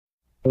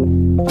Tell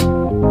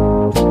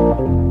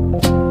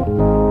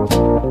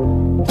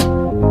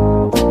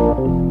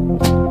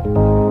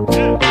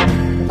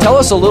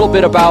us a little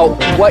bit about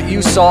what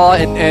you saw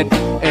and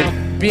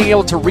being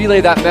able to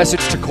relay that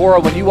message to Cora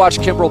when you watched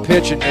Kimbrel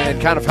pitch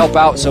and kind of help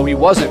out so he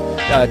wasn't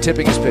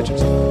tipping his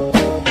pitches.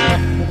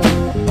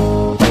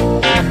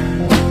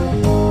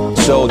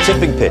 So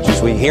tipping pitches,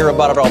 we hear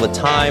about it all the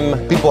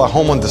time. People at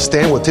home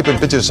understand what tipping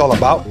pitches is all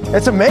about.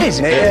 It's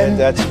amazing. And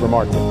that's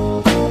remarkable.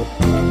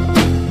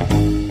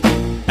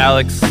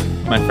 Alex,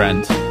 my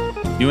friend,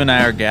 you and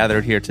I are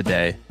gathered here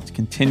today to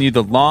continue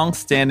the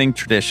long-standing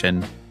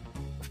tradition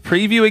of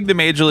previewing the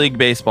Major League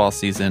Baseball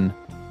season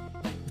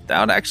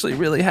without actually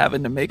really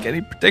having to make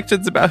any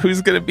predictions about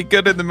who's going to be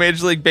good in the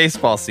Major League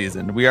Baseball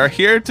season. We are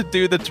here to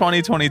do the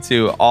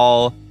 2022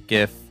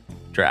 All-GIF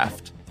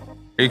Draft. Are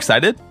you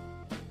excited?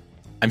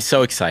 I'm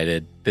so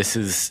excited.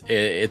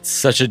 It's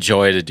such a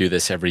joy to do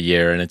this every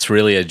year, and it's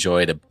really a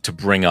joy to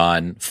bring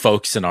on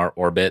folks in our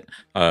orbit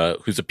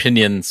whose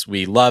opinions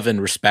we love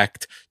and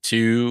respect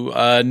to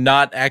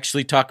not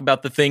actually talk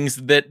about the things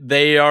that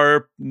they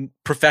are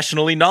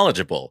professionally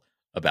knowledgeable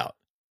about.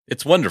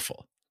 It's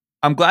wonderful.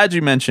 I'm glad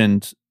you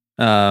mentioned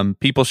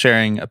people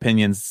sharing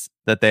opinions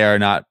that they are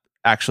not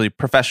actually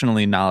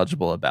professionally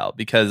knowledgeable about,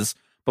 because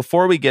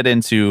before we get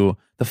into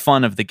the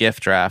fun of the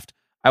GIF draft,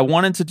 I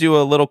wanted to do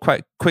a little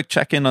quick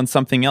check-in on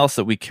something else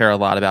that we care a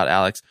lot about,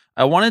 Alex.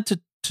 I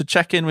wanted to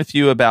check in with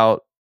you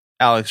about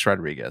Alex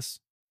Rodriguez.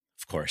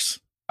 Of course.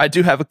 I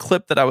do have a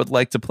clip that I would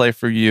like to play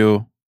for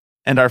you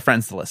and our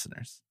friends, the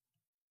listeners.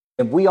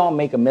 If we all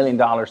make $1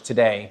 million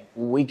today,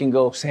 we can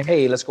go say,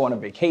 hey, let's go on a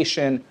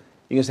vacation.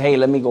 You can say, hey,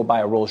 let me go buy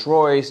a Rolls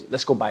Royce.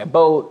 Let's go buy a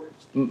boat.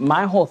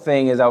 My whole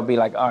thing is I would be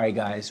like, all right,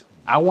 guys,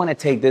 I want to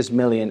take this $1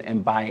 million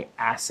and buy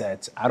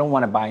assets. I don't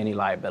want to buy any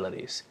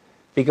liabilities.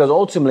 Because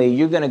ultimately,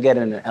 you're going to get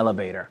in an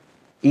elevator.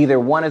 Either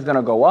one is going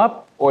to go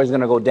up or it's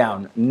going to go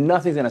down.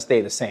 Nothing's going to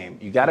stay the same.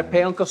 You got to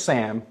pay Uncle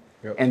Sam.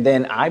 Yep. And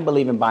then I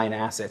believe in buying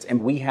assets.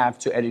 And we have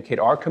to educate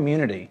our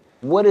community.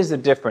 What is the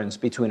difference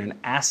between an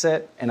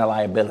asset and a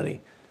liability?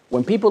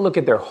 When people look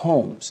at their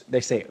homes, they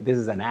say, this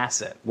is an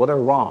asset. Well, they're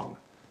wrong.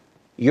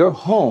 Your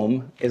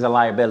home is a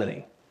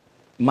liability.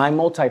 My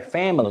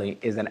multifamily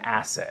is an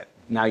asset.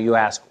 Now you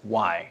ask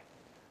why.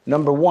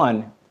 Number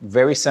one,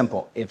 very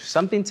simple. If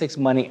something takes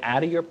money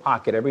out of your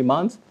pocket every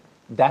month,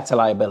 that's a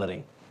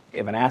liability.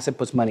 If an asset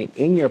puts money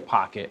in your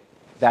pocket,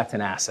 that's an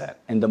asset.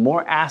 And the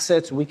more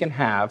assets we can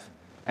have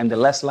and the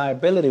less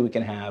liability we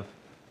can have,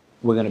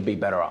 we're going to be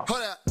better off.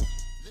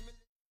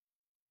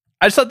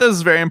 I just thought this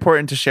was very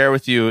important to share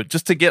with you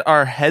just to get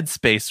our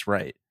headspace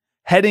right.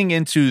 Heading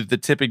into the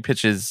tipping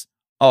pitches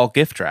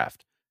All-GIF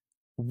draft,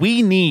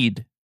 we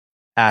need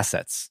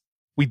assets.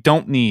 We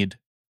don't need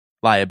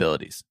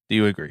liabilities. Do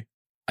you agree?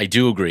 I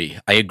do agree.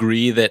 I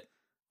agree that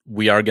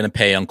we are going to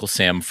pay Uncle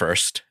Sam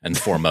first and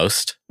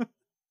foremost,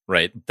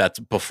 right? That's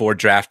before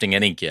drafting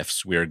any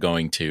gifts. We are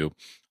going to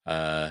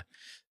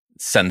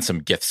send some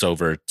gifts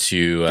over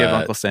to give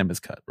Uncle Sam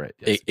his cut, right?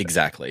 Yes,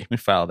 exactly. We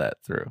file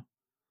that through,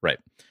 right?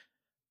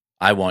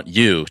 I want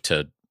you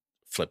to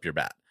flip your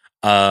bat.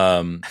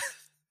 I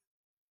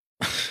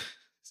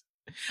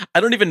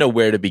don't even know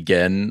where to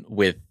begin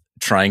with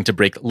trying to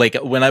break. Like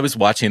when I was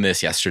watching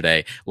this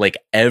yesterday, like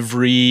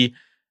every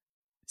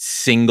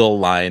single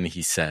line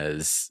he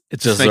says it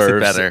just makes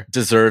it better.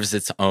 Deserves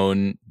its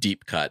own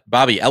deep cut.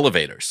 Bobby,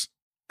 elevators.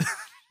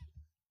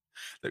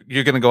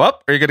 You're going to go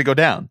up or you're going to go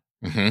down.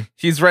 Mm-hmm.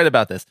 He's right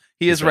about this.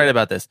 He's right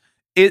about this.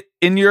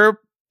 In your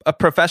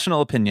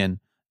professional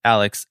opinion,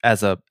 Alex,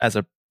 as a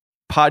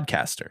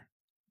podcaster,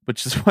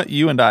 which is what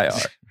you and I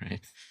are, right.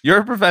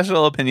 Your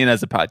professional opinion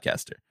as a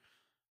podcaster,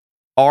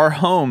 are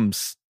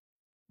homes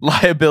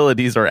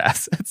liabilities or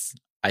assets?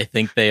 I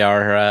think they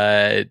are.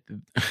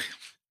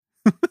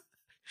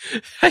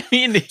 I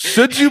mean,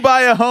 should you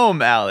buy a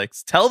home,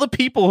 Alex? Tell the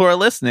people who are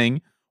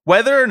listening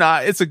whether or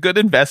not it's a good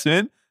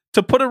investment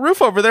to put a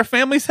roof over their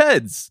family's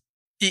heads.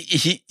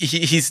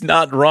 He's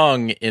not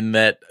wrong in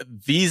that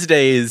these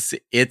days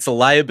it's a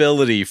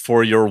liability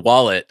for your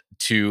wallet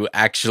to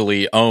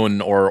actually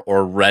own or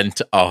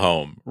rent a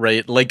home,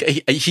 right? Like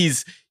he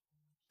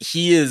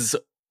is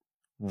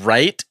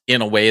right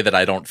in a way that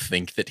I don't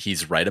think that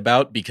he's right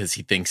about, because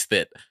he thinks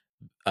that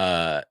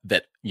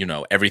you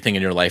know, everything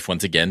in your life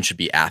once again should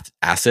be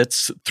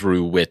assets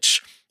through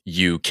which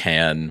you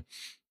can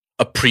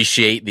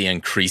appreciate the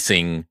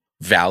increasing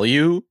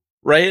value,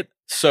 right?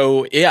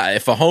 So yeah,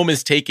 if a home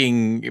is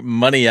taking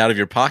money out of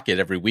your pocket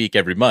every week,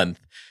 every month,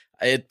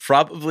 it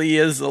probably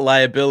is a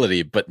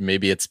liability, but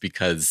maybe it's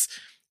because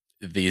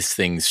these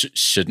things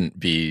shouldn't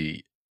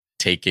be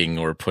taking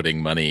or putting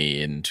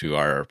money into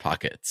our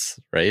pockets,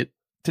 right?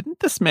 Didn't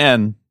this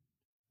man,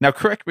 now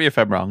correct me if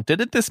I'm wrong,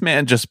 didn't this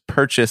man just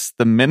purchase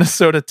the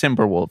Minnesota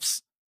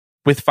Timberwolves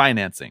with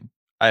financing?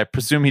 I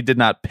presume he did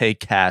not pay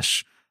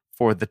cash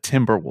for the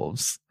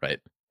Timberwolves. Right.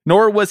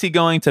 Nor was he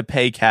going to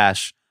pay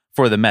cash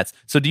for the Mets.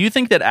 So do you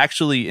think that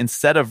actually,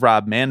 instead of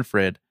Rob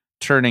Manfred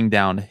and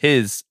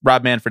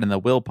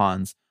the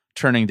Wilpons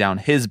turning down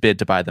his bid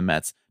to buy the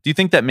Mets, Do you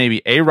think that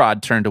maybe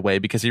A-Rod turned away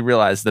because he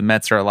realized the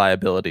Mets are a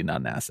liability,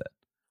 not an asset?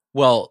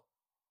 Well,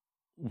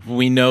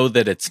 we know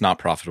that it's not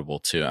profitable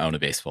to own a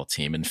baseball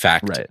team. In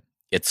fact,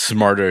 it's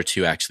smarter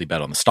to actually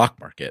bet on the stock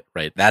market,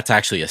 right? That's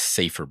actually a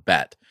safer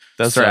bet.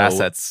 Those are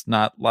assets,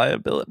 not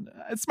liability.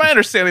 It's my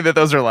understanding that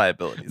those are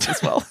liabilities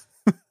as well.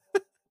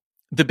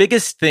 The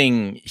biggest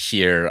thing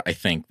here, I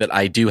think, that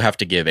I do have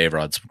to give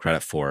A-Rod some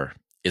credit for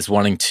is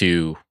wanting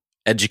to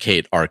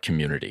educate our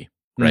community,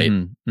 right?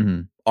 Mm-hmm,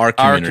 mm-hmm. Our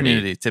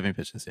community, Tipping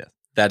Pitches, yes.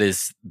 That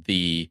is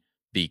the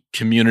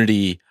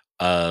community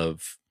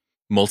of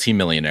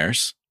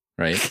multimillionaires,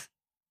 right?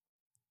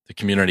 The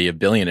community of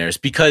billionaires,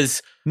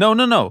 because...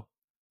 No.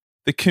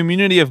 The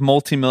community of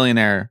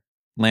multimillionaire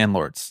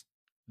landlords.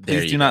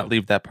 Please do not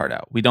leave that part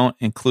out. We don't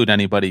include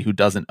anybody who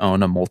doesn't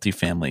own a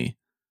multifamily.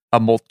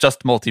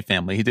 Just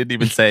multifamily. He didn't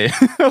even say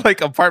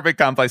like apartment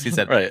complex. He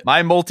said,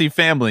 my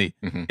multifamily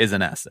is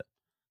an asset.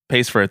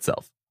 Pays for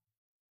itself.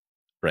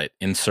 Right.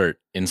 Insert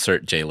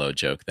J-Lo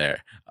joke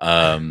there.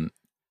 I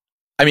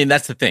mean,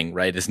 that's the thing,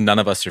 right? Is none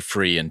of us are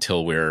free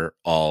until we're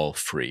all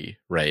free,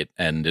 right?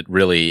 And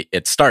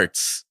it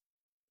starts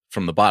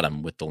from the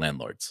bottom with the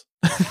landlords.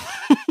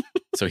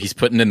 So he's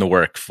putting in the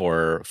work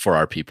for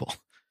our people.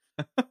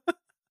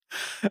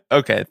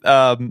 Okay.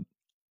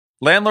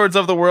 Landlords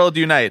of the world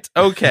unite.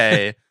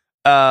 Okay.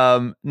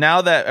 Now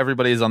that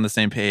everybody is on the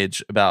same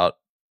page about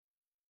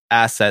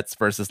assets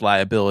versus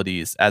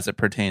liabilities as it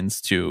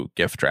pertains to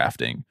gift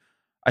drafting,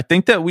 I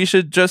think that we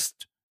should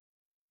just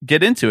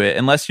get into it,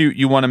 unless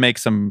you want to make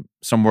some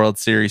World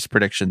Series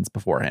predictions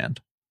beforehand.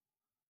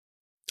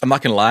 I'm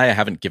not going to lie, I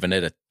haven't given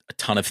it a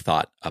ton of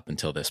thought up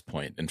until this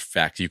point. In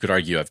fact, you could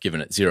argue I've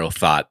given it zero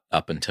thought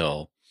up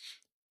until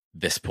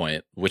this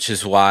point, which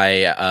is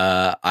why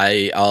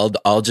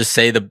I'll just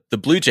say the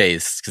Blue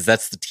Jays, because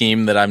that's the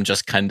team that I'm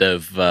just kind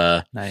of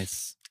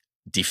nice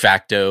de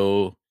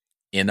facto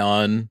in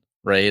on,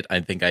 right?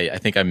 I think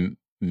I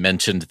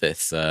mentioned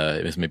this.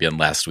 It was maybe on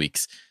last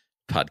week's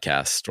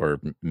podcast, or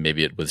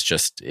maybe it was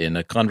just in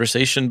a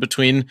conversation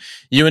between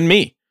you and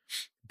me.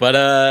 But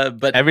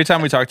every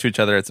time we talk to each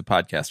other, it's a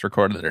podcast,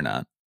 recorded or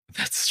not.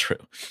 That's true.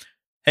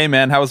 Hey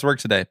man, how was work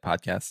today?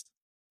 Podcast.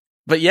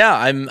 But yeah,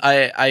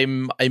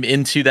 I'm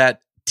into that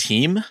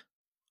team.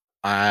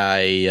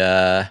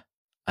 I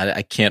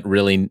can't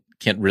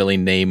really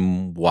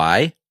name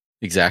why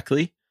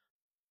exactly.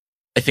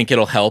 I think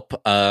it'll help,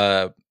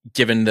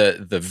 given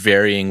the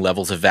varying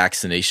levels of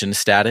vaccination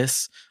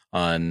status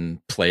on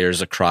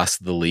players across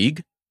the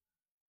league,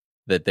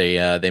 that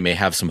they may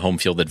have some home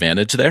field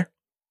advantage there.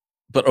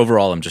 But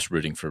overall, I'm just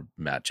rooting for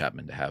Matt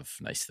Chapman to have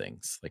nice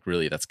things. Like,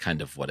 really, that's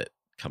kind of what it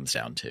comes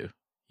down to,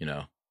 you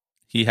know.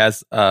 He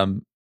has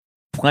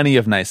plenty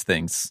of nice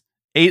things.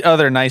 8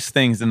 other nice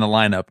things in the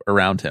lineup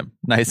around him.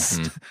 Nice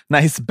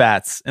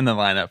bats in the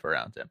lineup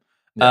around him.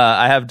 Yeah.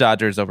 I have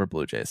Dodgers over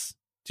Blue Jays.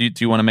 Do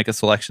you want to make a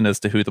selection as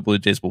to who the Blue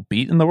Jays will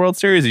beat in the World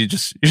Series? Or you're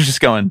just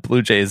going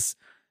Blue Jays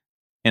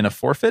in a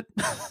forfeit?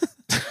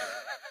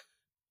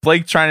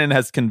 Blake Trinan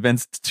has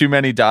convinced too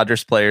many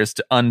Dodgers players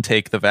to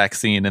untake the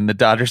vaccine, and the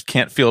Dodgers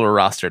can't field a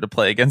roster to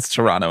play against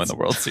Toronto in the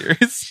World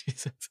Series.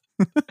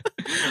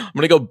 I'm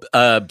going to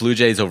go Blue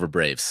Jays over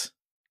Braves.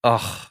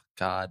 Oh,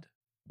 God.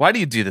 Why do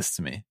you do this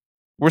to me?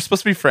 We're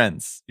supposed to be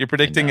friends. You're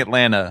predicting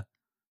Atlanta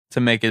to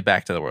make it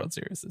back to the World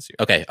Series this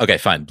year. Okay,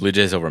 fine. Blue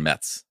Jays over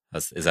Mets.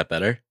 Is that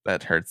better?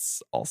 That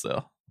hurts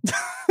also.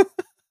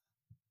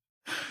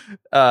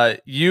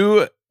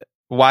 You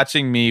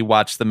watching me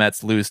watch the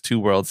Mets lose 2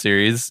 World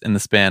Series in the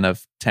span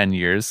of 10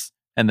 years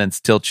and then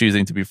still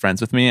choosing to be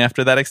friends with me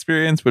after that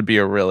experience would be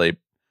a really,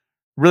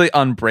 really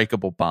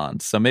unbreakable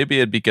bond. So maybe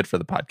it'd be good for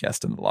the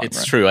podcast in the long run.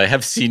 It's true. I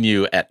have seen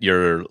you at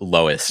your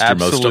lowest, your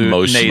most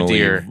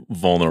emotionally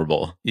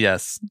vulnerable.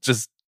 Yes,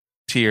 just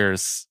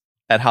tears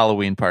at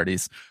Halloween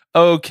parties.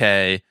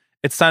 Okay,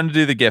 it's time to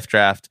do the gift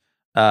draft.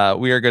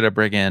 We are going to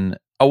bring in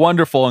a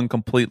wonderful and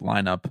complete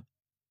lineup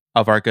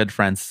of our good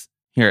friends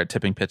here at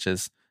Tipping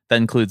Pitches. That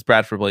includes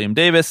Bradford William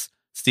Davis,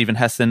 Stephen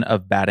Hesson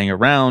of Batting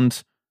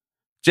Around,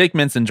 Jake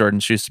Mintz and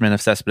Jordan Schusterman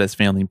of Cespedes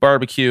Family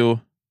Barbecue,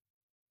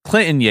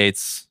 Clinton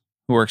Yates,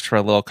 who works for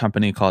a little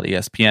company called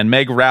ESPN,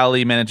 Meg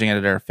Rowley, managing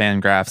editor of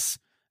Fangraphs,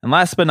 and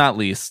last but not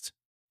least,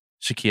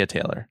 Shakia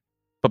Taylor.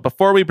 But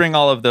before we bring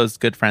all of those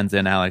good friends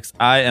in, Alex,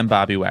 I am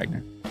Bobby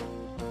Wagner.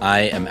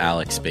 I am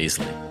Alex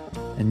Baisley.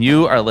 And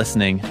you are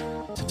listening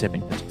to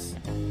Tipping Pitches.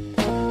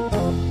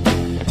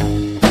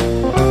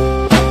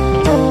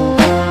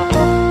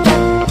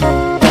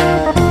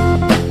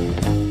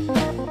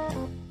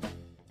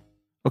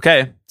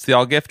 Okay, it's the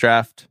all gift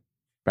draft.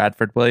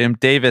 Bradford William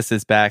Davis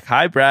is back.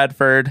 Hi,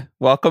 Bradford.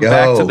 Welcome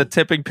back to the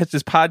Tipping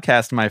Pitches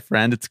podcast, my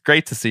friend. It's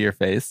great to see your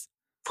face.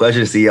 Pleasure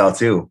to see y'all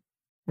too.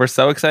 We're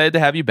so excited to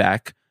have you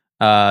back.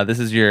 This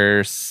is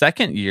your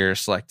second year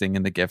selecting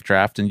in the gift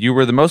draft, and you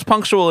were the most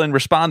punctual in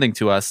responding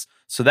to us.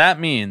 So that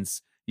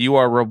means you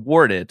are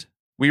rewarded.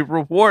 We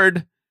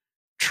reward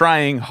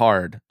trying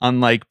hard,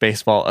 unlike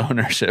baseball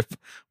ownership.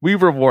 We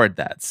reward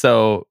that.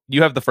 So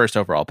you have the first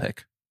overall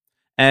pick.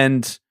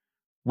 And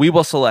we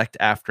will select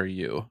after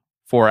you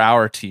for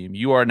our team.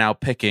 You are now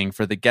picking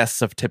for the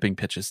Guests of Tipping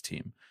Pitches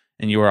team,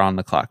 and you are on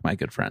the clock, my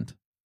good friend.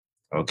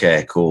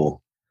 Okay,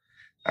 cool.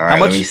 All right.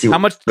 How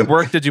much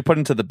work did you put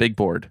into the big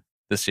board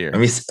this year?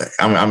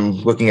 I'm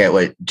looking at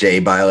what Jay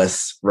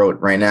Bilas wrote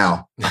right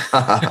now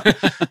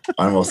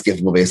on most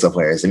skippable baseball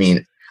players. I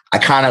mean, I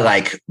kind of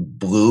like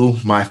blew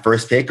my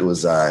first pick. It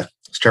was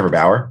Trevor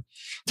Bauer.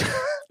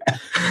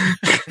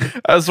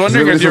 I was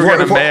wondering if you were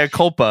going to mea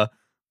culpa.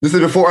 This is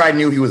before I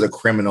knew he was a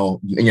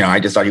criminal. I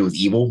just thought he was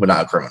evil, but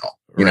not a criminal.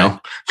 You know.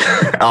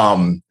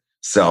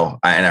 So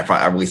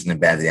I released him in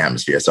bad the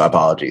atmosphere. So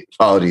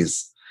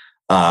apologies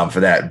for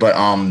that. But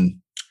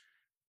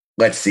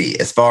let's see.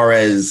 As far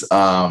as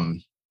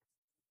I'm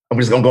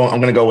going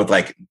to go with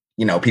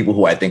people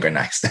who I think are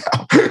nice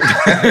now.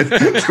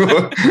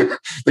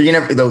 But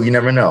you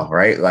never know,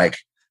 right?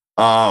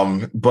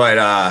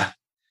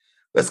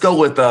 Let's go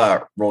with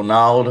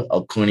Ronald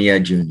Acuna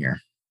Jr.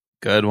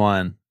 Good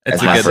one.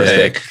 It's a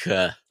good pick.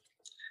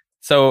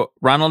 So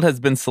Ronald has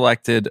been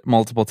selected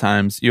multiple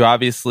times. You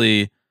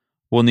obviously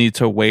will need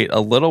to wait a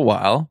little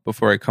while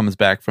before it comes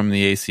back from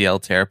the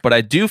ACL tear. But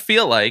I do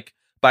feel like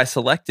by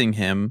selecting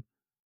him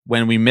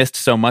when we missed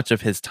so much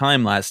of his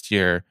time last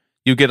year,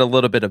 you get a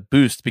little bit of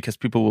boost because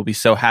people will be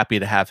so happy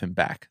to have him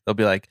back. They'll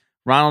be like,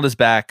 Ronald is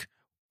back.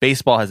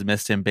 Baseball has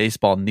missed him.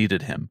 Baseball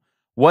needed him.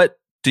 What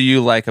do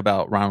you like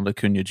about Ronald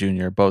Acuna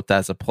Jr., both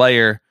as a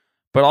player,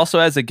 but also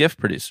as a gift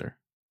producer?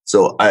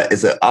 So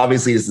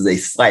obviously this is a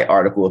slight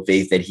article of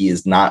faith that he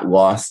has not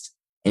lost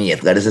any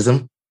athleticism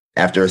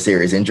after a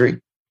serious injury,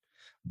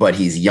 but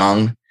he's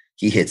young.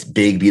 He hits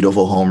big,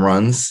 beautiful home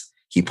runs.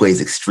 He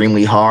plays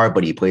extremely hard,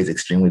 but he plays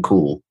extremely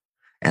cool.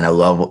 And I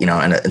love,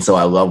 and so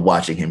I love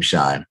watching him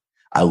shine.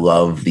 I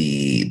love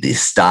the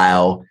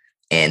style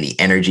and the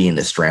energy and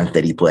the strength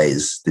that he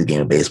plays the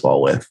game of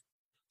baseball with.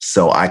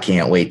 So I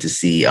can't wait to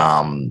see.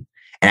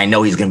 And I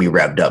know he's going to be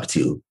revved up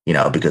too,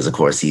 because of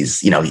course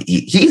he's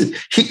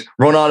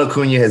Ronald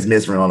Acuna has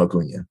missed Ronald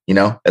Acuna,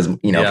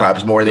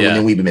 perhaps more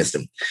than we've missed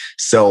him.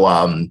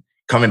 So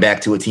coming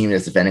back to a team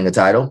that's defending a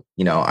title,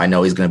 I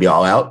know he's going to be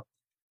all out.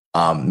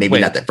 Maybe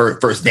not the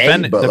first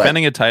day, but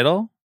defending a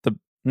title.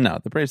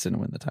 The Braves didn't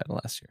win the title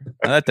last year.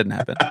 No, that didn't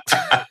happen.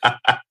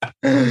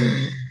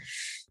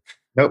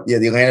 Nope. Yeah,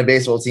 the Atlanta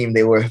baseball team,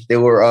 they were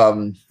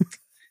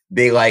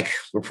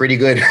pretty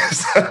good.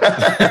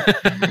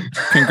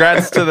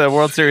 Congrats to the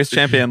World Series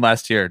champion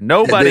last year.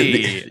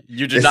 Nobody.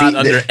 You did not,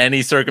 under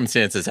any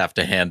circumstances, have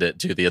to hand it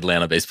to the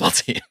Atlanta baseball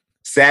team.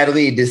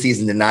 Sadly, this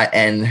season did not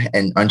end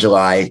on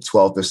July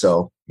 12th or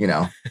so.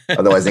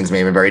 Otherwise things may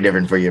have been very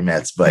different for your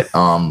Mets. But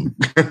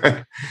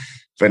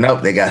but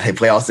nope, they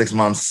play all 6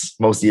 months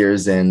most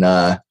years, and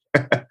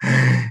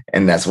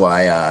that's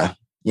why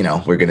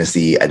we're gonna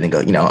see, I think,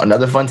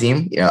 another fun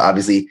team.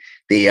 Obviously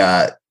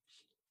they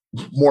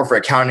more for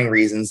accounting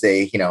reasons,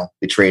 they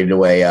traded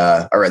away,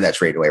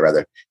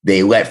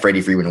 they let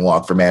Freddie Freeman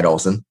walk for Matt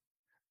Olson.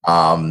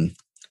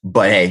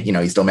 But hey,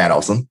 he's still Matt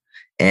Olson.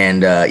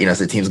 And so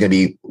the team's gonna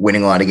be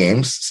winning a lot of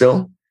games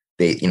still.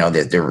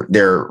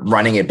 They're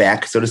running it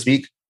back, so to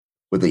speak,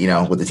 with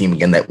the team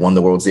again that won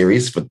the World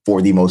Series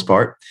for the most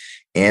part.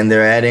 And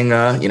they're adding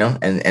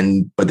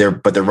but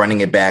they're running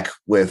it back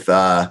with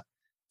a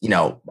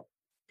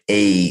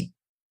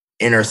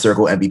inner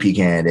circle MVP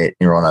candidate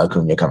in Ronald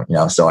Acuna coming.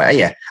 So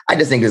I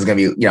just think there's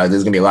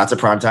gonna be lots of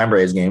primetime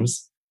Braves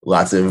games,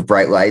 lots of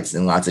bright lights,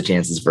 and lots of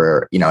chances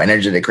for an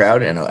energetic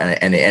crowd and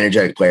an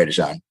energetic player to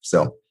shine.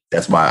 So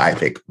that's why I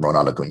pick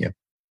Ronald Acuna.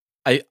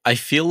 I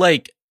feel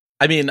like.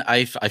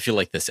 I feel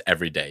like this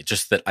every day,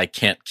 just that I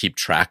can't keep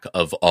track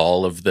of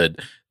all of the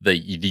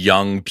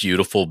young,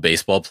 beautiful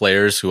baseball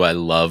players who I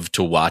love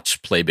to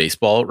watch play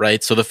baseball,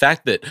 right? So the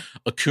fact that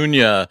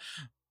Acuna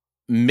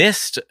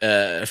missed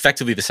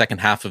effectively the second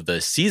half of the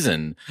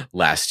season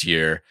last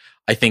year,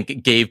 I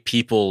think gave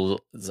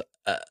people's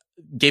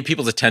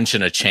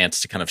attention a chance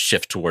to kind of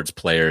shift towards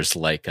players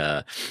like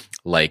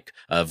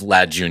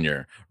Vlad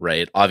Jr.,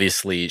 right?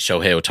 Obviously,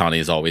 Shohei Ohtani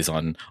is always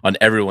on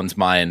everyone's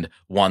mind.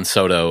 Juan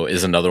Soto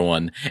is another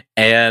one.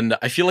 And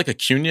I feel like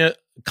Acuna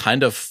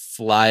kind of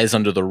flies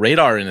under the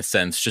radar in a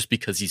sense, just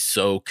because he's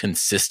so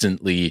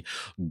consistently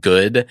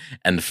good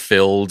and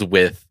filled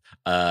with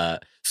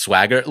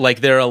swagger.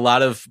 Like, there are a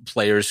lot of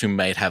players who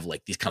might have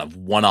like these kind of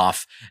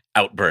one-off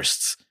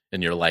outbursts,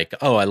 and you're like,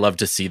 oh, I love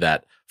to see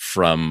that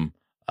from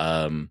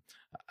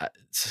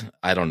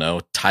I don't know,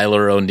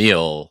 Tyler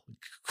O'Neill,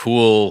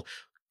 cool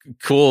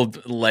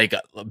like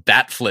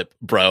bat flip,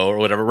 bro, or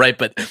whatever, right?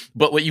 But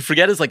what you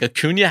forget is like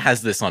Acuna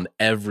has this on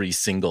every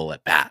single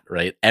at bat,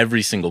 right?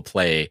 Every single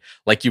play,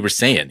 like you were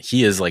saying,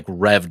 he is like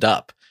revved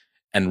up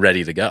and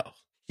ready to go.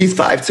 He's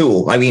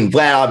 5'2". I mean,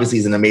 Vlad obviously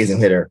is an amazing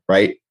hitter,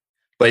 right?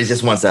 But he's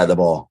just one side of the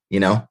ball,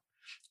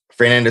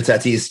 Fernando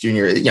Tatis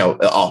Jr.,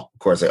 of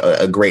course,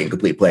 a great and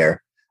complete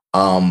player.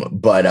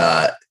 But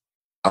I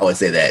would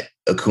say that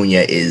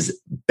Acuna is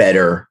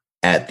better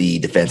at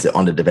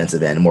on the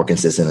defensive end, more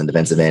consistent on the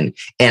defensive end.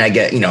 And I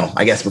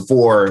guess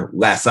before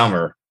last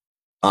summer,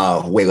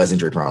 way less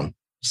injury prone.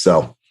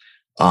 So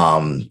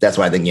that's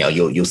why I think,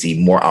 you'll see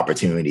more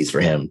opportunities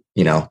for him.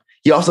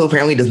 He also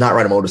apparently does not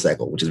ride a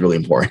motorcycle, which is really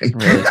important.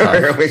 Really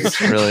tough.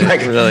 It's really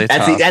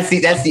tough. That's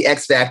the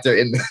X factor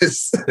in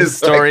this. This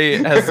story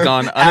has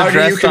gone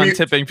unaddressed on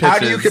tipping pitches. How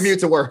do you commute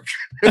to work?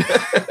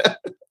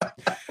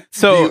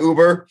 So do you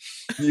Uber?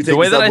 Do you take the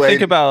way that I subway?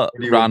 think about Or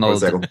do you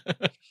Ronald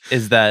motorcycle?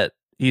 is that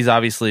he's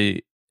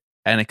obviously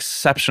an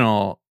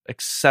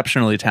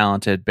exceptionally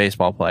talented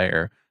baseball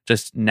player,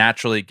 just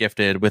naturally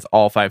gifted with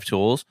all 5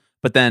 tools.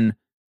 But then,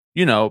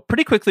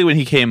 pretty quickly when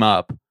he came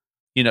up,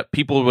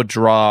 people would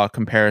draw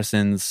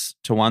comparisons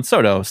to Juan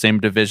Soto, same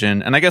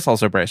division, and I guess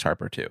also Bryce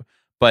Harper too.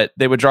 But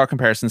they would draw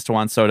comparisons to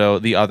Juan Soto,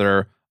 the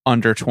other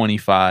under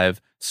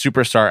 25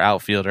 superstar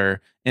outfielder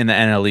in the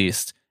NL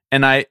East.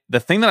 And the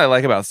thing that I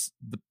like about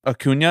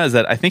Acuna is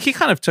that I think he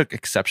kind of took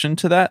exception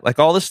to that. Like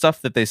all the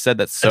stuff that they said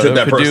that Soto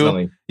could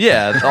personally. do.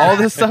 Yeah, all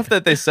the stuff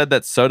that they said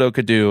that Soto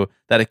could do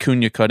that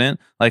Acuna couldn't.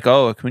 Like,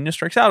 Acuna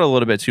strikes out a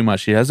little bit too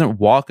much. He doesn't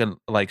walk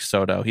like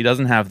Soto. He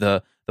doesn't have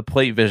the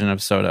plate vision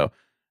of Soto.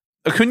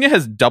 Acuna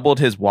has doubled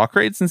his walk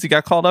rate since he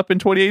got called up in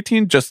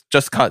 2018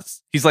 just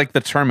cause he's like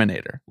the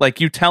Terminator.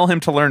 Like you tell him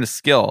to learn a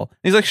skill. And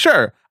he's like,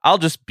 sure, I'll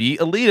just be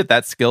elite at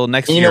that skill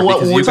next year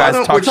because you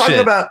guys talk shit.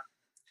 About,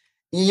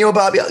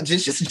 Bobby,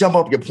 just to jump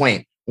off your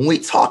point, when we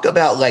talk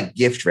about like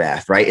gift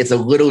draft, right? It's a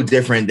little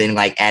different than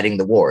like adding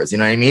the wars. You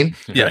know what I mean?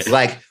 Yes.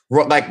 Like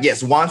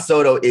yes, Juan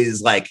Soto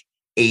is like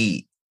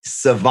a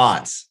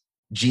savant,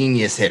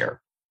 genius hitter,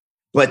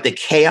 but the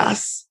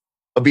chaos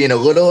of being a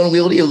little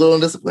unwieldy, a little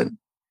undisciplined,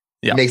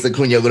 makes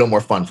Acuna a little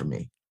more fun for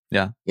me.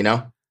 Yeah.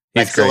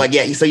 I'd say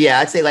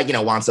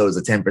Juan Soto is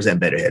a 10%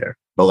 better hitter,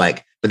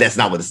 but that's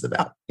not what this is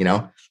about.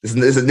 This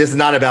is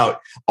not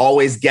about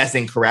always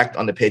guessing correct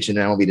on the pitch and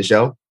then MLB The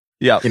Show.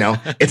 Yeah.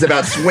 It's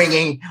about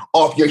swinging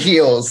off your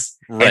heels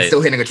and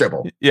still hitting a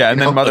triple. Yeah. And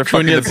then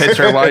motherfucking the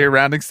pitcher while you're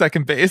rounding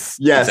second base.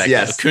 Yes. Exactly.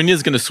 Yes.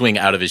 Acuna's going to swing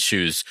out of his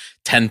shoes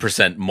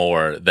 10%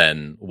 more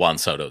than Juan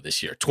Soto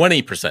this year,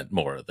 20%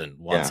 more than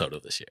Juan Soto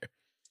this year.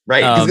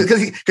 Right.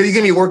 Because he's going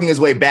to be working his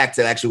way back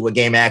to actual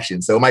game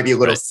action. So it might be a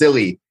little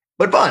silly,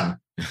 but fun.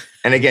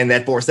 And again,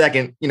 that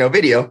 4-second,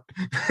 video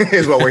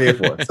is what we're here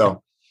for.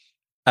 So,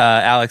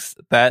 Alex,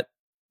 that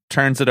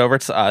turns it over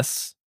to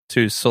us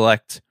to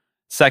select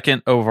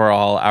second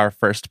overall, our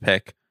first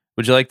pick.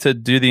 Would you like to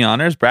do the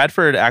honors?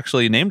 Bradford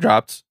actually name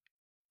dropped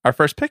our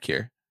first pick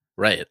here.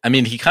 Right. I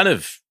mean, he kind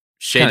of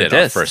shaded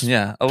our first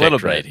a pick little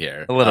bit right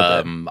here. A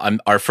little bit.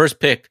 Our first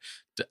pick,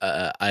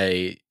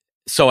 I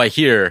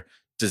hear,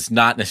 does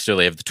not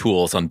necessarily have the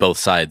tools on both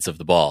sides of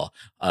the ball,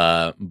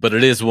 but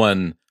it is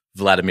one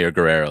Vladimir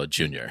Guerrero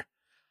Jr.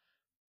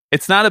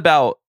 It's not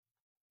about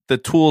the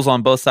tools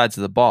on both sides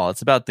of the ball.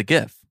 It's about the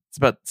gift.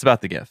 It's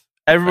about the gift.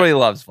 Everybody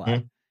loves Vlad.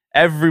 Mm-hmm.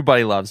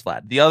 Everybody loves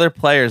Vlad. The other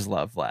players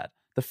love Vlad.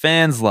 The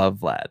fans love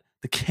Vlad.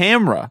 The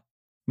camera,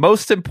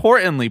 most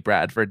importantly,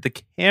 Bradford, the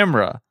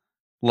camera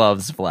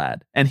loves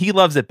Vlad, and he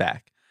loves it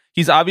back.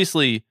 He's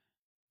obviously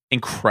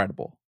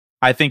incredible.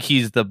 I think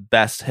he's the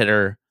best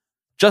hitter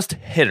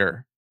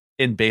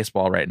in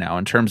baseball right now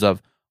in terms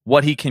of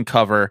what he can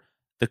cover,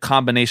 the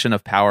combination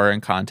of power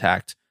and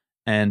contact,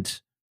 and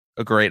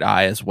a great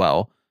eye as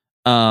well.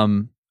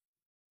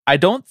 I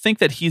don't think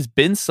that he's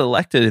been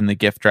selected in the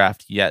gift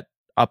draft yet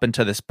up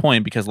until this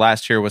point because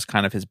last year was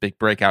kind of his big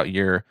breakout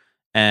year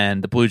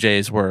and the Blue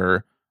Jays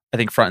were, I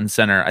think, front and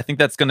center. I think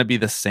that's going to be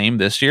the same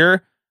this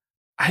year.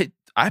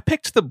 I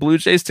picked the Blue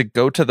Jays to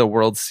go to the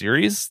World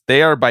Series.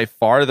 They are by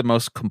far the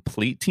most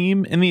complete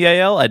team in the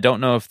AL. I don't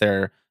know if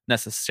they're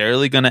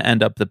necessarily going to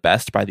end up the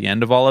best by the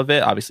end of all of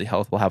it. Obviously,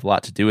 health will have a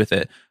lot to do with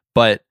it,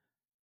 but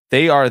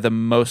they are the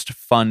most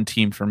fun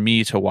team for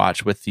me to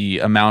watch with the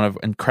amount of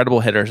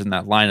incredible hitters in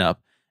that lineup.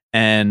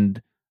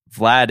 And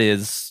Vlad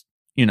is,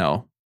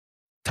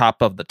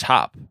 top of the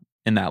top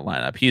in that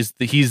lineup. He's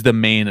the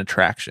main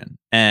attraction,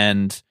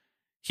 and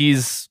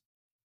he's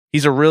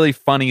a really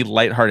funny,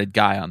 lighthearted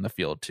guy on the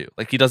field too.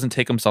 Like he doesn't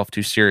take himself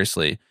too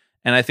seriously,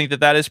 and I think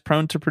that is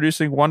prone to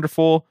producing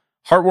wonderful,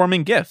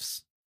 heartwarming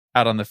gifts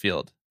out on the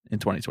field in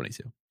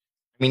 2022. I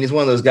mean, he's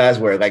one of those guys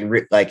where,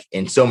 like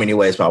in so many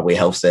ways, probably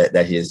helps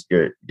that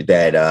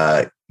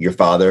your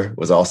father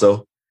was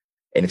also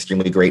an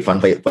extremely great fun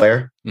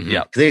player. Mm-hmm.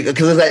 Yeah,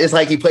 because it's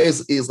like he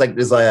plays.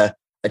 There's a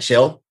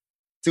chill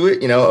to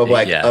it,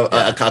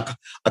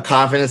 a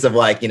confidence of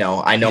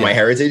I know my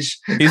heritage.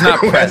 He's not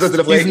pressed.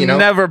 He's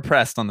never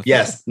pressed on the field.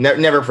 Yes,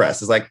 never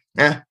pressed. It's like,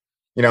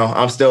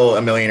 I'm still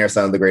a millionaire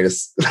son of the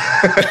greatest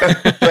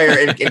player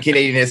in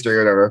Canadian history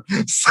or whatever.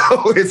 So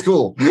it's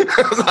cool.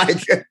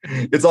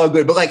 It's all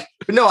good. But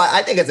no,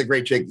 I think it's a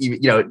great trick,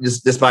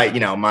 just despite,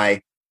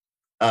 my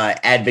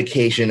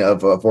advocation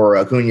for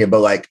Acuna,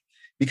 but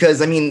because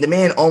the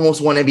man almost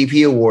won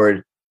MVP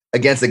award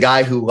against a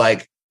guy who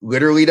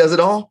literally does it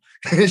all.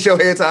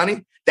 Shohei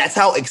Ohtani. That's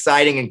how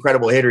exciting,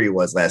 incredible hitter he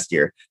was last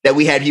year. That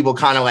we had people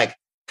kind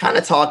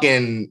of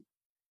talking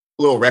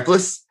a little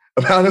reckless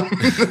about him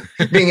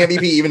being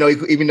MVP, even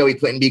though he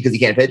couldn't be because he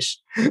can't pitch.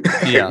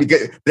 Yeah,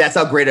 because that's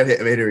how great of a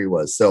hitter he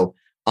was. So,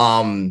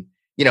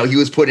 he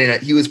was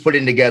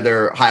putting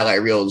together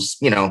highlight reels,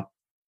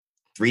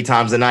 3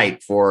 times a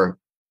night for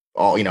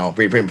all,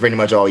 pretty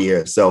much all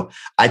year. So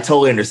I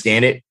totally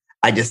understand it.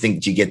 I just think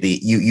that you get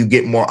you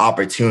get more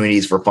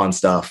opportunities for fun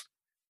stuff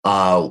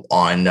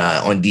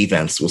on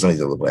defense with some of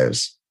these other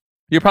players.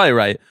 You're probably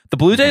right. The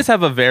Blue Jays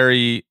have a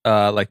very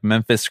like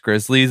Memphis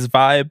Grizzlies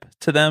vibe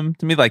to them.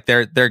 To me, like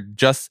they're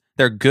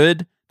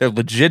good. They're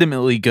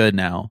legitimately good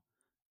now,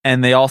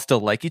 and they all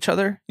still like each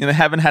other. They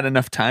haven't had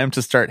enough time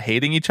to start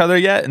hating each other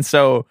yet. And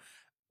so,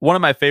 one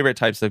of my favorite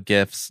types of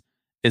GIFs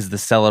is the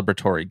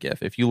celebratory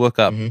GIF. If you look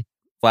up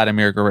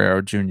Vladimir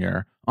Guerrero Jr.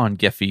 on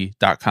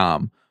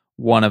Giphy.com,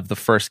 one of the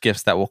first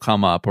GIFs that will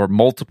come up, or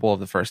multiple of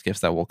the first GIFs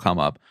that will come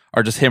up,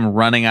 are just him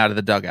running out of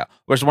the dugout.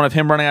 There's one of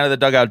him running out of the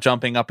dugout,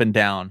 jumping up and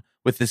down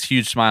with this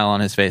huge smile on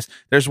his face.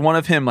 There's one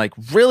of him like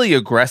really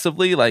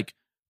aggressively, like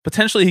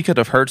potentially he could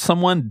have hurt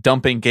someone,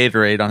 dumping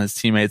Gatorade on his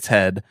teammate's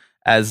head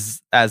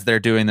as they're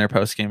doing their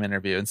post-game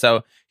interview. And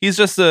so he's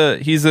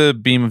a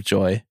beam of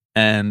joy,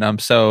 and I'm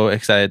so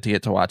excited to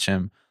get to watch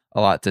him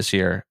a lot this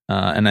year.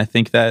 And I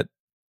think that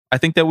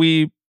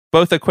we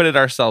both acquitted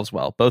ourselves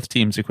well. Both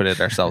teams acquitted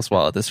ourselves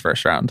well at this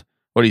first round.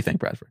 What do you think,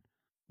 Bradford?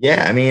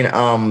 Yeah, I mean,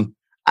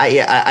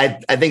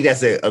 I think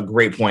that's a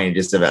great point,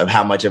 just of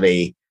how much of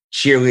a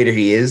cheerleader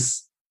he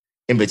is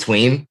in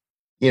between,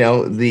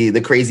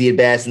 the crazy at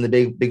bats and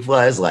the big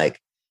flies,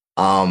 like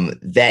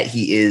that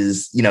he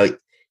is,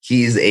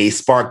 he's a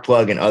spark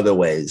plug in other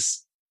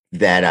ways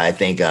that I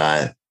think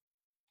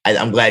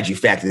I'm glad you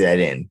factored that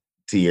in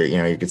to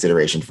your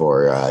consideration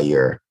for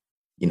your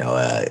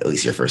at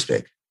least your first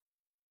pick.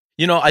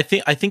 I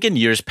think in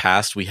years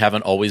past we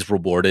haven't always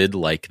rewarded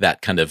like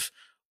that kind of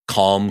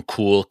calm,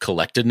 cool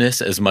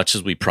collectedness as much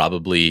as we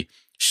probably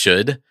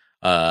should.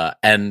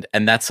 And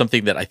that's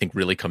something that I think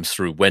really comes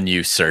through when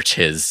you search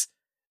his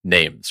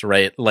names,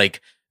 right?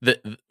 Like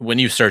when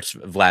you search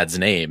Vlad's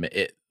name,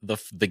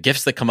 the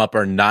GIFs that come up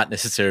are not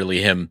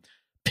necessarily him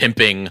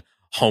pimping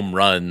home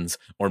runs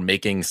or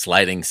making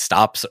sliding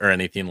stops or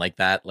anything like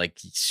that. Like,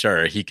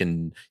 sure, he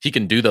can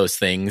do those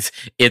things.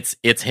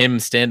 It's him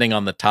standing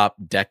on the top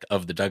deck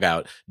of the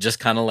dugout,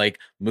 just kind of like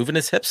moving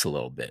his hips a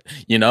little bit,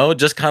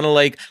 just kind of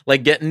like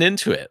getting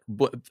into it.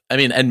 I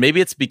mean, and maybe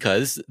it's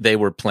because they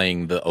were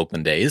playing the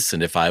Oakland A's,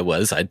 and if I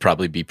was, I'd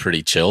probably be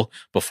pretty chill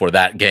before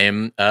that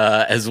game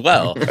as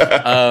well.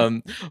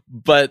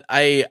 But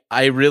I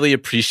really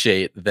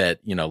appreciate that,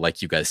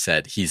 like you guys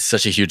said, he's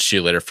such a huge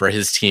cheerleader for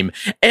his team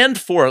and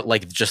for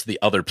like just the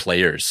other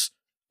players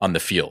on the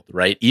field,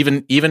 right?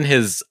 Even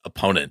his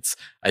opponents,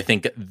 I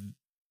think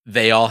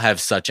they all have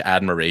such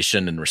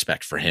admiration and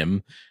respect for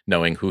him,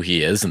 knowing who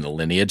he is and the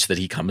lineage that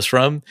he comes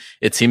from.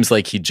 It seems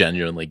like he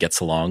genuinely gets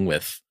along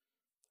with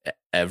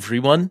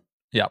everyone.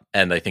 Yeah.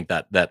 And I think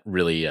that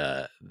really,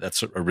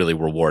 that's a really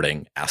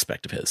rewarding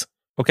aspect of his.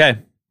 Okay.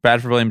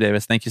 Bradford William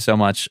Davis, thank you so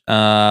much.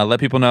 Let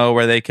people know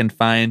where they can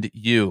find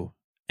you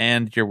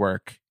and your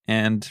work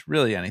and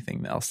really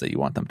anything else that you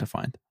want them to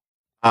find.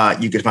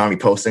 You can find me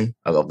posting.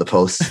 I love the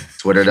posts.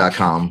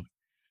 Twitter.com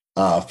 /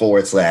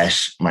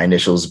 my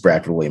initials,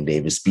 Bradford William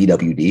Davis,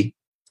 BWD.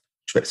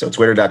 So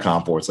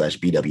Twitter.com /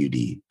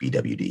 BWD.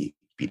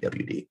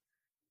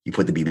 You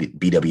put the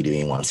BWD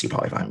in once, you'll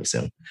probably find me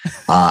soon.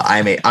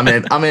 I'm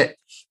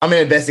an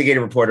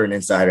investigative reporter and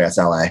insider. That's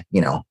how I,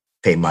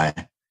 pay my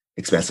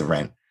expensive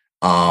rent.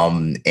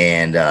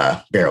 And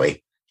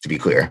barely, to be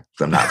clear,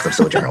 because I'm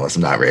still a journalist.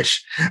 I'm not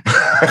rich.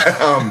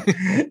 So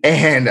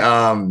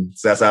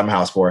that's what I'm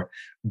house for.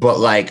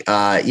 But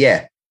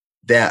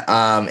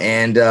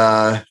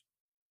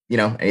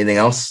anything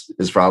else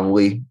is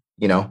probably,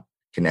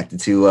 connected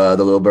to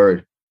the little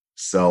bird.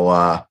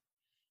 So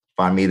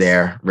find me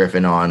there,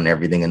 riffing on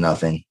everything and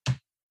nothing.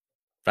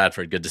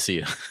 Bradford, good to see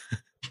you.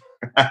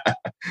 Good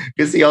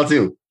to see y'all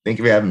too. Thank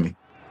you for having me.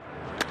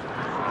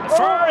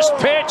 First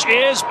pitch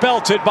is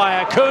belted by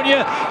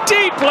Acuna.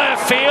 Deep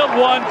left field,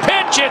 one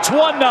pitch. It's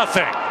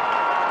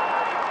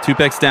 1-0. 2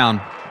 picks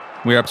down.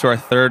 We're up to our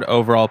third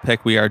overall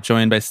pick. We are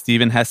joined by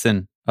Steven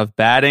Hessen of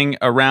Batting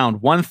Around,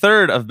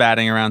 1/3 of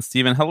Batting Around.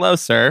 Steven, hello,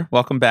 sir.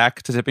 Welcome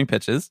back to Tipping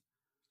Pitches.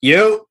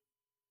 You.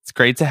 It's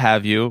great to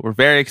have you. We're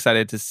very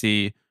excited to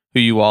see who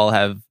you all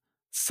have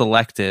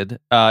selected.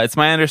 It's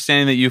my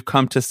understanding that you've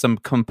come to some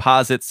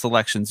composite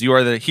selections. You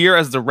are here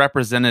as the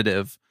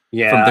representative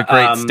from the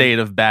great state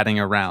of Batting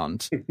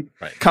Around.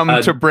 Right. Come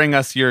to bring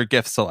us your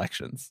gift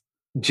selections.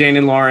 Jane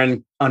and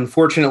Lauren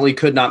unfortunately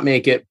could not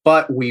make it,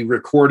 but we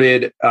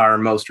recorded our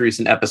most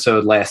recent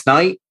episode last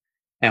night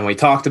and we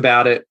talked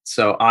about it.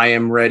 So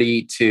I'm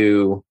ready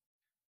to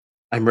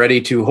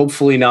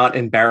hopefully not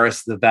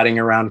embarrass the Batting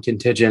Around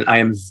contingent. I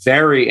am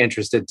very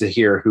interested to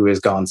hear who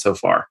has gone so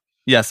far.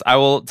 Yes, I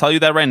will tell you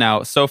that right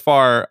now. So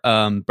far,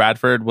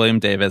 Bradford William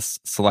Davis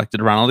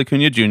selected Ronald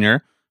Acuna Jr.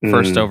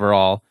 first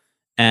overall,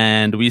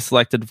 and we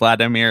selected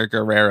Vladimir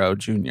Guerrero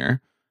Jr.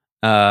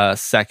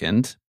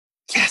 Second.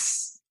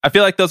 Yes. I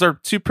feel like those are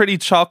 2 pretty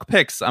chalk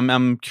picks.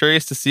 I'm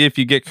curious to see if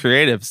you get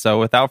creative. So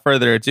without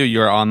further ado,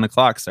 you are on the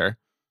clock, sir.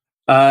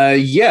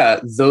 Yeah,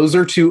 those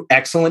are 2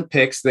 excellent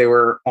picks. They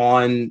were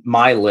on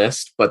my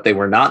list, but they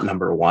were not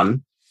number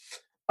 1.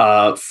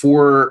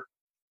 For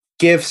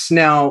gifts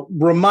now,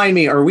 remind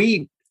me, are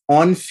we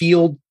on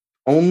field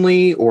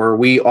only, or are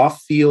we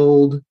off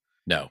field?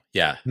 No,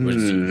 yeah,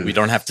 we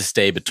don't have to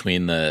stay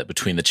between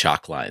the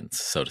chalk lines,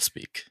 so to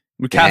speak.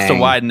 We cast a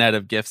wide net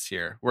of gifts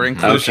here. We're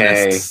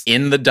inclusionists.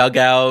 In the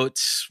dugout,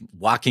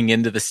 walking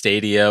into the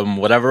stadium,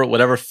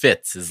 whatever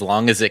fits, as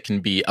long as it can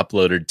be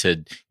uploaded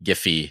to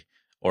Giphy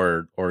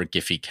or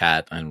Giphy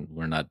Cat, and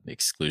we're not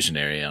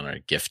exclusionary on our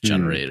GIF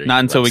generator.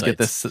 Not until websites. we get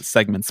this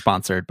segment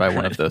sponsored by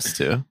one of those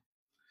two.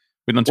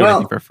 We don't do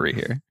anything for free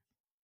here.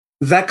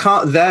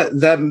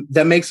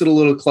 That makes it a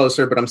little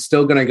closer, but I'm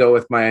still going to go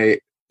with my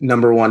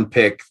number one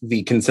pick,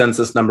 the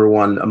consensus number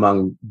one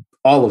among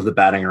all of the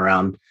batting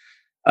around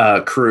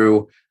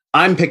crew.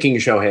 I'm picking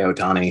Shohei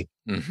Ohtani.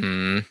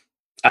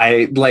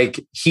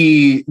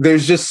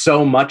 There's just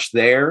so much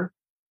there.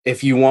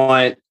 If you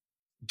want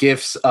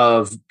gifts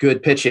of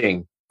good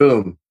pitching,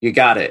 boom, you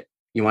got it.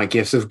 You want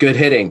gifts of good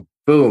hitting,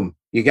 boom,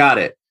 you got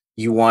it.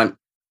 You want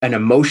an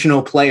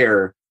emotional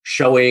player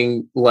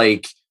showing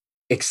like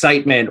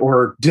excitement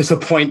or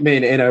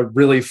disappointment in a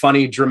really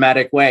funny,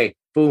 dramatic way,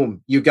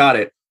 boom, you got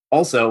it.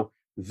 Also,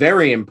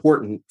 very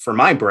important for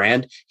my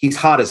brand, he's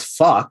hot as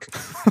fuck,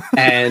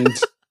 and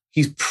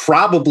he's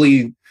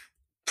probably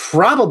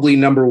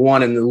number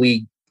one in the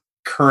league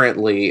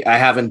currently. I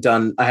haven't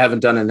done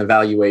an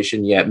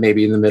evaluation yet,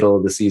 maybe in the middle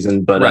of the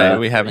season, but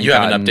we haven't. You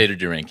haven't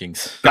updated your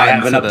rankings. I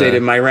haven't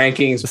updated my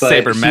rankings, but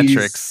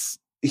sabermetrics.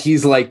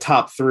 He's like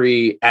top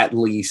 3 at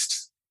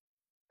least.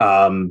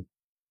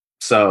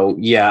 So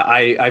yeah,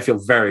 I feel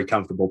very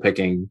comfortable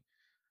picking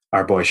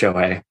our boy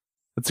Shohei.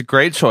 It's a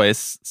great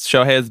choice.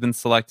 Shohei has been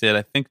selected,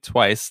 I think,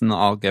 twice in the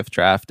all gift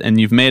draft,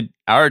 and you've made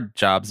our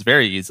jobs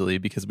very easily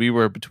because we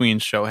were between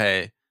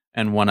Shohei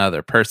and one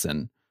other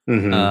person.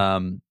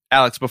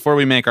 Alex, before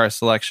we make our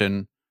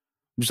selection,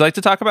 would you like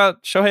to talk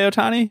about Shohei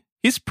Ohtani?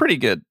 He's pretty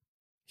good.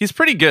 He's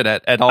pretty good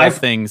at all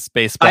things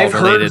baseball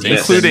related,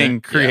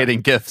 including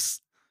creating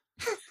gifs.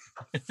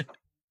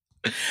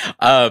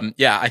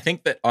 I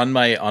think that on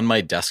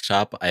my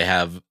desktop, I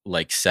have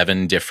like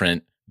 7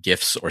 different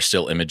GIFs or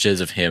still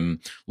images of him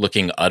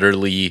looking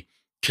utterly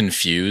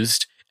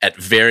confused at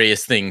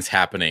various things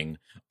happening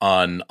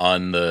on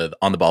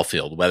the ball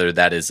field, whether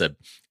that is a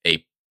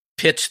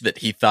pitch that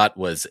he thought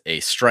was a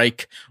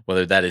strike,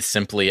 whether that is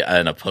simply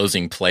an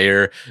opposing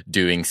player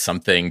doing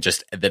something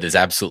just that is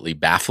absolutely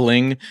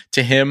baffling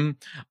to him.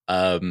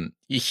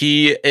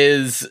 He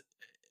is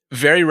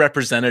very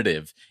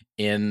representative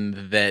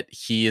in that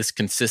he is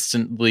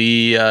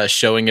consistently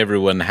showing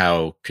everyone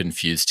how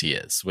confused he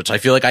is, which I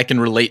feel like I can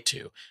relate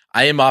to.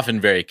 I am often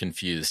very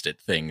confused at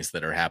things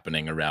that are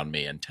happening around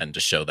me and tend to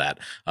show that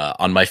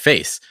on my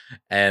face.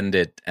 And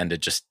it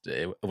just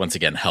once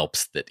again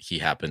helps that he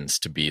happens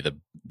to be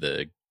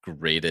the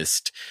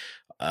greatest,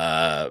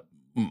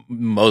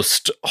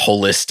 most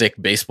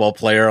holistic baseball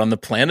player on the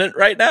planet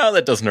right now.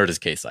 That doesn't hurt his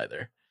case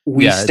either.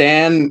 We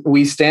stand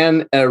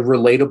a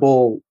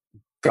relatable,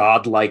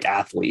 godlike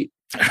athlete.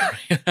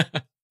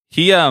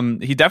 He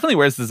definitely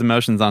wears his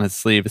emotions on his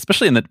sleeve,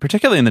 especially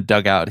particularly in the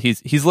dugout.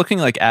 He's looking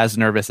like as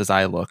nervous as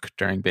I look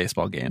during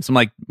baseball games. I'm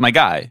like, my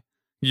guy,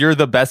 you're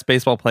the best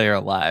baseball player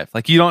alive.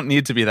 Like, you don't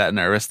need to be that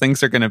nervous.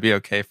 Things are going to be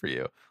okay for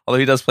you. Although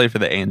he does play for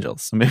the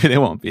Angels, so maybe they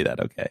won't be that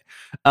okay.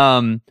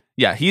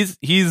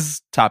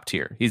 He's top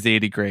tier. He's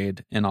 80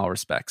 grade in all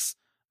respects.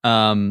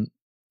 And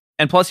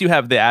plus you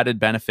have the added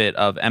benefit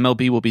of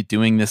MLB will be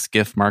doing this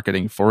gift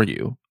marketing for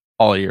you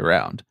all year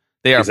round.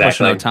 They are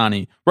pushing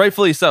Ohtani,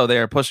 rightfully so. They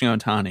are pushing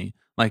Ohtani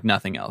like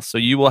nothing else. So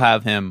you will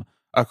have him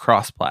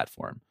across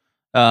platform.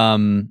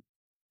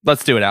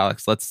 Let's do it,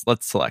 Alex. Let's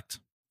select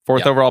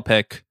 4th overall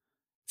pick,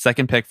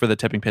 2nd pick for the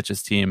Tipping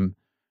Pitches team.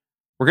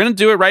 We're gonna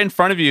do it right in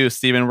front of you,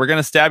 Steven. We're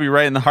gonna stab you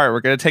right in the heart. We're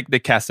gonna take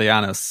Nick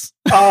Castellanos.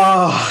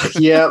 Oh,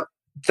 yeah,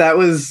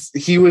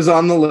 he was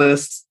on the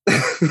list.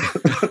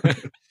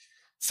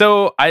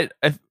 So I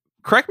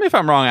correct me if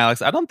I'm wrong,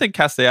 Alex. I don't think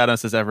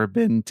Castellanos has ever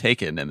been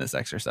taken in this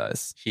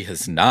exercise. He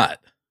has not.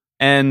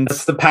 And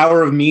that's the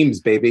power of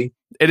memes, baby.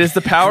 It is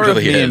the power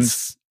really of memes.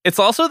 Is. It's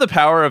also the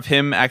power of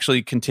him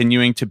actually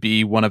continuing to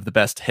be one of the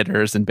best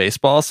hitters in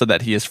baseball so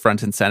that he is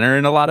front and center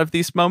in a lot of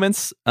these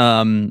moments.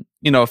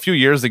 A few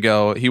years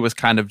ago, he was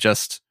kind of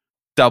just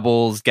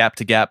doubles, gap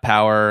to gap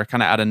power,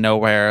 kind of out of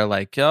nowhere.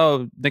 Like,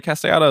 oh, Nick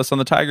Castellanos on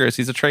the Tigers,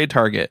 he's a trade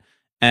target.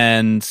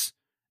 And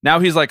now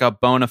he's like a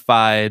bona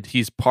fide,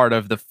 he's part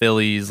of the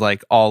Phillies,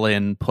 like all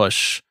in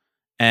push.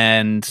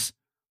 And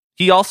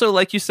he also,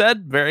 like you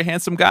said, very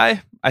handsome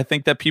guy. I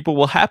think that people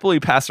will happily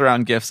pass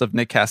around gifs of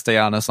Nick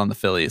Castellanos on the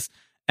Phillies.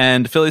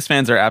 And Phillies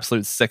fans are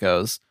absolute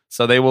sickos.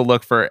 So they will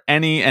look for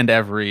any and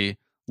every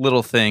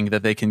little thing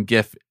that they can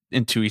gif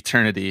into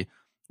eternity.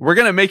 We're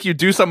going to make you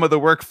do some of the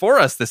work for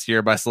us this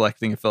year by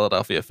selecting a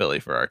Philadelphia Philly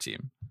for our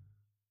team.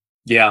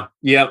 Yeah.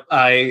 Yep.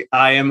 I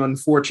am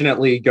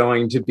unfortunately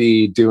going to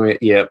be doing.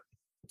 Yep.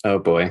 Oh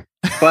boy.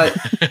 But,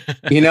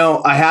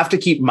 I have to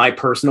keep my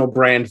personal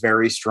brand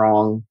very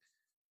strong.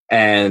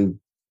 And,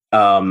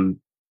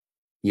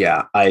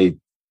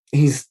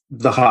 he's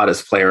the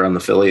hottest player on the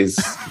Phillies,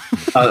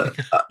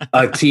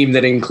 a team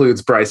that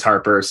includes Bryce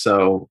Harper.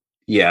 So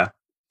yeah,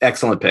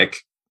 excellent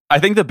pick. I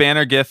think the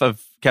banner gif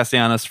of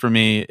Castellanos for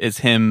me is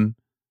him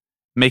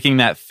making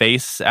that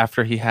face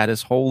after he had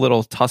his whole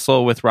little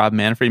tussle with Rob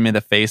Manfred. He made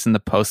the face in the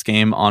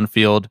post-game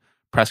on-field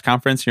press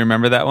conference. You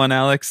remember that one,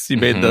 Alex? He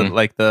made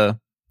he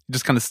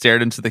just kind of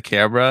stared into the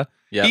camera.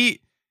 Yeah. He's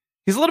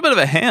a little bit of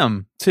a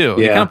ham too.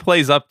 Yeah. He kind of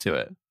plays up to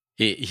it.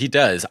 He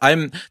does.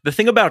 The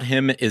thing about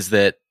him is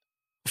that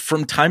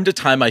from time to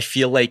time, I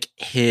feel like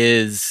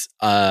his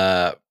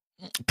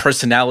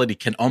personality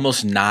can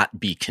almost not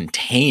be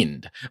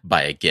contained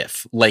by a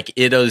GIF. Like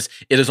it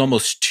is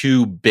almost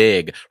too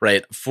big,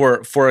 right?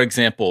 For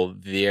example,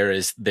 there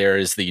is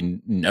the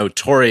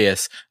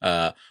notorious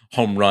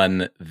home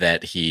run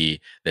that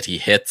he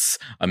hits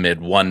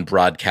amid one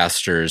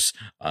broadcaster's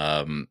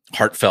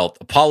heartfelt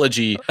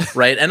apology,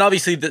 right? And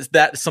obviously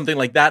that something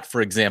like that,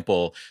 for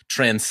example,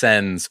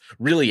 transcends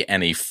really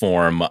any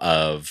form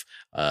of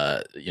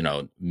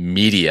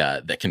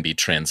media that can be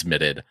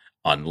transmitted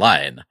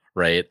online,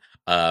 right?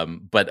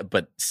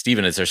 But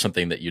Stephen, is there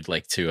something that you'd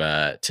like to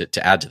add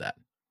to that?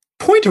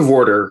 Point of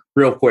order,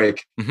 real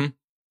quick. Mm-hmm.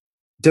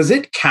 Does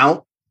it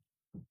count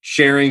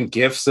sharing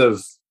GIFs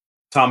of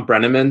Tom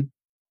Brenneman?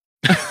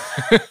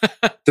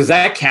 Does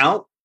that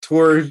count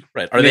toward?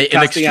 Right? Are they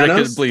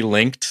inextricably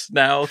linked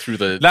now through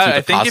the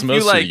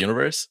cosmos, through the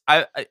universe?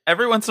 I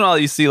every once in a while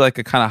you see like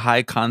a kind of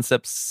high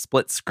concept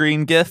split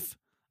screen GIF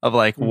of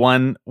like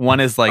one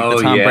is like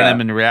the Tom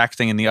Brenneman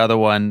reacting and the other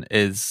one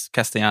is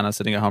Castellanos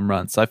hitting a home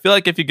run. So I feel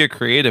like if you get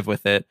creative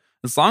with it,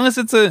 as long as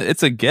it's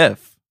a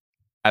GIF,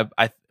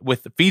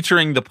 with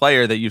featuring the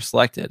player that you've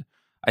selected,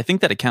 I think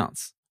that it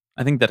counts.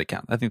 I think that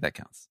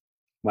counts.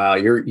 Wow,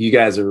 you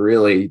guys are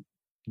really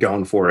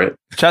going for it.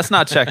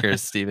 Chestnut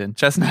checkers, Steven.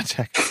 Chestnut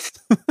checkers.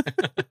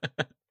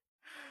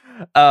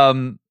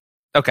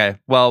 Okay.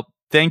 Well,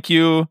 thank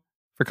you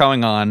for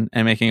coming on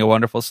and making a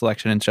wonderful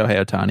selection in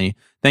Shohei Ohtani.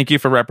 Thank you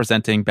for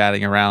representing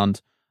Batting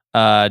Around.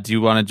 Do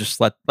you want to just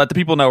let the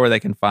people know where they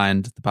can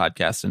find the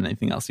podcast and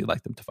anything else you'd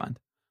like them to find?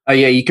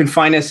 Yeah, you can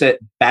find us at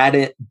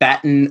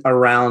Batting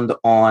Around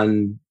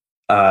on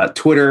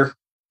Twitter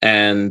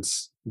and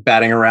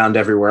Batting Around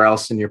everywhere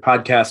else in your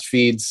podcast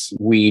feeds.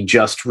 We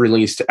just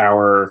released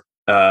our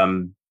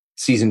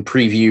season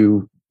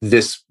preview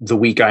the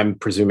week I'm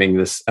presuming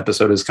this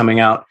episode is coming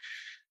out.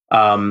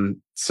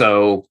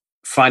 So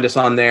find us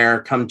on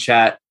there, come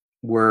chat.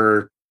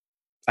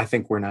 I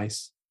think we're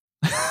nice.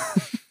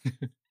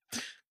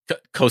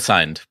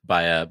 Co-signed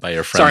by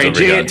your friends. Sorry, over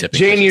here on Tipping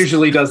Jane Pitches.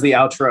 usually does the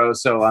outro,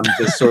 so I'm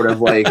just sort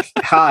of like,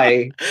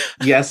 hi,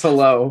 yes,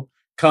 hello.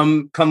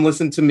 Come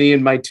listen to me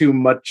and my two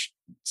much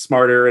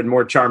smarter and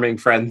more charming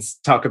friends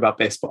talk about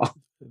baseball.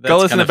 Go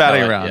listen to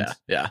Batting Around.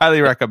 Yeah.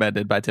 Highly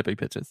recommended by Tipping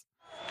Pitches.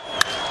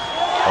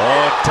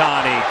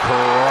 Ohtani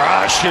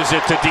crushes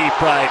it to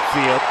deep right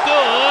field.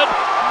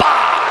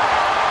 Goodbye,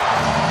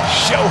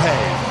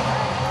 Shohei.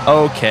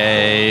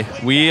 Okay,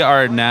 we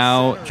are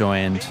now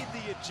joined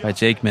by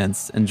Jake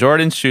Mintz and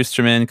Jordan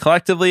Schusterman.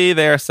 Collectively,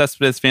 they are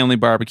Cespedes Family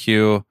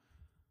Barbecue.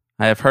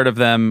 I have heard of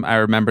them. I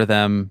remember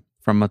them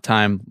from a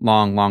time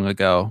long, long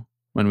ago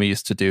when we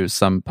used to do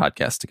some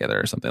podcast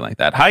together or something like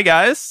that. Hi,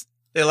 guys.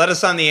 They let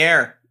us on the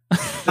air.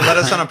 They let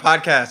us on a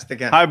podcast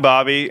again. Hi,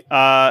 Bobby.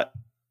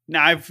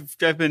 Now I've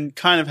been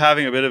kind of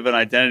having a bit of an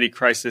identity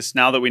crisis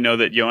now that we know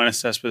that Yoenis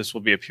Cespedes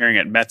will be appearing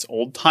at Mets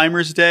Old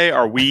Timers Day.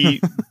 Are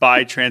we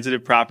by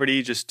transitive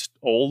property just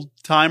old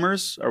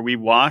timers? Are we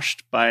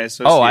washed by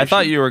association? Oh, I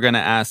thought you were going to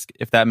ask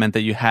if that meant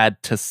that you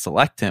had to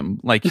select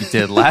him like you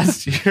did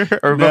last year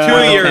or before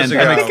 2 years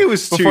ago. I think it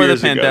was 2 before the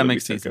years ago pandemic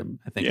that we took season. him.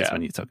 I think it's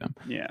when you took him.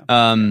 Yeah.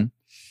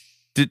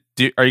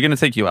 Are you going to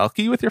take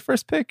Uelke with your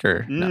first pick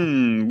or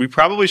no? We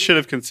probably should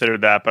have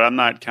considered that, but I'm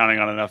not counting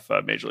on enough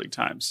Major League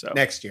times. So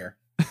Next year.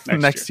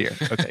 Next year.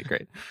 Okay,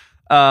 great.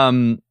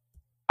 I'm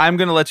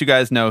going to let you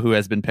guys know who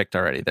has been picked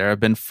already. There have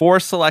been 4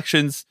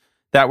 selections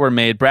that were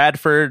made.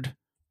 Bradford,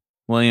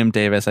 William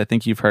Davis, I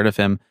think you've heard of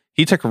him.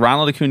 He took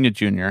Ronald Acuna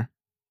Jr.,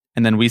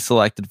 and then we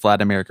selected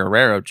Vladimir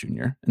Guerrero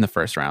Jr. in the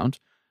first round.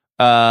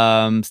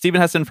 Stephen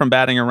Heston from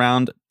Batting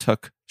Around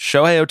took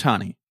Shohei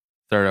Ohtani,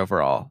 3rd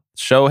overall.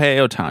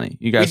 Shohei Ohtani.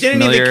 You guys We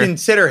didn't familiar? even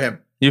consider him.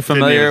 You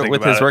familiar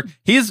with his it. work?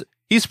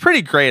 He's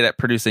pretty great at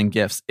producing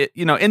GIFs.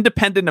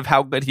 Independent of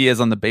how good he is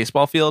on the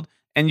baseball field,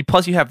 and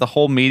plus you have the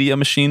whole media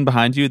machine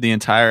behind you, the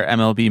entire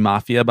MLB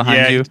mafia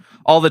behind you.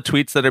 All the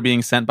tweets that are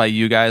being sent by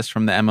you guys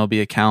from the MLB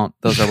account,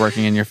 those are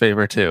working in your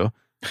favor too.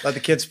 Let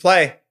the kids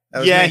play.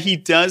 Yeah, he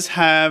does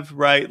have,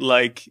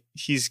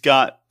 he's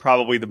got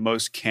probably the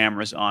most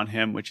cameras on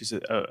him, which is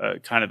a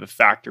kind of a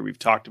factor we've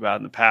talked about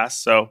in the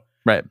past. So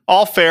right,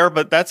 all fair,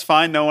 but that's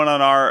fine. No one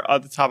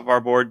on the top of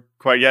our board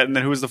quite yet. And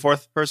then who was the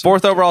 4th person?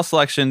 4th overall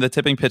selection, the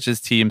Tipping Pitches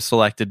team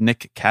selected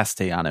Nick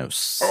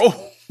Castellanos.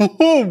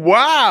 Oh,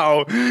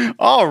 wow.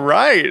 All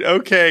right.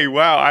 Okay.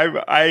 Wow.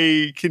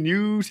 I can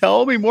you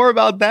tell me more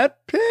about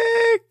that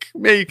pick?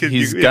 Maybe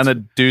he's gonna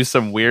do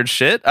some weird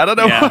shit. I don't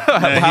know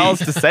how else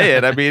to say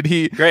it. I mean,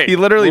 he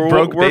literally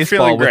broke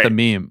baseball with a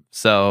meme.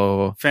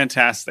 So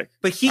fantastic.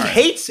 But he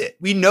hates it.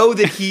 We know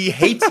that he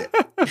hates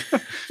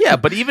it. Yeah,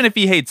 but even if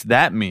he hates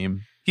that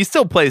meme, he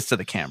still plays to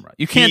the camera.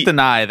 You can't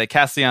deny that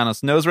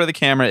Castellanos knows where the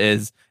camera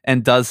is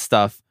and does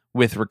stuff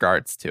with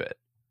regards to it.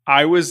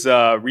 I was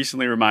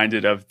recently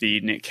reminded of the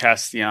Nick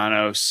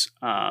Castellanos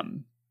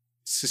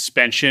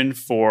suspension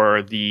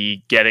for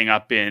the getting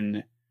up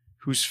in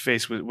whose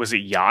face was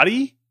it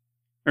Yachty?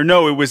 Or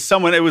no, it was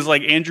someone. It was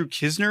like Andrew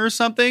Kisner or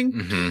something.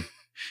 Mm-hmm.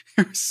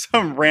 It was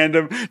some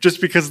random, just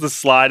because the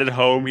slide at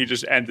home, he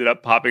just ended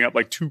up popping up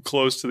like too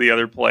close to the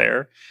other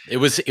player. It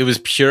was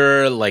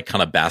pure like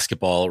kind of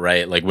basketball,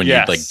 right? Like when you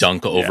like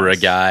dunk over a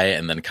guy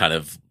and then kind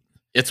of,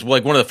 it's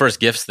like one of the first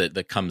gifs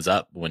that comes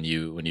up when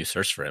you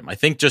search for him. I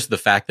think just the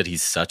fact that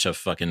he's such a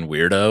fucking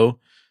weirdo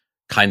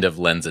kind of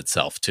lends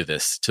itself to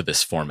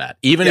this format,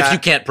 even if you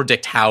can't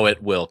predict how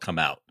it will come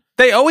out.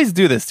 They always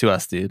do this to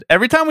us, dude.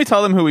 Every time we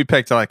tell them who we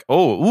picked, they're like,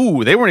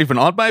 they weren't even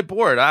on my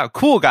board. Ah,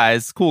 cool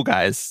guys.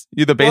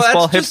 You the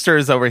baseball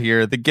hipsters over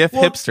here, the GIF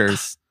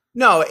hipsters.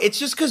 No, it's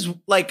just because,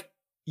 like,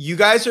 you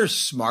guys are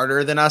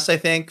smarter than us, I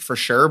think, for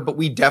sure, but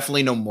we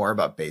definitely know more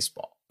about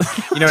baseball.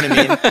 You know what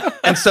I mean?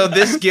 And so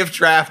this GIF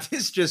draft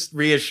is just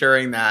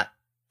reassuring that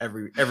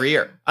every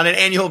year on an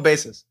annual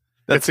basis.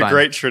 It's a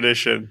great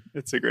tradition.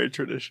 It's a great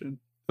tradition.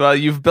 Well,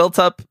 you've built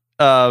up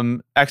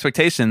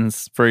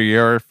expectations for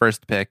your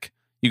first pick.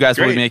 You guys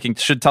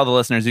should tell the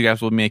listeners you guys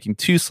will be making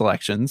 2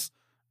 selections.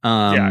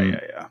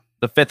 Yeah.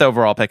 The 5th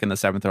overall pick and the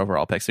 7th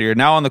overall pick. So you're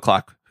now on the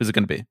clock. Who's it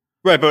going to be?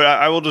 Right, but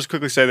I will just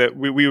quickly say that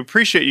we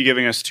appreciate you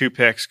giving us 2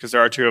 picks because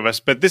there are 2 of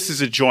us, but this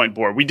is a joint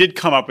board. We did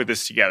come up with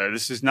this together.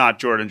 This is not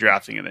Jordan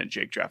drafting and then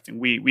Jake drafting.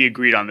 We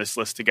agreed on this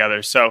list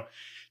together. So,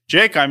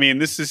 Jake, I mean,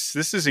 this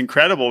is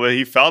incredible that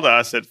he fell to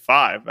us at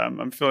 5.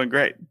 I'm feeling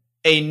great.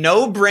 A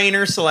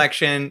no-brainer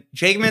selection.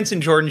 Jake Mintz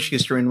and Jordan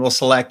Schusterman will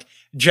select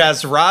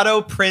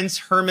Jazrado Prince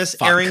Hermes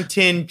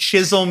Arrington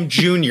Chisholm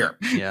Jr.,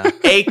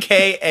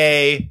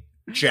 a.k.a.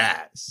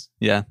 Jazz.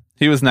 Yeah,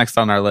 he was next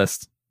on our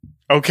list.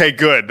 Okay,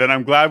 good. Then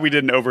I'm glad we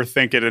didn't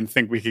overthink it and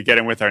think we could get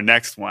him with our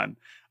next one.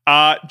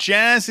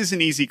 Jazz is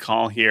an easy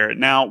call here.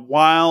 Now,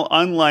 while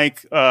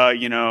unlike,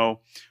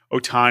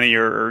 Ohtani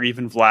or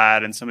even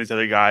Vlad and some of these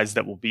other guys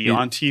that will be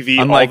on TV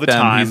all the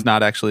time. He's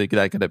not actually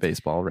that good at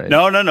baseball, right?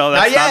 No.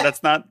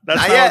 That's not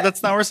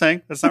what we're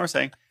saying. That's not what we're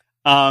saying.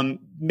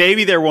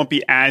 Maybe there won't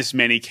be as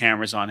many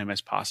cameras on him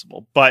as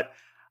possible, but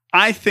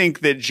I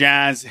think that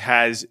Jazz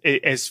has,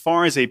 as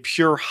far as a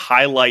pure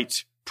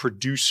highlight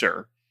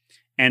producer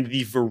and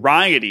the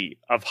variety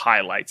of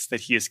highlights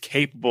that he is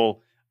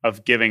capable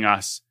of giving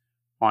us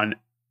on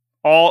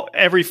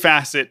every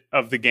facet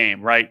of the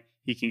game, right?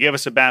 He can give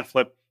us a bat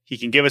flip. He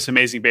can give us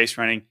amazing base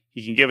running.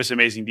 He can give us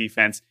amazing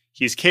defense.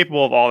 He's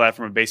capable of all that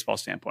from a baseball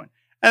standpoint.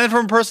 And then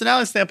from a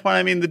personality standpoint,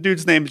 I mean, the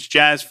dude's name is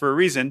Jazz for a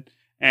reason.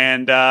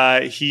 And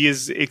he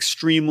is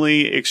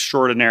extremely,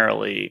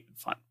 extraordinarily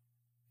fun.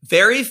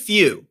 Very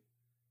few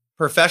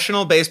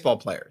professional baseball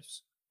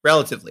players,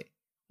 relatively,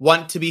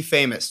 want to be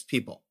famous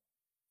people,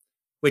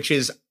 which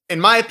is,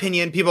 in my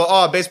opinion, people,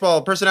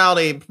 baseball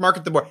personality,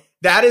 market the board.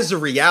 That is the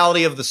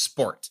reality of the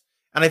sport.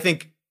 And I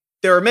think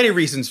there are many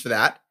reasons for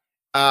that.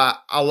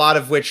 A lot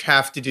of which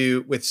have to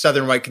do with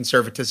Southern white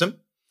conservatism,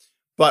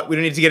 but we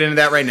don't need to get into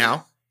that right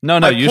now. No,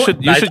 you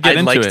should get into it.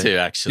 I'd like to,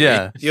 actually.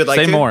 Yeah, you'd like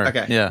say to? more.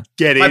 Okay, yeah.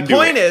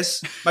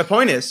 My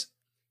point is,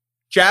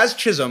 Jazz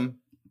Chisholm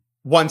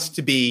wants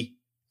to be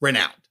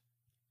renowned,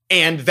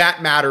 and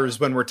that matters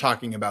when we're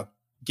talking about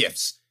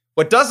gifts.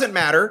 What doesn't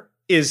matter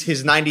is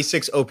his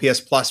 96 OPS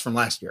plus from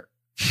last year.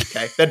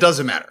 Okay, that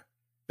doesn't matter.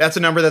 That's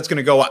a number that's going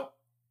to go up.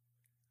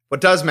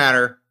 What does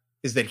matter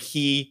is that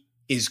he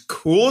is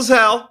cool as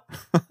hell,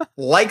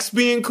 likes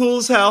being cool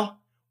as hell,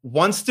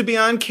 wants to be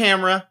on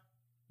camera,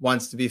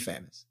 wants to be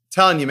famous.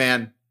 Telling you,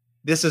 man,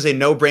 this is a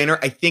no-brainer.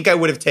 I think I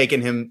would have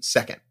taken him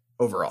second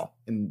overall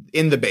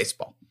in the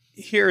baseball.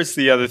 Here's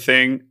the other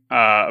thing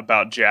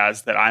about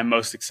Jazz that I'm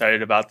most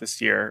excited about this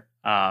year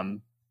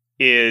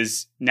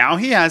is now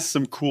he has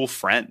some cool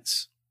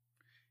friends.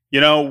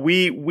 You know,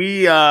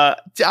 I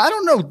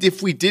don't know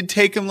if we did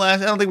take him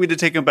last. I don't think we did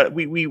take him, but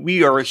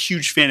we are a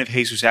huge fan of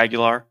Jesus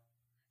Aguilar.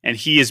 And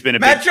he has been a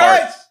big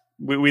part.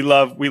 We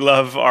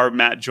love our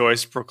Matt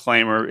Joyce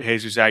proclaimer,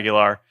 Jesus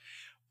Aguilar.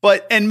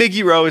 And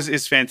Miggy Rowe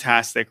is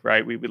fantastic,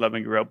 right? We love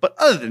Miggy Rowe. But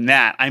other than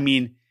that, I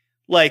mean,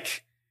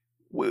 like,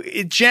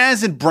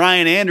 Jazz and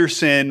Brian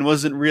Anderson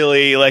wasn't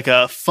really like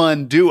a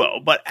fun duo.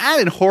 But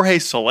adding Jorge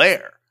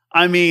Soler,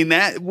 I mean,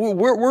 that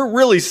we're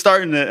really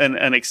starting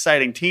an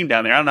exciting team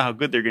down there. I don't know how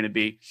good they're going to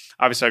be.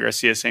 Obviously,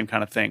 Garcia, same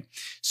kind of thing.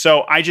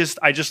 So I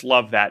just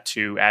love that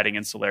too, adding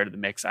in Soler to the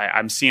mix.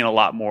 I'm seeing a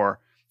lot more,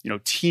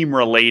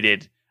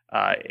 team-related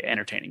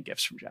entertaining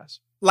gifts from Jazz.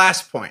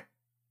 Last point.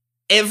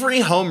 Every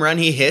home run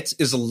he hits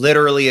is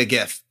literally a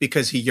gift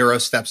because he Euro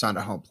steps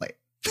onto home plate.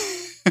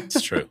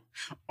 It's true.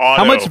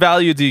 How much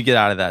value do you get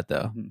out of that,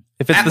 though?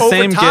 If it's the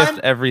same gift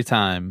every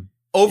time.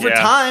 Over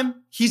time,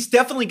 he's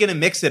definitely going to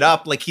mix it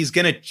up. Like, he's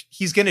going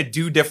to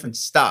do different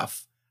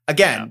stuff.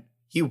 Again,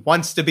 he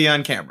wants to be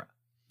on camera.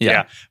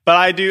 Yeah. But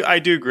I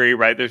do agree,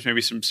 right? There's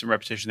maybe some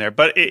repetition there.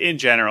 But in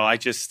general,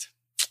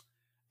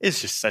 It's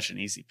just such an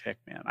easy pick,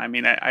 man. I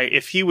mean,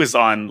 if he was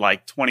on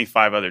like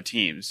 25 other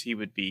teams, he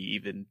would be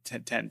even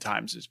 10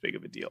 times as big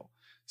of a deal.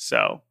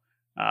 So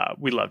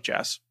we love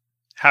Jazz.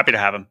 Happy to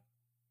have him.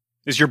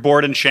 Is your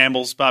board in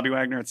shambles, Bobby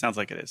Wagner? It sounds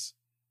like it is.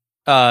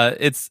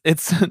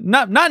 It's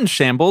not in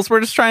shambles.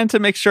 We're just trying to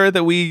make sure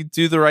that we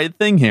do the right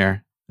thing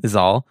here, is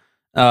all.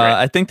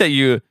 I think that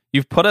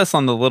you've put us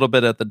on the little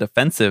bit at the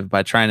defensive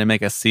by trying to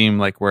make us seem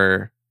like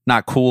we're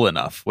not cool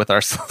enough with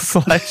our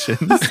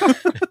selections.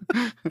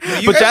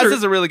 But Jazz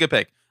is a really good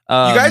pick. You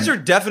guys are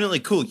definitely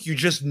cool. You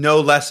just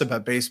know less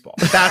about baseball.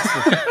 That's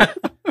the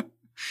thing.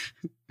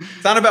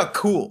 It's not about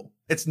cool.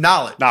 It's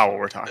knowledge. Not what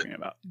we're talking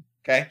about.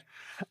 Okay.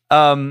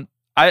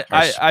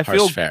 I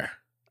feel fair.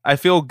 I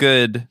feel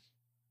good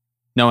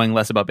knowing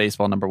less about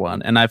baseball, number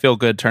one, and I feel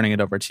good turning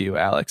it over to you,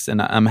 Alex.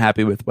 And I'm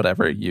happy with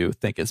whatever you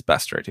think is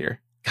best right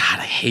here. God,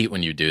 I hate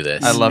when you do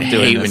this. I love doing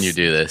this. I hate when you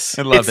do this.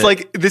 I love it's it.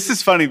 like, this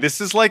is funny.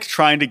 This is like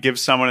trying to give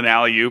someone an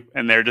alley-oop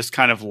and they're just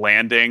kind of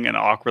landing and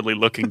awkwardly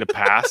looking to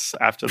pass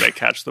after they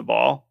catch the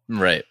ball.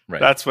 Right.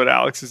 That's what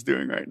Alex is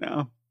doing right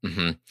now.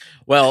 Mm-hmm.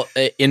 Well,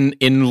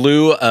 in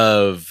lieu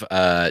of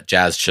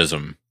Jazz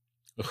Chisholm,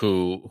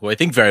 who I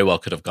think very well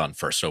could have gone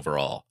first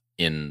overall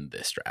in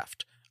this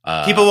draft.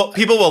 People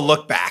will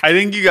look back. I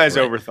think you guys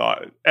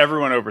overthought it.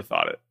 Everyone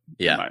overthought it.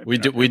 Yeah, we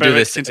do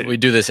this. We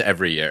do this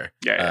every year.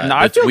 Yeah. No,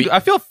 I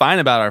feel fine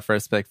about our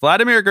first pick,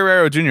 Vladimir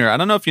Guerrero Jr. I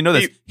don't know if you know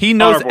this. He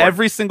knows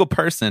every single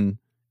person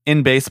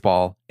in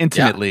baseball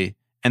intimately,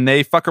 and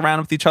they fuck around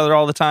with each other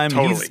all the time.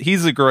 Totally.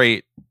 He's a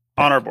great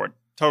on our board.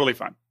 Totally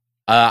fine.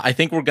 I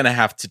think we're gonna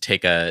have to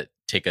take a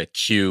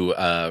cue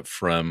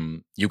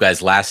from you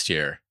guys last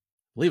year.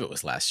 I believe it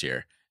was last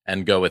year,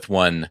 and go with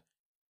one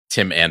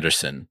Tim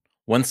Anderson.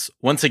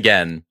 Once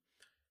again,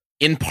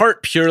 in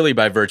part purely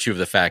by virtue of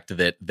the fact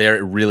that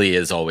there really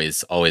is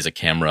always a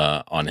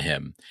camera on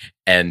him,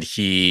 and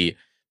he,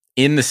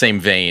 in the same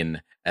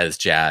vein as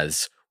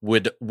Jazz,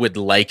 would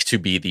like to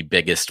be the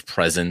biggest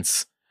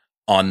presence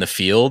on the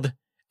field.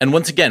 And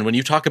once again, when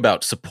you talk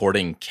about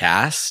supporting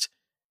cast,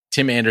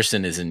 Tim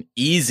Anderson is an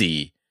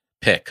easy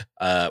pick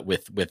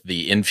with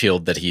the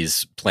infield that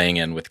he's playing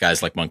in, with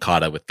guys like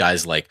Moncada, with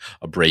guys like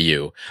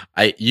Abreu.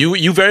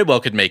 You very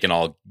well could make an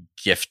all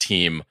gift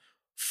team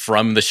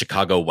from the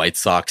Chicago White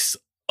Sox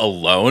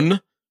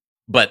alone,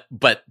 but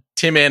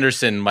Tim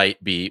Anderson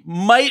might be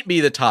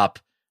the top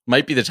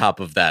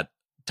of that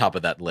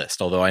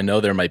list. Although I know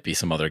there might be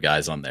some other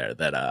guys on there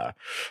that are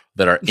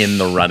in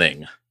the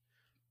running.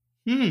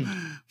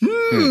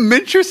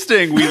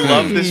 Interesting. We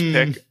love this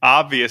pick.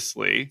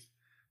 Obviously,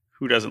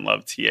 who doesn't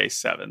love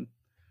TA7?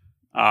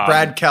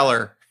 Brad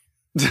Keller.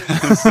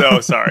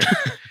 So sorry.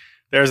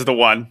 There's the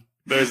one.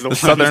 There's the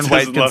Southern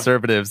white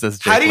conservatives, as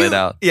Jake laid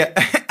out. Yeah.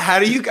 How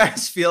do you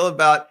guys feel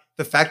about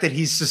the fact that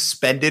he's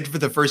suspended for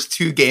the first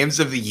 2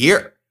 games of the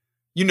year?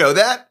 You know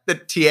that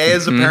TA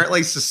is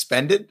apparently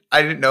suspended?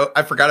 I didn't know.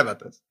 I forgot about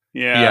this.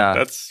 Yeah.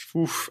 That's.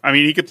 Oof. I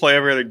mean, he could play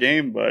every other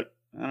game, but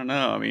I don't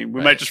know. I mean,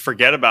 we might just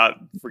forget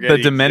the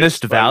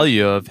diminished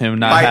value of him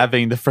not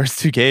having the first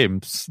 2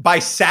 games by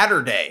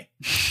Saturday.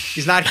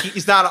 He's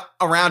not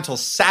around till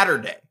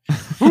Saturday.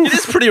 It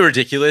is pretty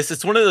ridiculous.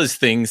 It's one of those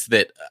things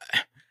that.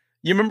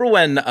 You remember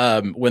when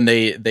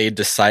they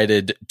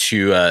decided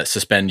to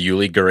suspend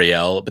Yuli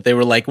Gurriel, but they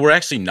were like, we're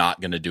actually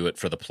not going to do it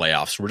for the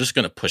playoffs. We're just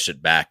going to push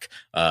it back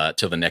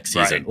till the next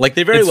season. Right. Like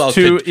they very well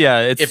could.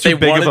 Yeah, it's too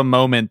big of a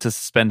moment to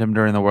suspend him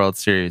during the World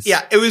Series.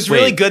 Yeah, it was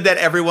really good that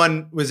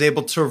everyone was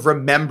able to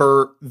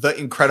remember the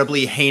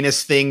incredibly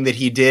heinous thing that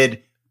he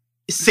did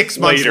 6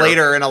 months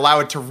later and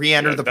allow it to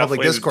re-enter the public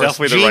discourse.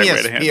 Definitely Genius the right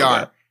way to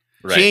handle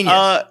PR. That.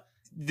 Genius.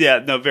 Yeah,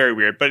 no, very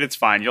weird, but it's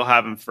fine. You'll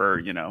have him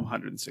for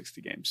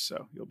 160 games,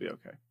 so you'll be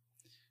okay.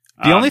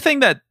 The only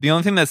thing that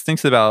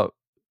stinks about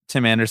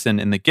Tim Anderson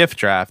in the gift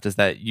draft is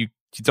that you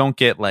don't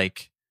get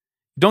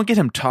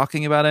him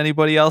talking about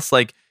anybody else.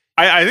 Like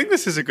I think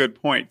this is a good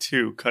point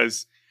too,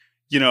 because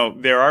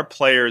there are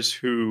players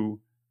who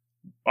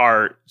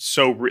are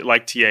so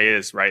like TA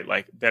is, right,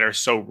 like that are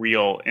so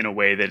real in a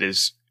way that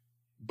is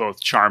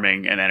both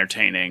charming and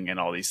entertaining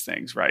and all these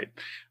things, right?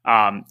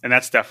 And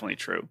that's definitely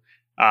true.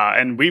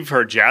 And we've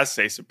heard Jazz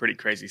say some pretty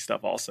crazy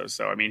stuff also.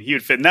 So, I mean, he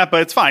would fit in that,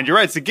 but it's fine. You're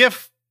right. It's a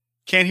GIF.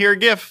 Can't hear a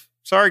GIF.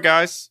 Sorry,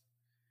 guys.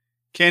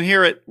 Can't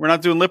hear it. We're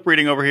not doing lip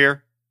reading over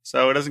here.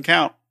 So it doesn't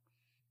count.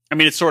 I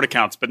mean, it sort of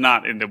counts, but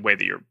not in the way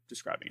that you're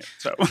describing it.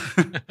 So,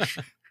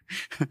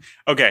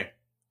 okay.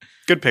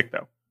 Good pick,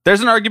 though.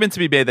 There's an argument to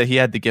be made that he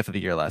had the GIF of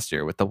the year last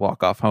year with the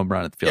walk-off home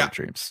run at the Field of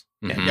Dreams.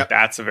 Mm-hmm. Yeah,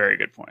 that's a very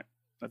good point.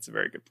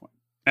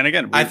 And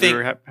again, we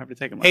were happy to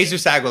take him.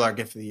 Jesus Aguilar,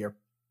 GIF of the year,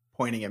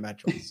 pointing at Matt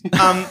Joyce.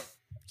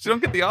 You don't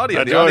get the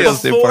audio.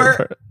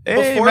 Before we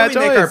make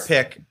our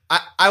pick,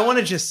 I want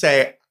to just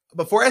say,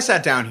 before I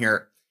sat down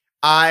here,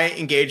 I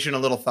engaged in a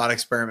little thought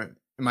experiment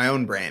in my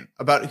own brain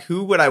about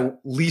who would I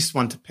least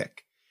want to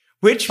pick.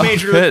 Which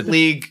Major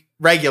League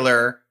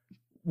regular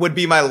would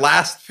be my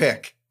last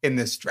pick in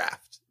this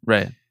draft?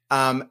 Right.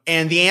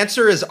 And the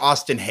answer is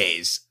Austin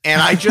Hayes.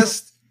 And I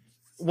just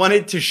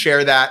wanted to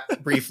share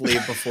that briefly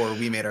before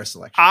we made our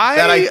selection.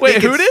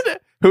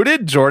 Who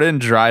did Jordan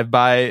drive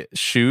by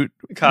shoot?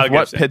 Kyle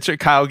what Gibson. pitcher?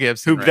 Kyle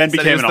Gibson, Who then Said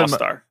he became was an the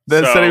all-star.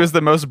 Said he was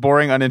the most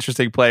boring,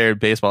 uninteresting player in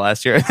baseball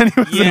last year, and then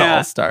he was an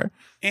all-star.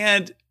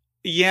 And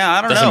yeah,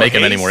 I don't know. Doesn't make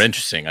him any Hayes- more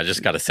interesting. I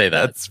just got to say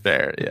that. That's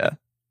fair. Yeah.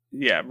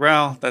 Yeah,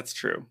 well, that's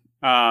true.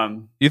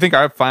 You think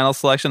our final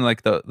selection,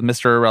 like the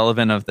Mr.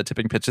 Irrelevant of the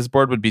tipping pitches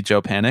board, would be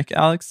Joe Panic,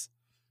 Alex?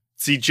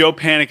 See, Joe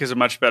Panic is a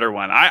much better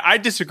one. I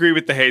disagree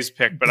with the Hayes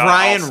pick, but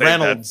Brian I'll say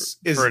Reynolds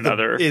that for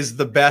another. is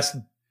the best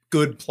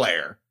good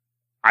player.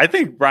 I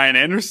think Brian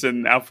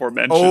Anderson,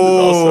 aforementioned, is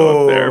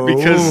also up there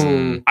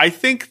because I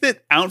think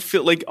that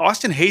outfield, like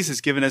Austin Hayes,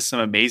 has given us some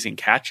amazing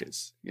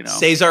catches. You know,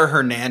 Cesar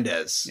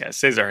Hernandez. Yeah,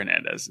 Cesar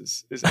Hernandez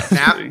is nap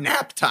absolutely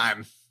nap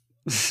time.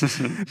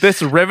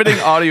 This riveting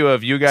audio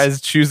of you guys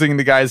choosing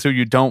the guys who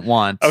you don't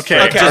want. Okay,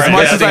 As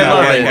much as I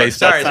love it,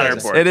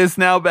 Sorry. it is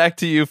now back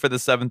to you for the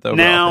 7th overall.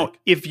 Now, pick.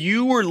 if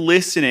you were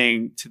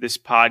listening to this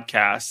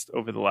podcast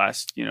over the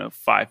last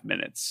 5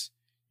 minutes,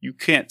 you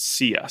can't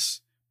see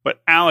us.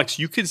 But Alex,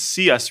 you could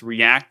see us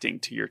reacting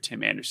to your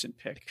Tim Anderson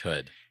pick.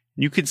 Could.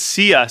 You could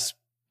see us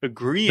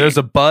agreeing. There's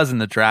a buzz in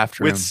the draft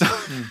room. with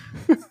some,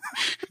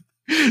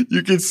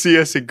 you could see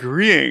us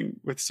agreeing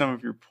with some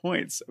of your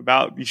points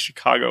about the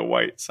Chicago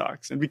White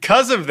Sox. And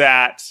because of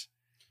that,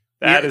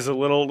 that is a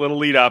little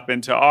lead up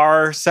into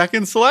our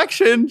second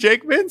selection.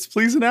 Jake Mintz,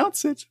 please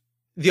announce it.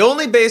 The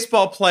only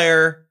baseball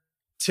player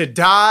to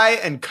die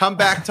and come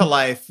back to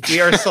life. We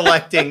are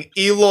selecting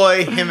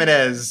Eloy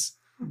Jimenez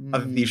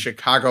of the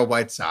Chicago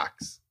White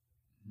Sox.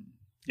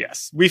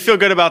 Yes, we feel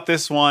good about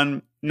this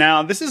one.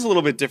 Now, this is a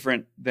little bit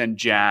different than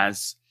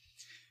Jazz.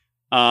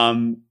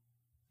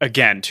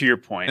 Again, to your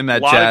point, and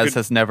that Jazz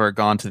has never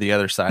gone to the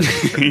other side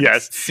of the curtain.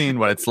 Yes, seen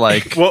what it's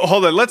like. Well,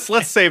 hold on. Let's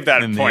save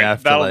that In the point.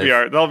 That'll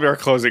afterlife. be our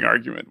closing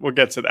argument. We'll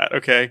get to that.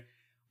 Okay.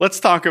 Let's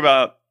talk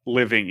about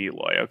living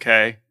Eloy.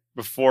 Okay,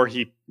 before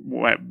he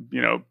went,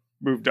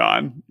 moved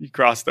on, he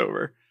crossed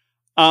over.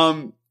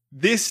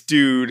 This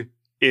dude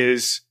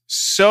is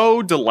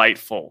so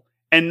delightful,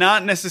 and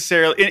not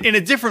necessarily in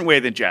a different way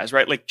than Jazz,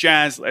 right? Like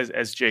Jazz,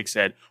 as Jake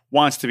said,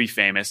 wants to be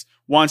famous,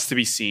 wants to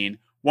be seen,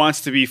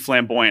 wants to be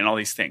flamboyant, and all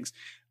these things.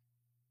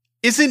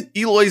 Isn't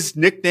Eloy's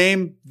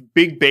nickname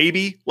Big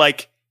Baby?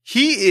 Like,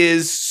 he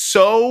is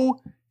so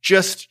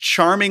just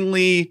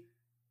charmingly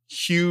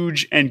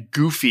huge and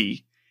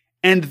goofy.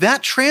 And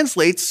that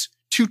translates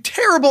to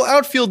terrible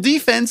outfield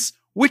defense,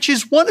 which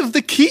is one of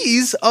the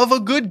keys of a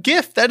good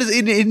gift. That is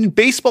in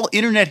baseball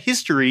internet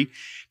history.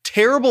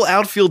 Terrible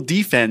outfield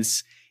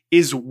defense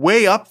is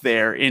way up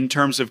there in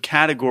terms of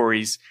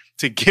categories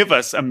to give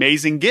us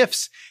amazing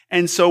gifts.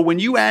 And so when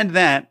you add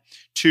that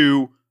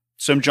to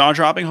some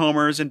jaw-dropping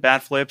homers and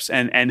bat flips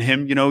and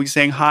him, he's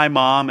saying, "Hi,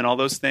 Mom," and all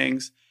those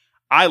things,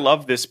 I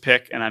love this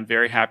pick, and I'm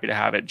very happy to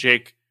have it.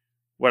 Jake,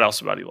 what else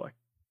about Eloy?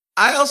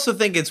 I also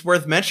think it's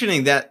worth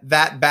mentioning that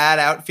bad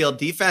outfield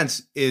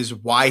defense is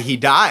why he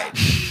died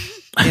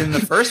in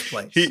the first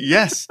place.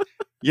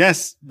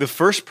 Yes. The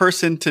first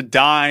person to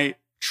die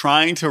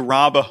trying to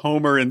rob a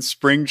homer in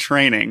spring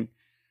training,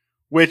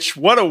 which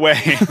what a way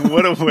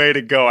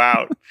to go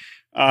out.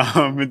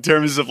 In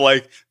terms of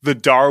like the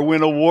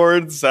Darwin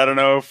Awards, I don't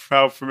know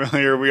how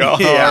familiar we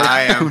all are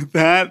I am. with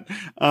that.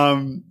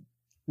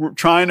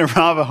 Trying to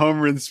rob a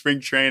homer in spring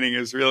training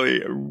has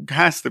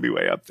to be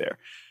way up there.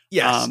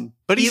 Yes.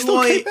 But he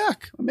still came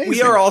back. Amazing.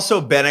 We are also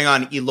betting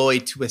on Eloy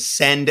to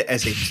ascend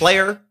as a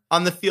player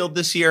on the field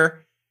this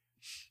year.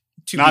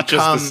 Not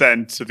just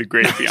ascend to the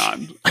great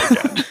beyond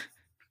again.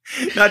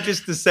 Not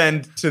just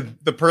ascend to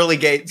the pearly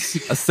gates.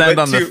 Ascend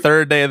on the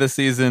 3rd day of the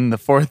season, the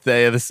 4th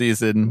day of the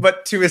season.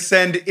 But to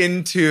ascend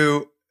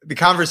into the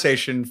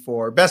conversation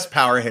for best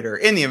power hitter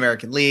in the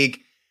American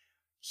League.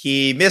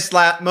 He missed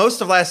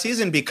most of last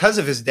season because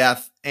of his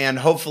death, and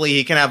hopefully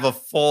he can have a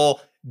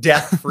full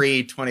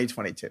death-free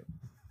 2022.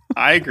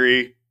 I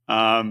agree.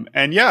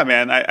 And yeah,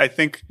 man, I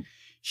think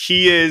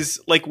he is,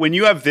 like, when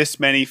you have this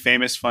many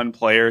famous, fun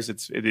players,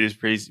 it is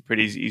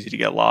pretty easy to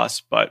get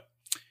lost. But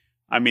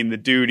I mean, the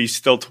dude, he's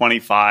still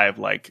 25.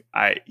 Like,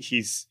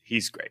 he's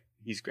great.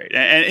 He's great.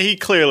 And he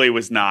clearly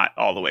was not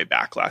all the way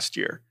back last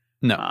year.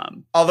 No.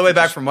 All the way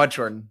back from what,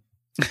 Jordan?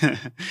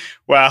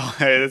 Well,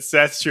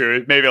 that's true.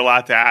 It may be a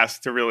lot to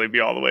ask to really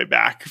be all the way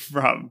back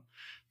from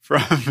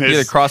his...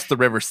 Either cross the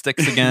river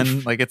Styx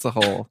again. Like, it's a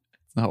whole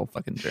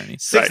fucking journey.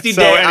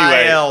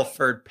 60-day IL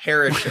for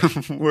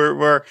perishing.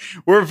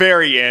 We're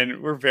very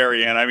in. We're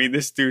very in. I mean,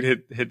 this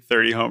dude hit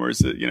 30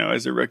 homers,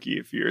 as a rookie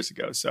a few years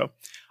ago. So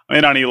I'm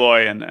in on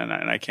Eloy, and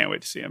I can't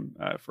wait to see him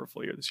for a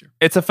full year this year.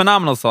 It's a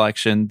phenomenal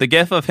selection. The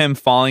gif of him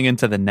falling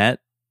into the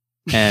net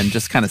and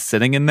just kind of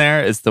sitting in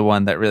there is the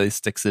one that really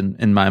sticks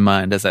in my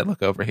mind as I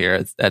look over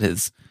here at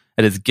his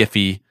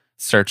Giphy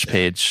search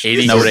page.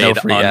 80 No grade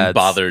free ads.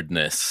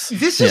 unbotheredness.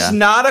 This is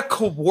not a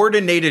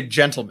coordinated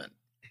gentleman,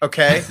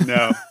 okay?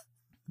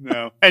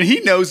 No. And he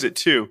knows it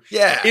too.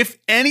 Yeah. If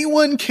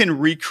anyone can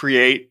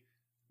recreate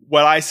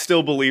what I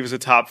still believe is a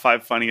top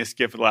 5 funniest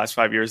gif of the last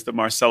 5 years, the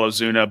Marcelo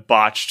Zuna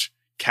botched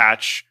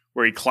catch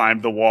where he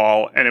climbed the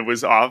wall and it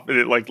was off and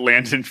it like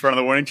landed in front of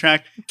the warning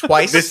track.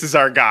 Twice. This is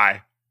our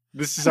guy.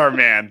 This is our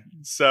man.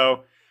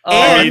 So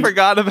I And-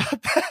 forgot about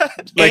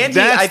that. Like and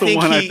that's I the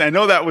think one. he- I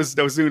know that was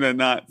Ozuna,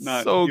 not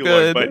So Eloy,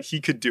 good. but he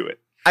could do it.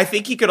 I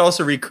think he could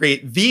also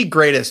recreate the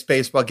greatest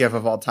baseball gif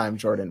of all time,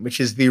 Jordan, which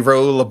is the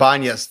Raul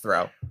Ibanez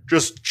throw.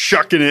 Just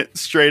chucking it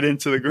straight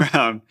into the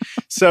ground.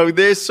 So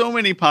there's so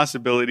many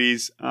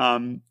possibilities.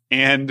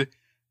 And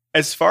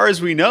as far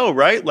as we know,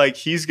 right? Like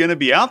he's going to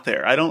be out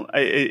there. I don't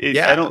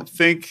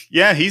think,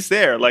 he's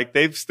there. Like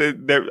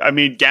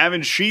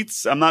Gavin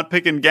Sheets, I'm not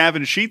picking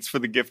Gavin Sheets for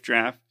the gift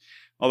draft,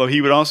 although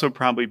he would also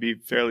probably be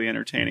fairly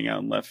entertaining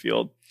out in left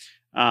field.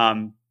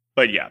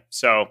 But yeah,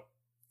 so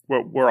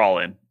we're all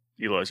in.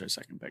 Eloy's our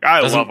second pick.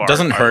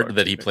 Doesn't our hurt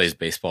that he picks. plays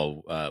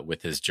baseball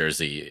with his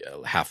jersey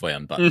halfway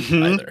unbuttoned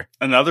either.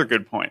 Another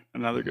good point.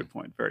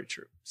 Very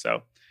true.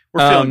 So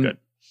we're feeling good.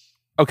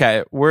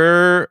 Okay,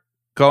 we're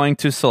going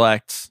to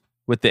select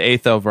with the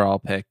 8th overall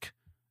pick.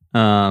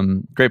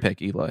 Great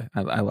pick, Eloy.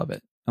 I love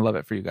it. I love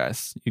it for you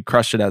guys. You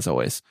crushed it as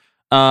always.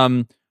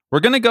 We're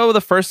gonna go with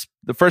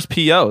the first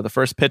PO, the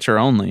first pitcher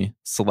only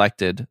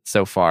selected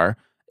so far.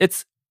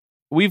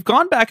 We've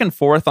gone back and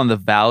forth on the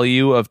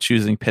value of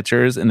choosing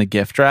pitchers in the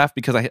gift draft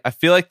because I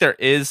feel like there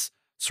is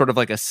sort of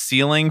like a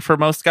ceiling for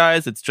most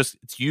guys. It's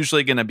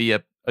usually going to be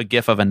a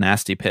gif of a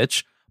nasty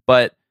pitch,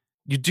 but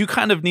you do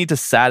kind of need to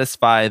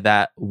satisfy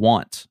that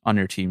want on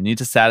your team. You need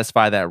to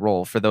satisfy that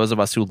role for those of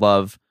us who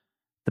love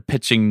the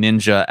pitching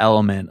ninja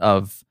element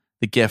of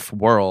the GIF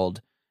world.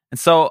 And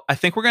so I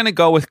think we're going to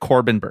go with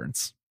Corbin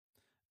Burnes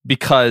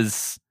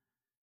because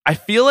I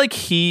feel like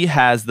he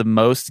has the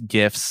most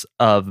gifts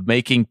of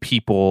making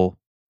people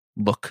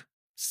look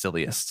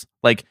silliest,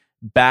 like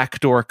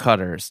backdoor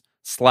cutters,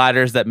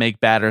 sliders that make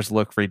batters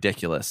look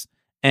ridiculous.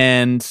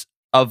 And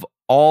of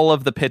all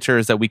of the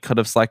pitchers that we could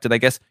have selected, I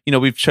guess,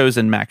 we've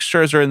chosen Max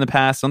Scherzer in the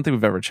past. I don't think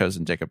we've ever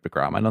chosen Jacob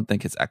deGrom. I don't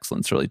think his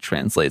excellence really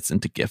translates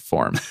into GIF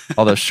form,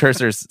 although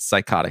Scherzer's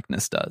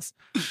psychoticness does.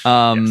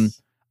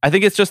 Yes. I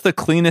think it's just the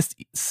cleanest,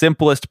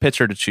 simplest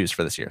pitcher to choose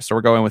for this year. So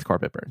we're going with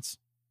Corbin Burnes.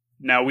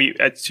 Now,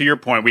 to your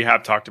point, we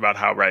have talked about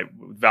how,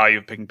 value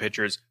of picking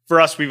pitchers.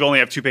 For us, we've only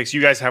have 2 picks.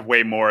 You guys have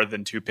way more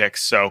than 2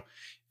 picks, so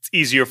it's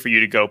easier for you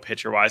to go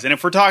pitcher-wise. And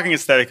if we're talking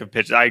aesthetic of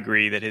pitches, I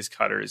agree that his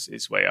cutter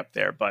is way up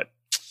there. But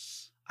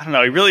I don't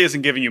know. He really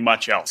isn't giving you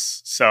much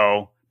else.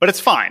 So, but it's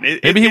fine.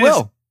 Maybe he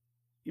will.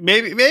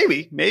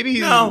 Maybe.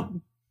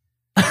 No.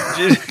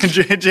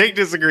 Jake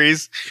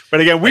disagrees. But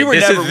again,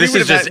 This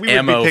is just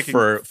ammo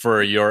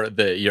for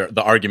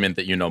the argument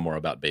that you know more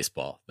about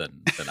baseball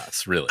than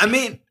us, really. I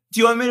mean, do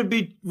you want me to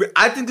be?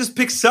 I think this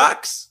pick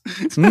sucks.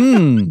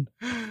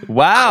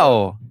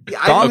 Wow.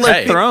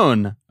 Gauntlet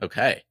thrown.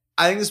 Okay.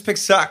 I think this pick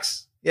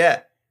sucks.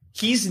 Yeah.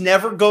 He's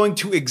never going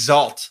to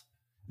exalt.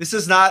 This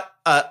is not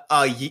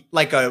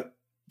like a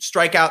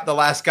strike out the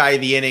last guy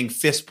of the inning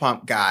fist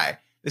pump guy.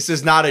 This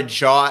is not a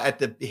jaw at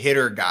the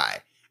hitter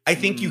guy. I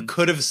think you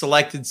could have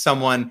selected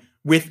someone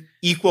with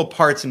equal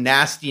parts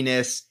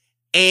nastiness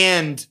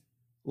and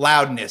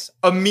loudness.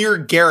 Amir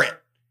Garrett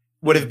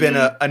would have been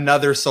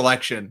another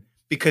selection.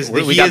 Because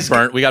we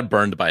got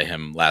burned by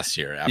him last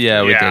year. We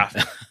did.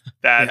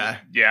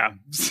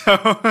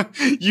 So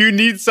you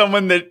need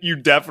someone that you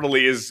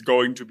definitely is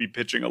going to be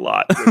pitching a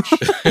lot.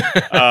 Which,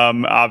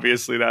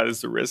 obviously, that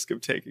is the risk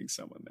of taking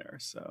someone there.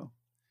 So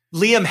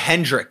Liam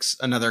Hendricks,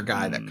 another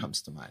guy that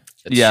comes to mind.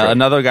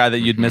 Another guy that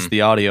you'd miss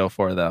the audio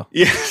for, though.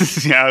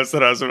 That's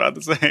what I was about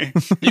to say.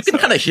 You can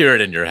kind of hear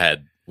it in your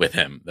head with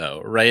him,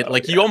 though, right?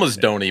 You almost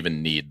don't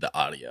even need the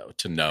audio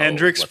to know.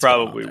 Hendricks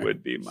probably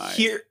would be my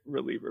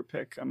reliever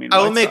pick. I mean,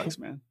 let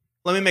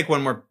me make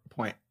one more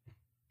point.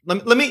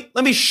 Let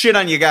me shit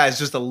on you guys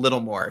just a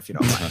little more, if you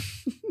don't mind.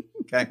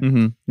 Okay.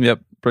 Mm-hmm.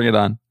 Yep. Bring it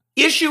on.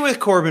 Issue with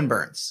Corbin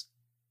Burnes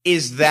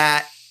is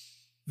that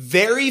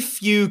very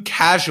few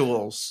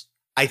casuals,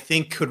 I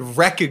think, could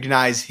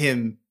recognize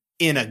him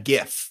in a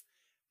GIF.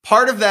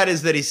 Part of that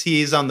is that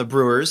he's on the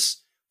Brewers.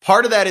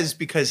 Part of that is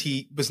because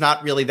he was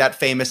not really that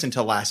famous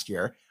until last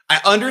year. I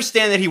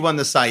understand that he won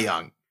the Cy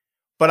Young,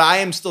 but I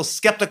am still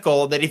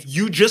skeptical that if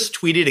you just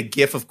tweeted a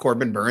GIF of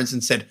Corbin Burnes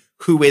and said,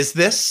 "Who is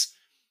this?"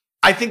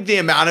 I think the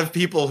amount of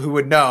people who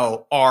would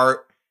know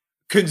are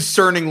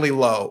concerningly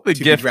low. The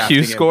GIF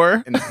Q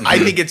score? I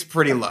think it's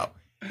pretty low.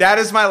 That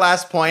is my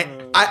last point.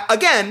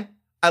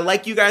 I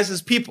like you guys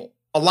as people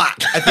a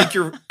lot. I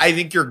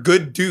think you're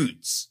good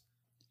dudes.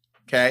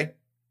 Okay?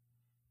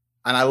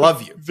 And I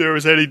love you. If there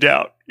was any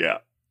doubt, yeah.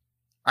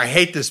 I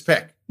hate this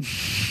pick.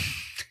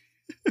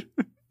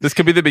 This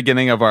could be the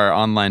beginning of our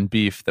online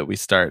beef that we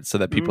start so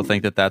that people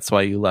think that that's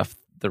why you left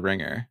the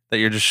Ringer, that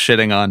you're just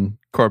shitting on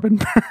Corbin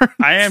Burnes.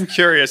 I am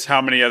curious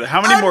how many more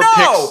picks.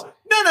 No.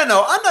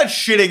 I'm not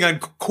shitting on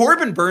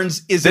Corbin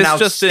Burnes. Is an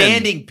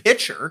outstanding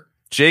pitcher.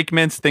 Jake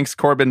Mintz thinks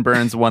Corbin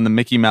Burnes won the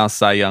Mickey Mouse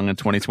Cy Young in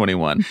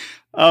 2021.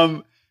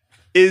 How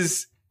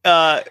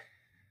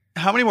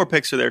many more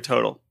picks are there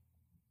total?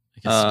 I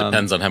guess it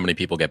depends on how many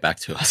people get back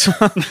to us.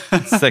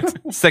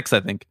 Six,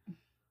 I think.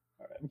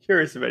 All right, I'm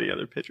curious if any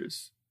other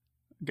pitchers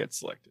get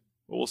selected.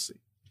 But we'll see.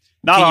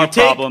 Not our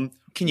problem.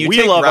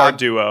 We love our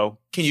duo.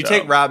 Can you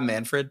take Rob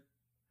Manfred?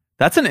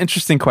 That's an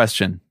interesting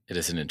question. It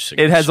is an interesting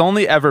question. It has question.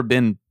 only ever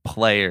been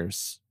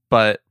players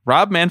but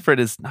Rob Manfred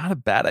is not a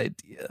bad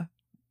idea.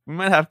 We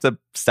might have to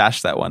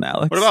stash that one,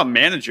 Alex. What about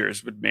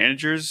managers? Would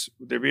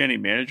there be any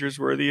managers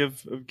worthy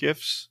of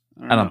gifts?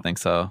 I don't think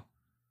so.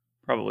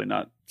 Probably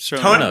not.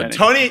 Certainly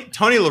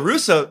Tony La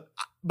Russa.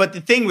 But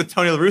the thing with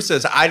Tony La Russa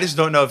is I just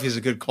don't know if he's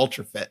a good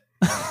culture fit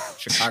in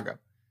Chicago.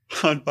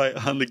 on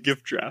the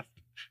gift draft.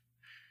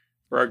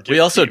 We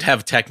also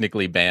have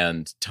technically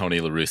banned Tony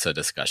La Russa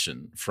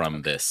discussion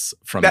from this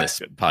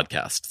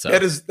podcast. So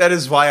that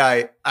is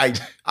why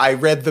I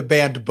read the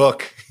banned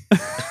book.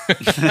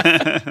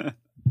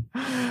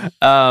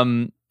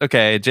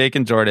 Okay, Jake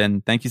and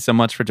Jordan, thank you so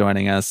much for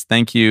joining us.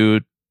 Thank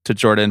you to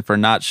Jordan for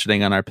not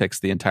shitting on our picks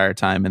the entire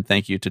time, and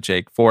thank you to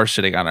Jake for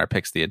shitting on our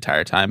picks the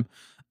entire time.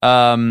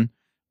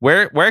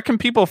 Where can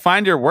people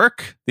find your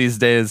work these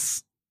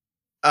days?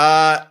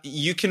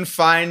 You can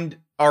find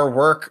our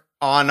work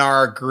on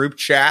our group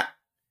chat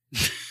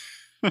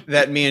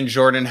that me and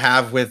Jordan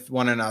have with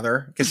one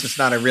another, because it's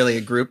not really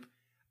a group.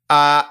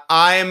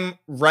 I'm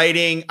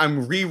rewriting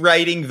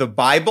the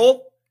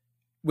Bible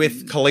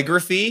with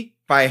calligraphy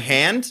by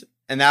hand,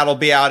 and that'll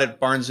be out at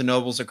Barnes and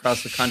Nobles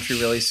across the country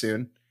really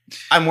soon.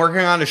 I'm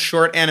working on a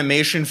short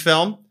animation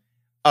film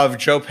of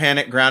Joe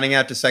Panic grounding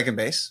out to second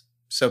base,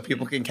 so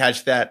people can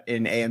catch that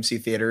in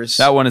AMC theaters.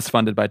 That one is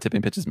funded by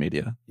Tipping Pitches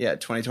Media. Yeah,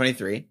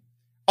 2023.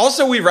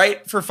 Also, we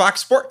write for Fox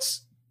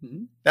Sports.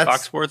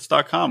 That's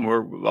FoxSports.com.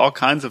 We're all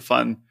kinds of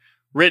fun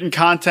written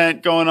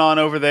content going on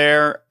over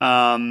there,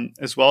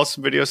 as well as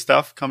some video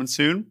stuff coming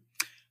soon.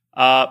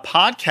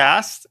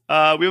 Podcast.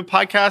 We have a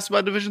podcast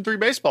about Division III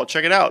baseball.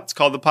 Check it out. It's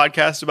called The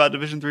Podcast About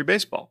Division III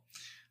Baseball.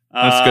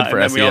 That's good for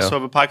and then SEO. we also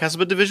have a podcast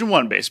about Division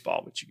I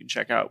baseball, which you can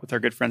check out with our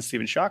good friend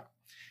Steven Schock.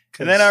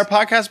 And then our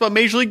podcast about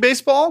Major League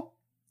Baseball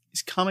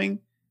is coming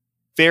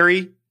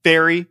very,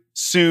 very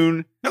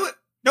soon. No,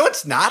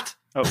 it's not.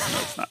 Oh, no,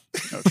 it's not.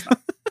 No, it's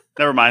not.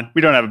 Never mind.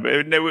 We don't have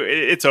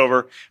it's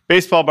over.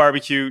 Baseball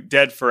barbecue,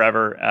 dead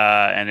forever,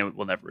 and it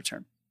will never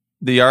return.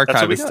 The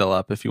archive is still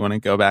up if you want to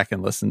go back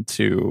and listen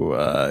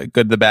to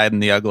Good, the Bad,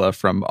 and the Ugly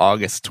from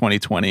August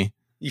 2020.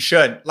 You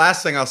should.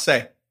 Last thing I'll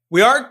say.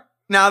 We are,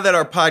 now that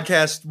our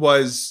podcast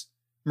was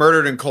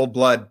Murdered in Cold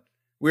Blood,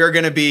 we are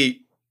going to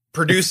be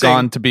producing. It's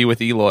gone to be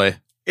with Eloy.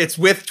 It's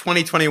with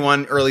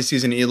 2021 early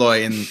season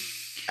Eloy and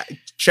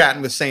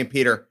chatting with St.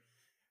 Peter.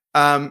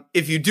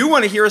 If you do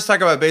want to hear us talk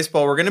about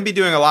baseball, we're going to be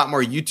doing a lot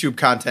more YouTube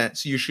content.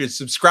 So you should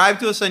subscribe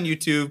to us on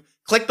YouTube.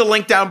 Click the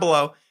link down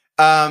below.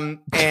 And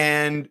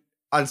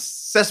on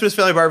Sesamus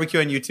Family Barbecue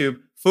on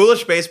YouTube,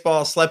 Foolish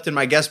Baseball slept in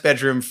my guest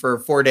bedroom for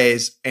 4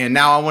 days, and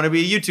now I want to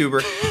be a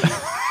YouTuber.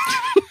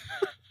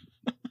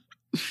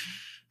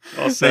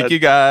 Well said. Thank you,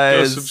 guys.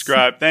 Go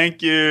subscribe.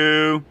 Thank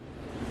you.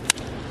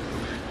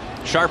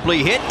 Sharply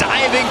hit,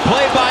 diving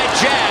play by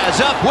Jazz,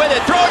 up with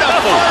it, throw to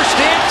first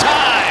in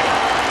time.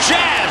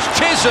 Jazz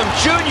Chisholm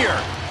Jr.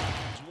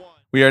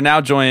 We are now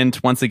joined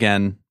once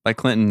again by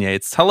Clinton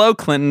Yates. Hello,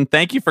 Clinton.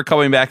 Thank you for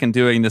coming back and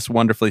doing this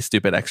wonderfully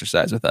stupid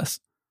exercise with us.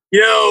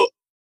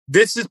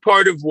 This is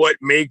part of what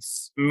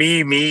makes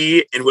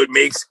me, and what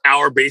makes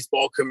our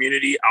baseball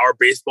community.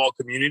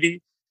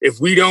 If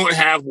we don't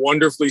have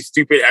wonderfully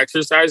stupid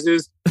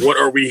exercises, what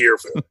are we here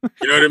for?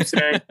 You know what I'm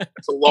saying?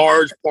 It's a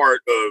large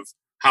part of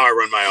how I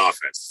run my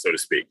offense, so to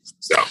speak.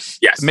 So,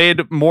 yes.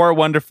 Made more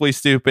wonderfully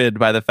stupid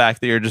by the fact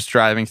that you're just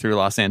driving through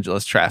Los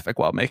Angeles traffic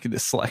while making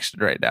this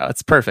selection right now.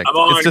 It's perfect.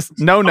 It's just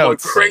no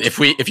notes. If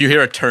you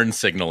hear a turn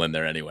signal in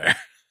there anywhere.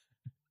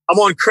 I'm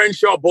on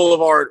Crenshaw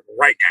Boulevard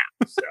right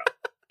now. So.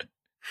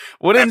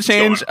 Wouldn't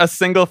change a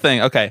single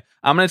thing. Okay,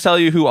 I'm going to tell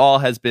you who all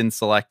has been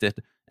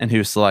selected and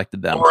who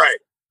selected them. All right.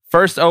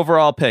 First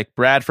overall pick,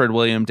 Bradford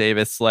William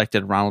Davis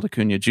selected Ronald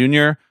Acuna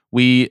Jr.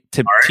 We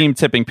team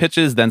tipping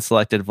pitches, then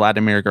selected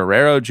Vladimir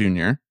Guerrero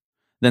Jr.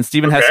 Then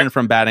Stephen Heston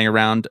from Batting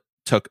Around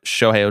took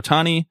Shohei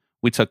Ohtani.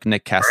 We took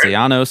Nick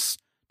Castellanos.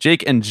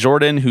 Jake and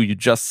Jordan, who you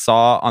just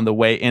saw on the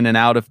way in and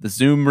out of the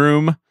Zoom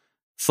room,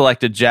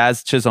 selected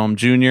Jazz Chisholm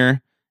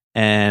Jr.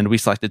 And we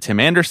selected Tim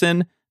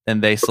Anderson.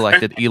 Then they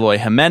selected Eloy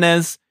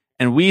Jimenez.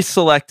 And we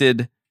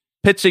selected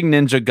pitching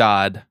ninja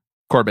god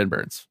Corbin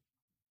Burns.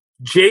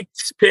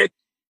 Jake's pick,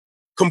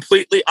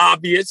 completely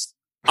obvious.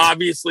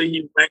 Obviously,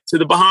 he went to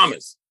the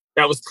Bahamas.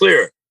 That was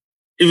clear.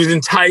 He was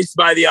enticed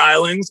by the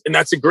islands, and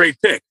that's a great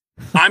pick.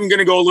 I'm going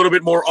to go a little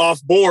bit more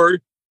off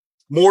board,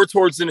 more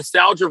towards the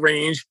nostalgia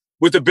range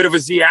with a bit of a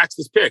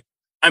Z-axis pick.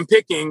 I'm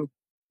picking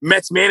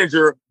Mets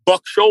manager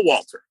Buck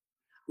Showalter.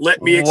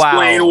 Let me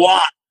explain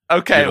why.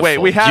 Okay, Beautiful. wait.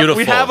 We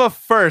have a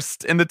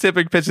first in the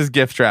Tipping Pitches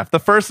gift draft. The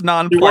first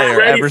non-player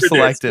ever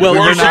selected. Well,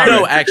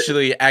 no,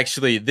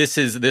 actually,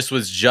 this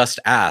was just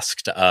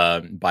asked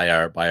by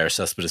our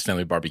Cespedes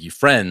Family Barbecue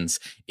friends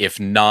if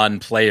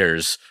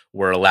non-players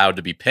were allowed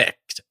to be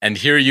picked, and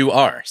here you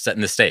are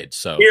setting the stage.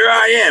 So here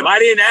I am. I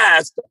didn't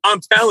ask.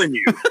 I'm telling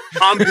you,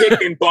 I'm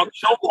picking Buck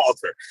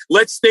Showalter.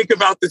 Let's think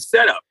about the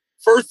setup.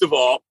 First of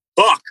all,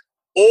 Buck,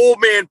 old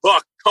man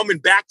Buck, coming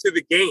back to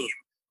the game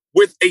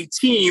with a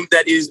team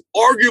that is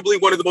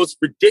arguably one of the most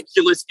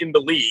ridiculous in the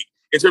league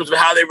in terms of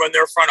how they run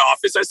their front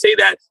office. I say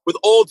that with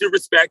all due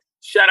respect.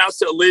 Shout outs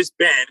to Liz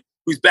Ben,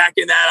 who's back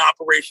in that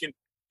operation,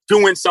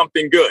 doing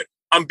something good.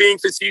 I'm being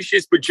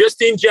facetious, but just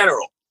in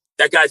general,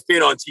 that guy's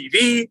been on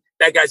TV.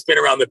 That guy's been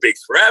around the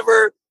bigs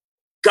forever.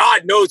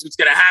 God knows what's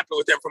going to happen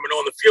with them from an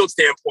on-the-field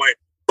standpoint.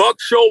 Buck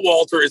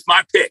Showalter is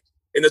my pick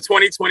in the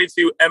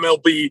 2022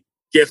 MLB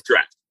gift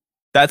draft.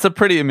 That's a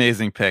pretty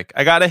amazing pick.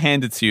 I got to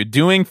hand it to you.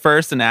 Doing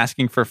first and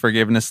asking for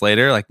forgiveness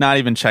later, like not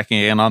even checking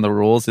in on the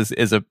rules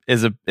is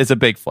a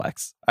big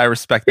flex. I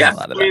respect that a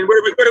lot of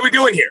that. What are we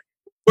doing here?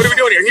 What are we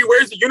doing here? He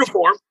wears the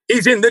uniform.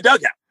 He's in the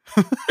dugout.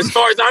 As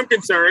far as I'm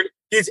concerned,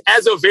 he's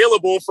as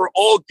available for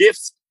all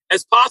gifts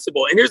as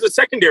possible. And here's the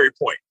secondary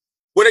point.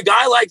 When a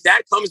guy like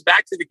that comes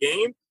back to the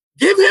game,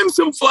 give him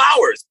some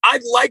flowers.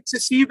 I'd like to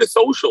see the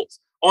socials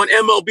on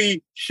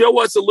MLB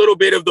show us a little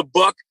bit of the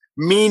Buck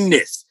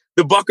meanness,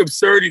 the Buck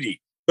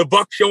absurdity, the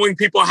Buck showing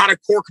people how to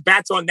cork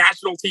bats on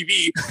national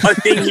TV, a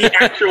thing he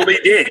actually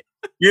did.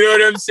 You know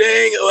what I'm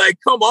saying? Like,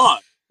 come on.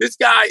 This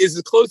guy is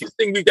the closest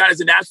thing we've got as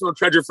a national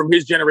treasure from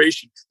his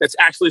generation that's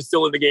actually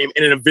still in the game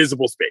in an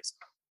invisible space.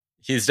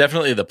 He's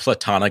definitely the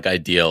platonic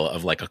ideal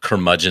of like a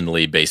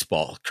curmudgeonly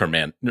baseball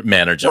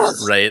manager,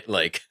 yes. Right?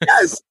 Like,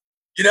 yes.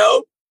 You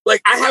know,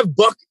 like I have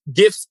Buck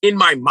gifts in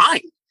my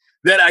mind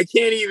that I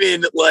can't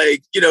even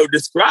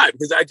describe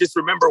because I just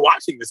remember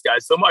watching this guy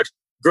so much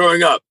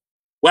growing up.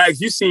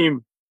 Wags, you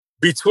seem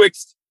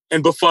betwixt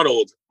and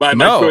befuddled by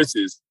my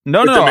choices.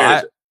 No.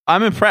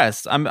 I'm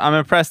impressed. I'm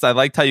impressed. I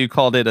liked how you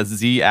called it a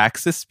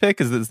Z-axis pick.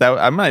 Is that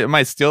I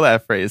might steal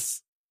that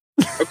phrase.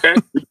 Okay,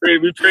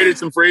 we traded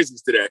some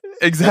phrases today.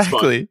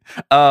 Exactly.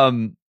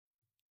 No,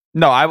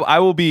 I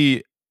will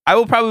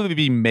probably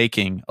be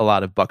making a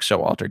lot of Buck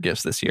Showalter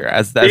gifts this year.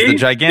 As the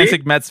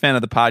gigantic Mets fan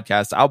of the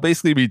podcast, I'll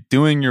basically be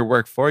doing your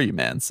work for you,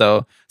 man.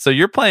 So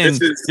you're playing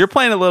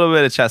a little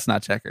bit of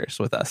chestnut checkers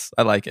with us.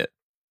 I like it.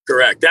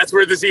 Correct. That's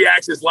where the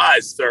Z-axis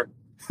lies, sir.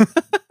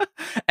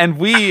 And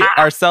we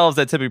ourselves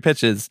at Tipping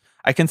Pitches,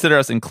 I consider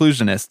us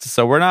inclusionists,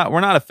 so we're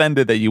not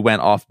offended that you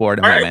went off board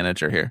and my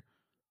manager here.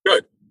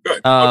 Good.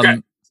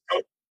 Okay.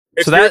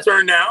 It's your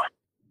turn now.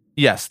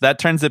 Yes, that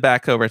turns it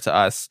back over to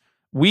us.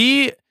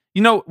 We've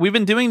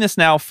been doing this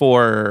now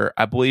for,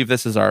 I believe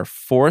this is our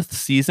 4th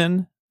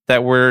season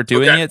that we're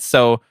doing it.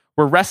 So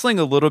we're wrestling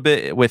a little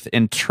bit with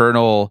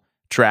internal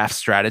draft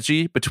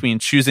strategy between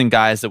choosing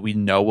guys that we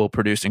know will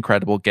produce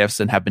incredible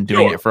gifts and have been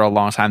doing it for a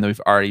long time that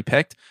we've already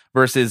picked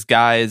versus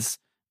guys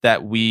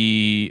that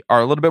we are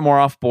a little bit more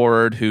off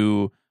board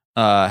who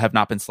have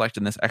not been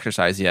selected in this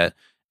exercise yet.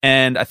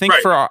 And I think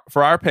for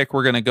our pick,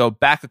 we're going to go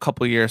back a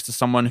couple of years to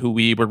someone who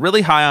we were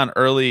really high on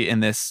early in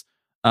this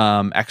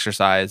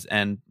exercise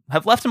and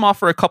have left him off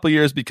for a couple of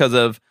years because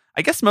of,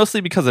 I guess, mostly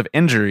because of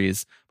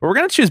injuries. But we're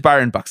going to choose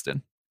Byron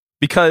Buxton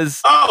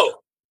because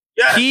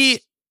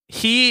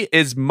he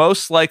is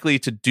most likely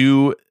to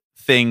do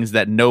things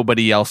that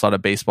nobody else on a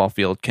baseball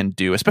field can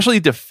do, especially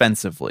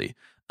defensively.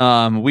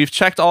 We've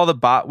checked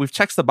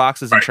the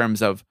boxes in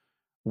terms of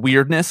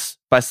weirdness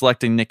by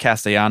selecting Nick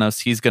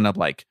Castellanos. He's going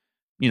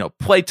to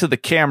play to the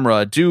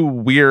camera, do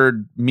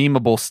weird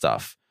memeable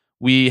stuff.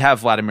 We have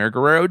Vladimir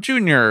Guerrero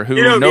Jr. who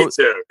you don't need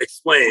to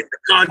explain the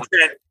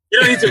content. You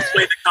don't need to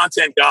explain the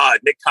content god,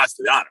 Nick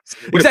Castellanos.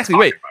 Exactly.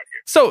 Wait.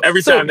 So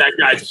every time that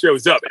guy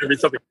shows up,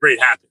 something great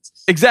happens.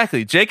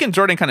 Exactly. Jake and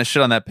Jordan kind of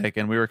shit on that pick,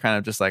 and we were kind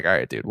of just like, all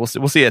right, dude, we'll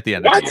see at the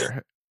end of the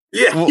year.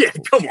 Yeah,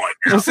 come on.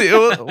 We'll see.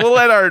 We'll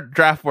let our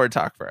draft board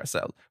talk for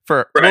ourselves.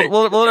 We'll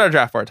let our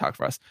draft board talk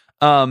for us.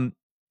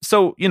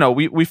 So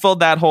we filled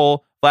that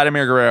hole.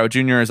 Vladimir Guerrero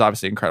Jr. is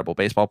obviously an incredible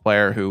baseball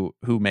player who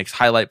makes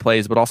highlight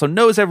plays, but also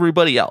knows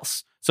everybody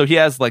else. So he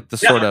has like the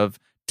sort of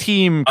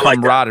team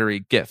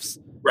camaraderie gifts.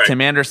 Right.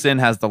 Tim Anderson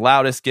has the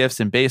loudest gifts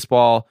in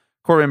baseball.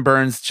 Corbin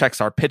Burns checks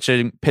our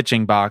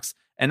pitching box,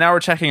 and now we're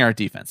checking our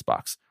defense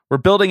box. We're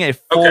building a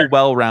full,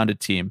 well-rounded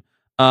team.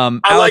 I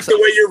Alex, like the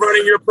way you're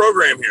running your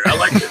program here. I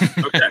like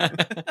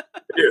it.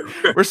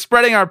 Okay. We're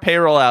spreading our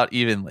payroll out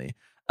evenly.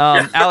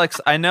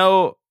 Alex, I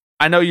know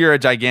you're a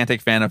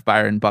gigantic fan of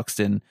Byron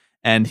Buxton,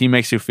 and he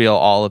makes you feel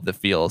all of the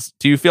feels.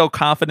 Do you feel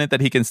confident that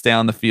he can stay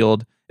on the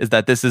field? Is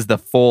that this is the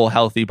full,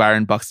 healthy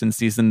Byron Buxton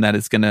season that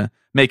is going to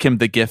make him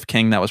the gift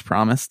king that was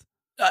promised?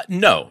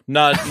 No,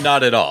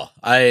 not at all.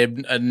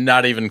 I'm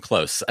not even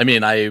close. I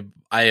mean, I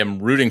am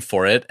rooting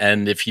for it,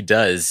 and if he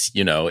does,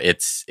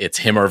 it's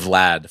him or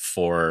Vlad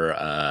for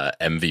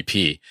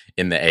MVP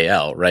in the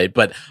AL, right?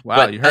 But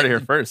you heard it here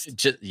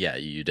first.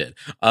 You did.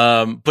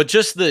 But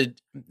just the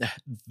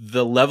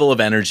level of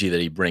energy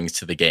that he brings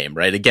to the game,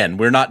 right? Again,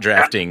 we're not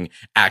drafting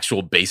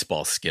actual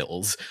baseball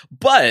skills,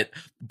 but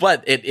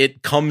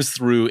it comes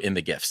through in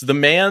the gifts. The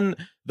man,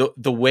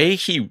 the way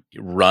he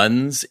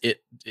runs,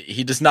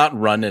 he does not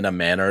run in a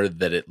manner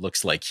that it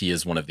looks like he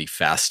is one of the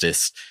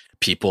fastest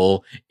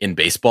people in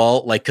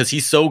baseball, because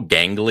he's so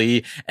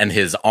gangly and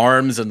his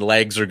arms and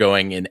legs are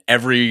going in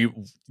every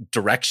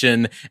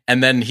direction,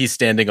 and then he's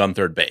standing on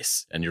third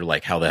base and you're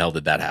like, how the hell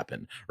did that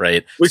happen,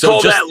 right? We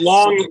call that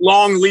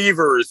long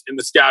levers in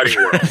the scouting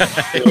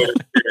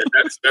world.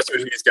 That's what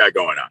he's got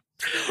going on.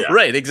 Yeah.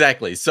 Right,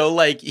 exactly. So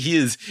like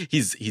he's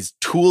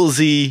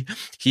toolsy.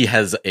 He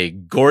has a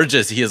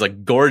gorgeous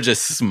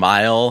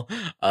smile.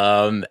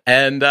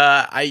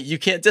 You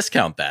can't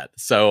discount that.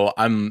 So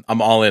I'm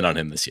all in on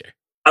him this year.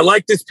 I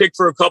like this pick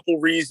for a couple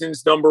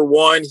reasons. Number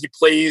one, he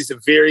plays a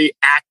very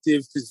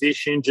active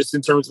position just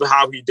in terms of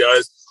how he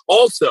does.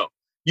 Also,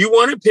 you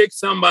want to pick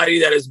somebody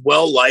that is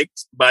well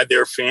liked by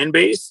their fan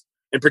base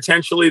and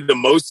potentially the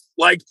most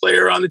liked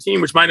player on the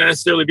team, which might not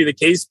necessarily be the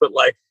case, but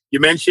like you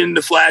mentioned,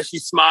 the flashy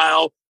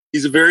smile.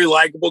 He's a very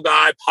likable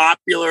guy,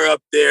 popular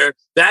up there.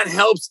 That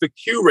helps the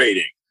Q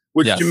rating,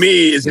 which to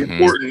me is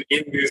important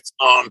in this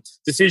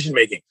decision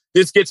making.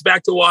 This gets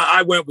back to why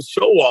I went with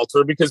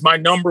Showalter, because my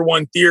number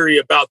one theory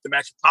about the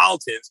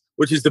Metropolitans,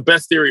 which is the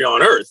best theory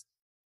on earth,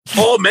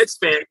 all Mets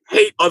fans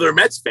hate other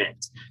Mets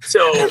fans. So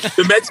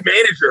the Mets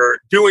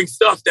manager doing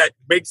stuff that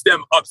makes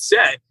them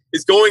upset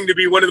is going to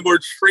be one of the more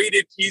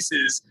traded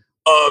pieces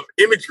of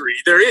imagery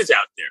there is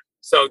out there.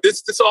 So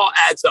this all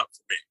adds up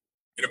for me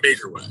in a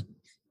major way.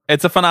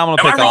 It's a phenomenal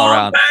pick all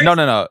around.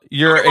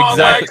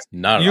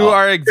 No. You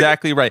are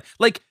exactly right.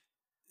 Like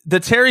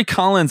the Terry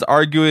Collins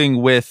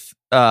arguing with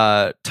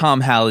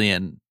Tom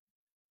Hallion,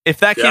 if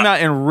that came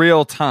out in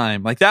real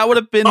time, like that would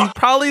have been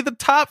probably the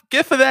top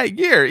gif of that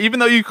year, even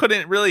though you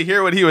couldn't really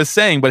hear what he was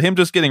saying, but him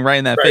just getting right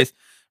in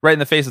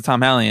the face of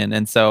Tom Hallion.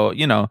 And so,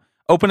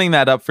 opening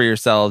that up for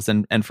yourselves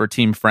and for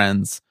team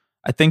friends,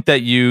 I think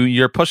that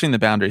you're pushing the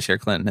boundaries here,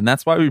 Clinton. And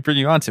that's why we bring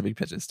you on to Big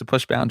Pitches, to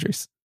push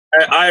boundaries.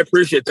 I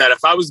appreciate that.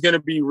 If I was going to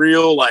be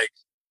real,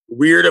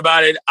 weird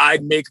about it,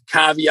 I'd make a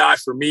caveat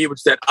for me, which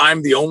is that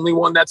I'm the only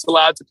one that's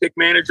allowed to pick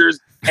managers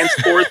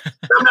henceforth.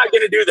 I'm not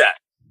going to do that.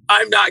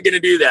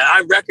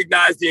 I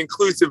recognize the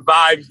inclusive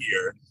vibe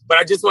here, but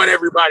I just want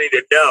everybody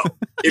to know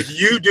if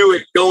you do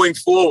it going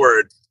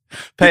forward,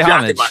 pay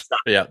homage.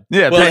 Yeah.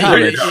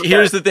 Well,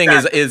 here's the thing: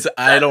 is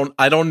I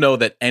don't know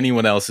that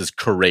anyone else is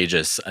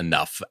courageous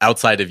enough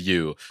outside of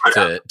you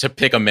to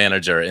pick a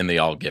manager in the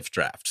all gift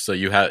draft. So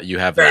you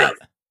have that.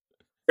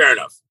 Fair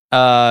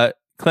enough.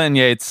 Clinton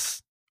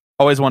Yates,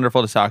 always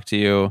wonderful to talk to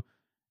you.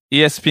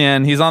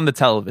 ESPN, he's on the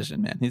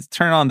television, man. He's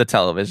turn on the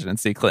television and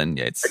see Clinton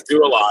Yates. I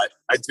do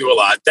a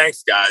lot.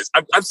 Thanks, guys.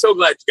 I'm so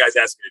glad you guys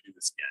asked me to do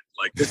this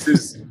again. This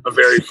is a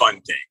very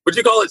fun thing. Would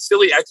you call it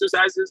silly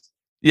exercises?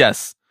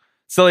 Yes.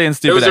 Silly and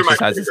stupid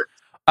exercises.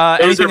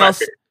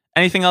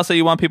 Anything else that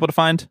you want people to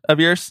find of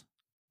yours?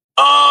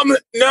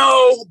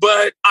 No,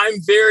 but I'm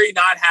very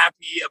not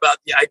happy about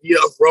the idea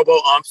of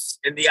robo-umps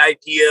and the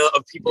idea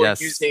of people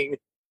using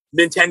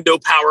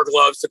Nintendo Power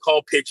Gloves to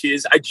call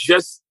pitches. I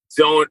just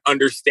don't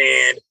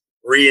understand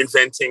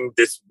reinventing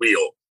this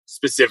wheel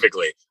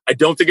specifically. I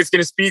don't think it's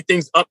going to speed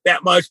things up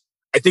that much.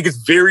 I think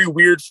it's very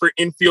weird for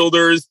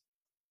infielders.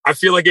 I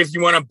feel like if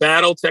you want to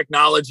battle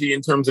technology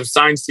in terms of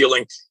sign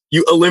stealing,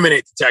 you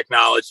eliminate the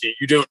technology.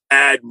 You don't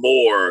add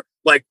more.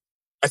 Like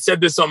I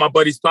said this on my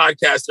buddy's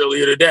podcast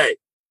earlier today.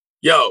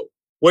 Yo,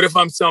 what if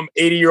I'm some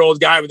 80-year-old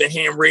guy with a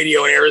ham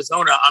radio in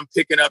Arizona? I'm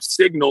picking up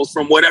signals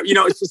from whatever.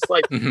 It's just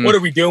like, what are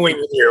we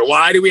doing here?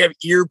 Why do we have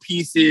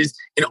earpieces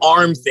and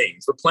arm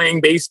things? We're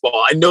playing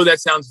baseball. I know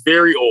that sounds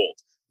very old,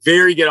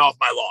 very get off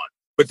my lawn.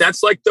 But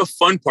that's like the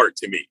fun part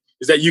to me,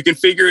 is that you can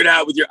figure it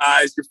out with your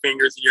eyes, your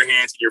fingers, and your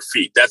hands, and your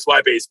feet. That's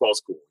why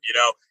baseball's cool,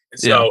 And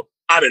so,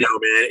 I don't know,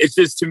 man. It's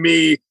just, to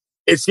me,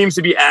 it seems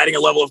to be adding a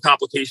level of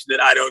complication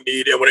that I don't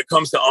need. And when it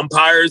comes to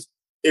umpires,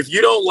 if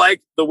you don't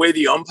like the way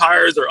the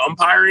umpires are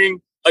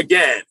umpiring,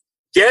 again,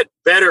 get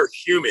better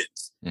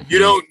humans. You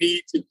don't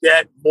need to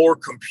get more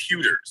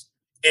computers.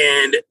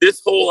 And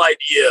this whole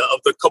idea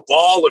of the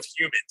cabal of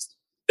humans,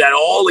 that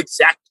all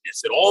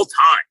exactness at all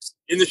times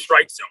in the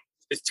strike zone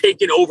is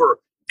taken over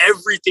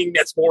everything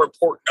that's more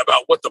important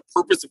about what the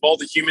purpose of all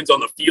the humans on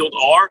the field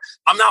are.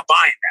 I'm not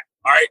buying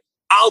that. All right.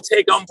 I'll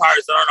take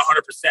umpires that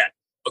aren't 100%.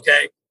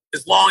 Okay.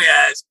 As long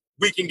as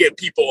we can get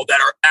people that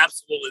are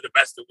absolutely the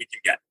best that we can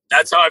get.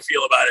 That's how I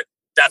feel about it.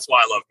 That's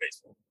why I love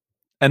baseball.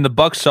 And the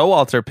Buck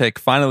Showalter pick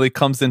finally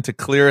comes into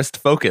clearest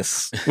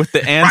focus with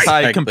the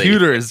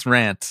anti-computers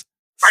rant.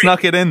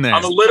 Snuck it in there.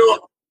 I'm a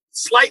little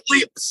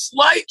slightly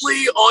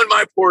on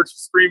my porch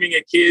screaming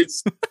at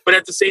kids, but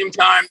at the same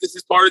time, this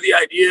is part of the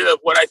idea of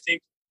what I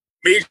think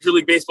Major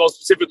League Baseball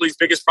specifically's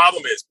biggest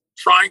problem is,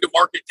 trying to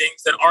market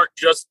things that aren't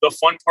just the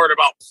fun part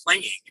about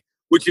playing,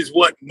 which is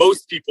what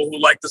most people who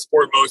like the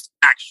sport most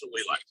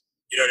actually like.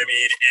 You know what I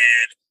mean?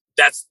 And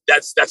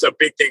that's a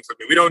big thing for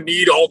me. We don't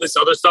need all this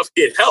other stuff.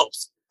 It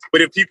helps.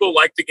 But if people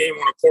like the game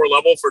on a core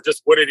level for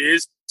just what it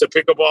is, to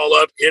pick a ball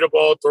up, hit a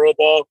ball, throw a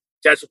ball,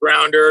 catch a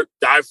grounder,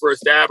 dive for a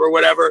stab or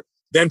whatever,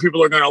 then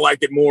people are going to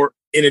like it more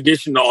in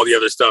addition to all the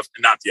other stuff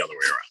and not the other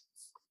way around.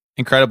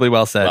 Incredibly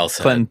well said.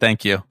 Clinton,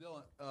 thank you.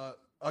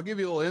 I'll give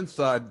you a little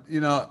insight.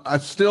 I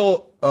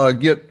still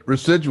get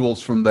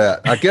residuals from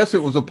that. I guess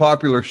it was a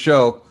popular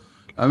show.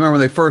 I remember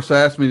when they first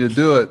asked me to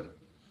do it.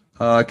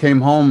 I came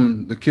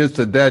home, the kids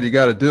said, "Dad, you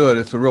got to do it.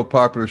 It's a real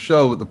popular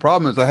show." But the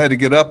problem is I had to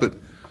get up at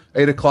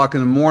 8 o'clock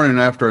in the morning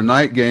after a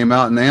night game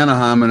out in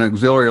Anaheim in an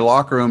auxiliary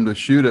locker room to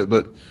shoot it.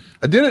 But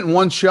I did it in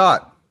one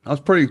shot. I was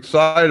pretty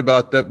excited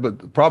about that, but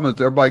the problem is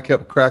everybody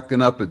kept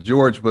cracking up at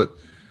George. But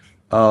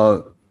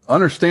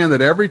understand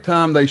that every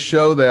time they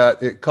show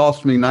that, it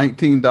costs me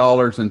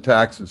 $19 in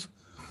taxes.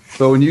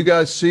 So when you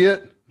guys see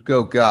it,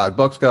 go, God,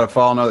 Buck's got to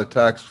file another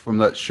tax from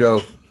that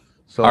show.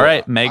 So, all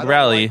right, Meg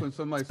Rowley,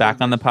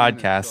 back on the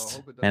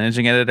podcast,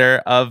 managing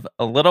editor of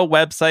a little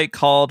website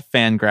called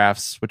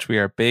Fangraphs, which we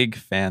are big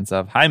fans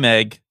of. Hi,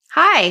 Meg.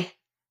 Hi.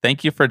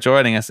 Thank you for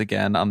joining us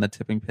again on the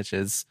Tipping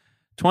Pitches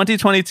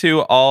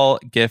 2022 All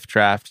Gift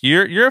Draft.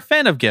 You're a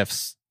fan of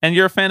gifts, and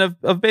you're a fan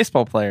of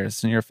baseball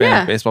players, and you're a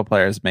fan of baseball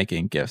players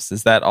making gifts.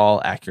 Is that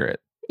all accurate?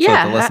 Yeah. So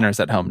that the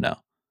listeners at home know.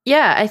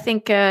 Yeah, I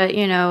think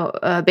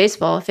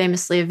baseball,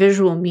 famously a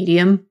visual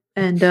medium.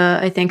 And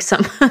I think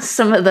some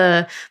of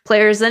the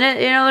players in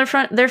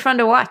it, they're fun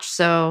to watch.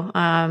 So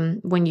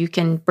when you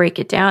can break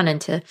it down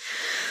into,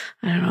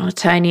 I don't know, a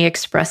tiny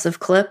expressive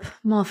clip,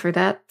 I'm all for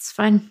that. It's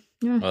fine.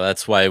 Yeah. Well,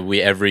 that's why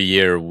every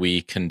year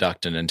we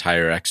conduct an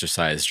entire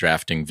exercise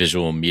drafting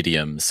visual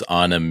mediums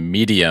on a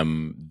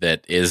medium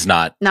that is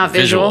not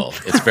visual.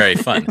 It's very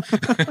fun.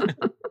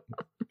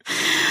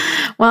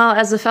 Well,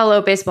 as a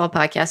fellow baseball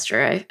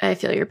podcaster, I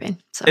feel your pain.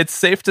 So. It's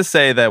safe to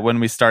say that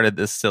when we started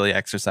this silly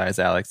exercise,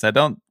 Alex, I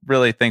don't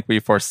really think we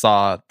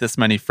foresaw this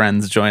many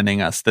friends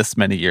joining us this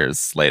many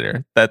years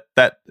later. That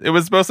it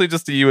was mostly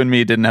just you and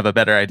me didn't have a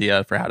better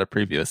idea for how to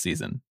preview a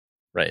season.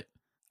 Right.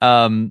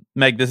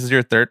 Meg, this is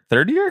your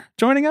third year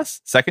joining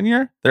us? Second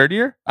year? Third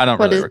year? I don't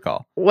really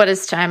recall. What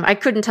is time? I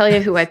couldn't tell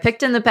you who I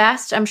picked in the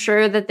past. I'm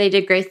sure that they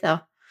did great, though.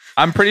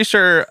 I'm pretty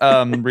sure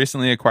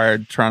recently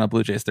acquired Toronto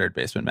Blue Jays third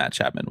baseman Matt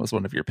Chapman was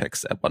one of your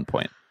picks at one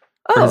point.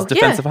 For his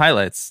defensive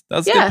highlights. That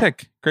was a good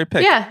pick. Great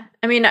pick. Yeah.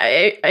 I mean,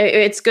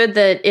 it's good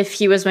that if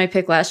he was my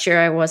pick last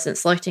year, I wasn't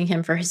selecting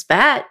him for his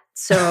bat.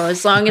 So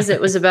as long as it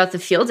was about the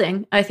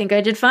fielding, I think I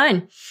did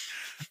fine.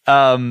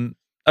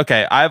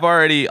 Okay, I've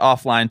already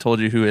offline told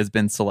you who has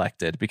been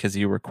selected because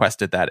you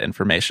requested that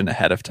information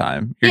ahead of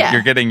time.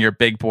 You're getting your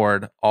big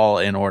board all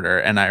in order,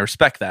 and I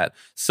respect that.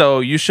 So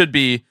you should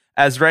be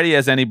as ready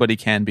as anybody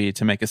can be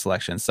to make a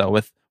selection. So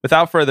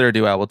without further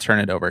ado, I will turn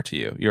it over to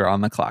you. You're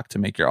on the clock to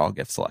make your all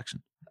gift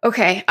selection.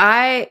 Okay,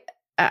 I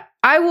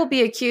will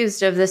be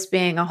accused of this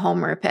being a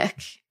homer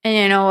pick, and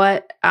you know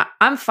what?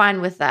 I'm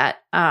fine with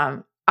that.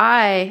 I'm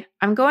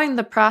going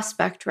the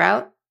prospect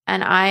route,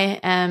 and I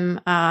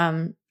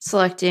am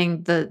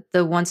selecting the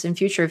once and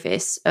future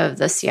face of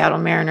the Seattle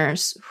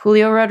Mariners,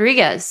 Julio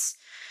Rodriguez.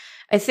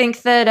 I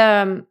think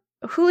that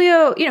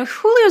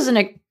Julio's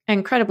an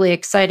incredibly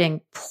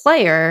exciting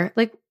player.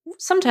 Like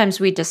sometimes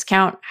we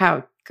discount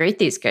how great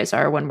these guys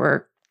are when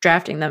we're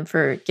drafting them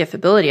for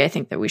giftability. I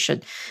think that we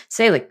should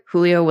say like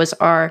Julio was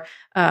our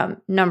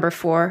number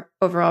 4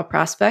 overall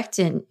prospect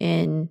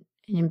in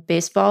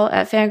baseball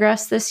at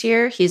Fangraphs this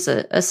year. He's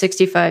a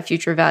 65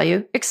 future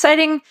value.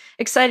 Exciting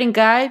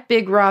guy,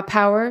 big raw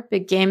power,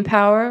 big game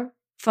power,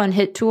 fun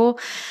hit tool.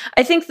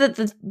 I think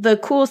that the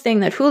cool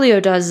thing that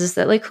Julio does is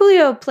that like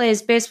Julio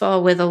plays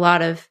baseball with a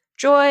lot of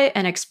joy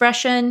and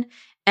expression,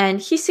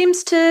 and he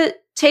seems to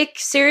take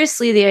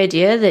seriously the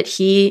idea that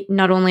he,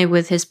 not only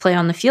with his play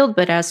on the field,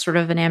 but as sort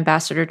of an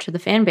ambassador to the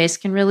fan base,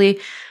 can really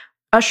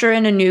usher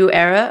in a new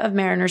era of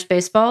Mariners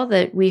baseball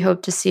that we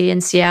hope to see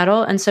in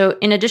Seattle. And so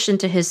in addition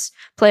to his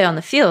play on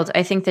the field,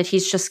 I think that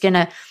he's just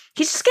gonna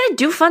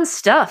do fun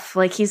stuff.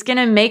 Like he's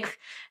gonna make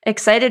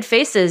excited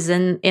faces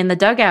in the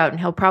dugout, and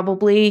he'll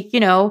probably,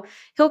 he'll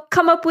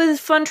come up with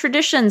fun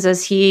traditions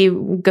as he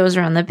goes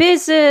around the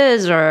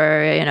bases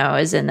or,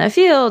 is in the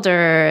field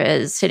or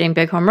is hitting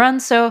big home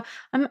runs. So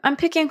I'm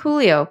picking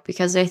Julio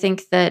because I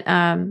think that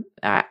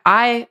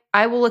I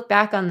will look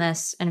back on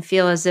this and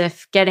feel as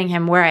if getting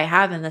him where I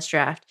have in this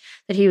draft,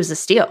 that he was a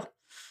steal.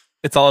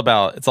 It's all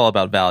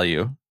about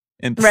value.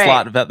 And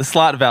the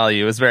slot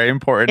value is very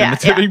important in the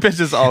Tipping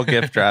Pitches all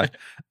gift draft.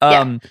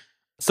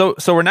 So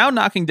we're now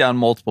knocking down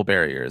multiple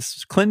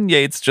barriers. Clinton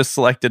Yates just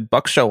selected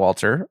Buck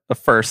Showalter, a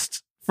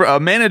first. For a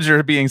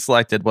manager being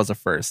selected was a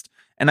first.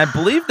 And I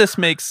believe this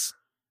makes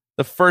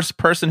the first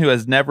person who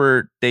has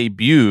never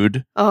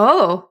debuted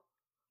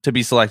to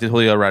be selected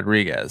Julio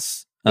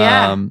Rodriguez.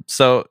 Yeah.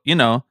 So,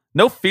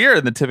 no fear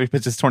in the Tipping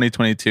Pitches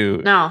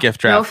 2022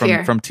 gift draft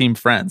from Team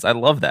Friends. I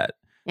love that.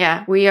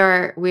 Yeah, we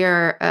are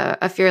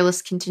a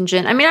fearless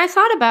contingent. I mean, I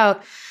thought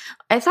about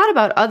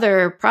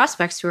other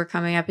prospects who are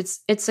coming up.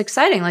 It's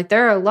exciting. Like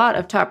there are a lot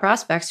of top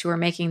prospects who are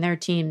making their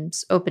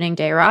team's opening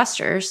day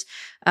rosters.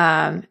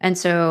 And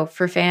so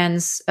for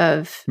fans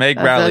of Meg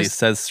Rowley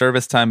says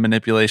service time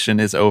manipulation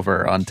is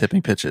over on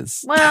Tipping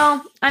Pitches.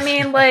 Well, I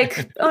mean,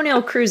 like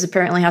O'Neal Cruz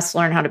apparently has to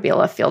learn how to be a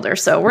left fielder.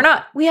 So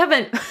we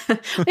haven't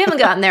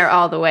gotten there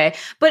all the way.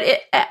 But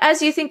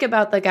as you think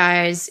about the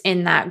guys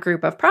in that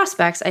group of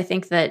prospects, I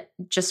think that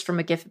just from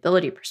a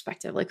giftability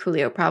perspective, like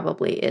Julio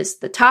probably is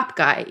the top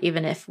guy,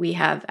 even if we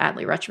have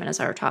Adley Rutschman as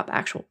our top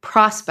actual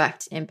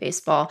prospect in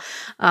baseball.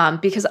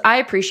 Because I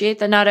appreciate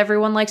that not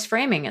everyone likes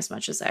framing as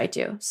much as I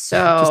do.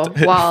 So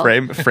while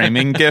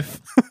framing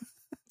gif.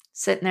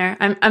 Sitting there,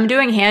 I'm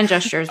doing hand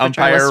gestures.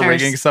 Umpire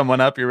rigging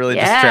someone up. You're really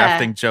just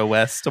drafting Joe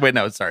West. Wait,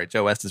 no, sorry.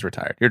 Joe West is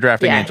retired. You're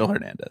drafting Angel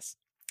Hernandez.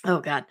 Oh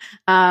God.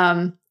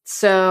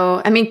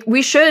 So, I mean,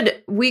 we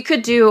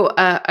could do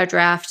a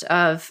draft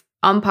of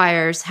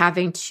umpires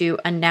having to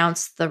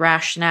announce the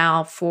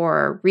rationale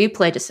for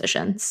replay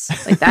decisions.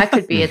 Like that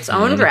could be its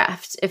own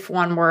draft if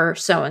one were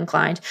so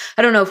inclined.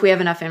 I don't know if we have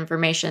enough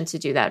information to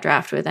do that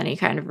draft with any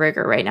kind of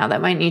rigor right now.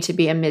 That might need to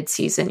be a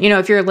mid-season. You know,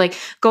 if you're like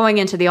going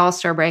into the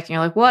All-Star break and you're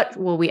like, what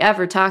will we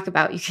ever talk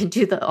about? You can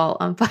do the all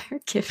umpire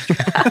gift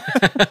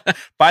draft.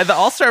 By the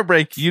All-Star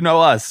break, you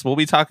know us. We'll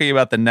be talking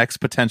about the next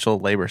potential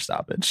labor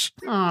stoppage.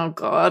 Oh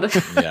God.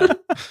 Yeah.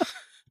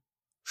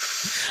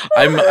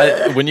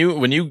 When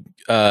you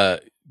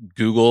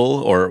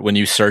Google or when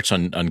you search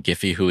on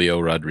Giphy Julio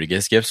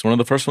Rodriguez gifs, one of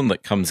the first one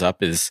that comes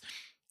up is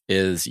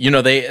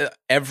they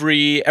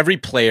every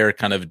player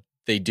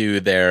they do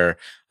their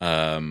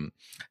kind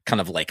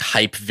of like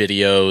hype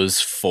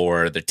videos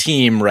for the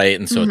team, right?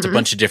 And so it's a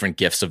bunch of different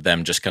gifs of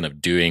them just kind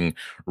of doing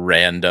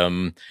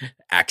random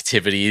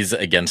activities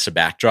against a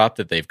backdrop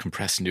that they've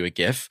compressed into a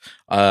gif.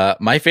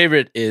 My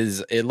favorite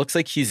is it looks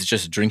like he's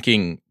just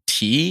drinking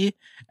tea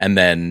and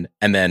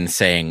then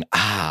saying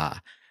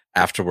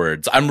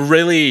afterwards.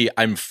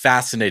 I'm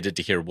fascinated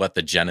to hear what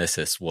the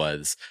genesis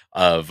was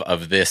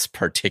of this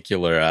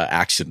particular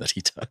action that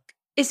he took.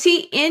 Is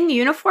he in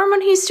uniform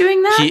when he's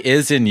doing that? He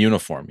is in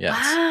uniform, yes.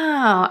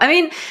 Wow. I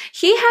mean,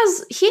 he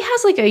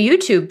has like a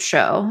YouTube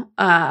show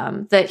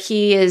that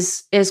he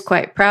is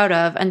quite proud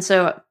of. And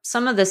so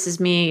some of this is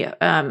me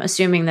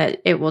assuming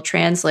that it will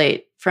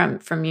translate from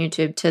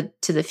YouTube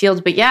to the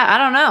field. But yeah, I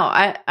don't know.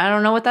 I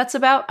don't know what that's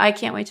about. I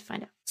can't wait to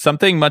find out.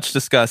 Something much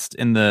discussed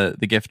in the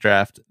gift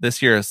draft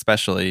this year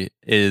especially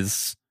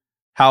is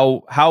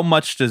how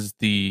much does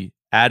the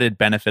added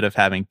benefit of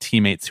having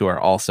teammates who are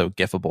also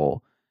gifable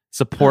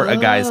support a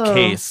guy's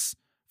case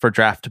for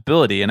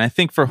draftability. And I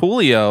think for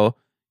Julio,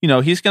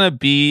 he's going to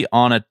be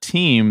on a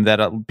team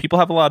that people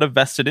have a lot of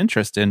vested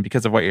interest in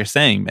because of what you're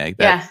saying, Meg,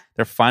 that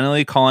they're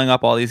finally calling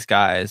up all these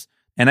guys.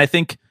 And I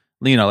think,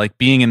 like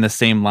being in the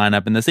same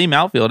lineup, in the same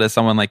outfield as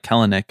someone like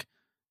Kelenic,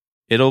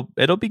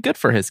 it'll be good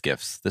for his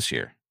gifts this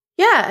year.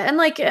 Yeah, and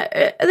like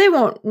they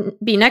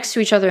won't be next to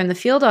each other in the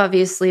field,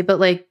 obviously, but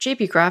like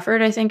JP Crawford,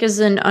 I think, is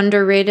an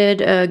underrated,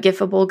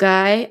 gifable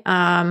guy.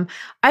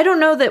 I don't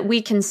know that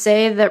we can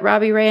say that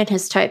Robbie Ray and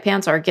his tight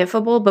pants are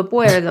gifable, but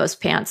boy, are those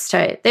pants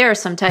tight. There are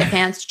some tight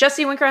pants.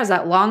 Jesse Winker has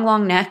that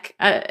long neck.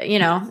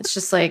 It's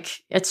just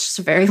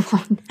a very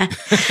long neck.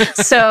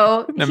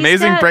 So an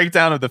amazing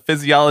breakdown of the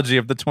physiology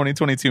of the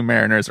 2022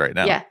 Mariners right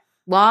now. Yeah,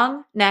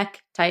 long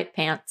neck, tight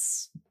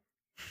pants.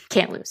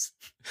 Can't lose.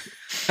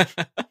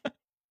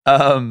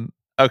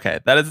 Okay,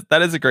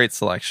 that is a great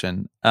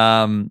selection.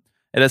 It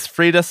has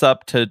freed us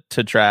up to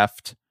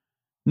draft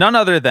none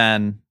other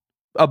than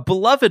a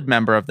beloved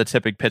member of the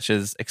Tipping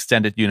Pitches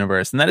extended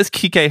universe, and that is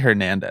Kike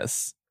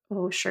Hernandez.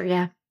 Oh, sure,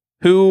 yeah.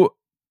 Who,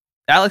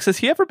 Alex, has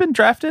he ever been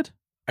drafted?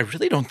 I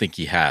really don't think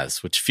he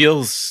has, which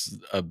feels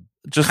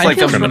just like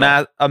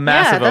a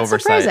massive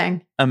oversight.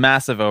 Surprising. A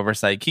massive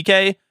oversight.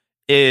 Kike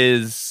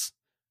is,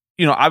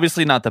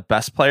 obviously not the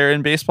best player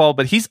in baseball,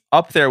 but he's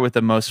up there with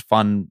the most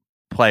fun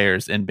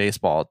players in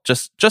baseball,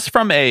 just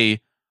from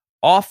a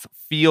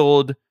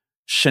off-field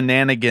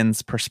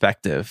shenanigans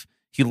perspective.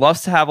 He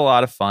loves to have a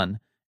lot of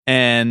fun,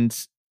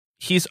 and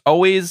he's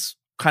always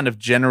kind of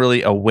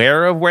generally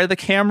aware of where the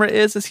camera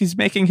is as he's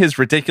making his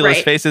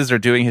ridiculous faces or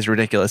doing his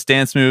ridiculous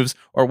dance moves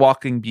or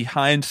walking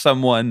behind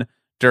someone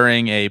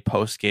during a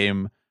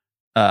post-game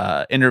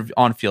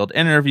on-field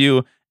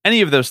interview, any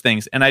of those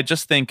things. And I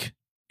just think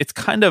it's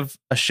kind of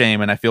a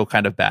shame, and I feel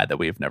kind of bad that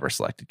we've never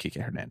selected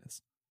Kike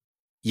Hernandez.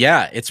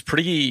 Yeah, it's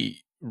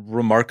pretty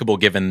remarkable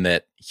given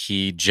that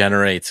he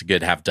generates a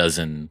good half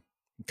dozen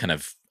kind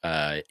of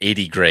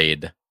 80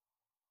 grade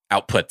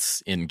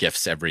outputs in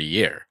gifts every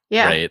year.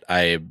 Yeah.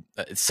 Right.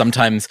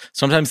 Sometimes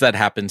that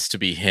happens to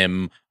be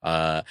him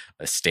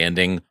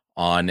standing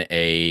on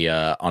a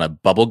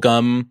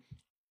bubblegum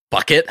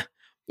bucket.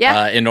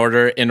 Yeah. In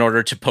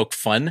order to poke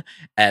fun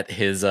at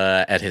his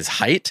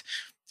height.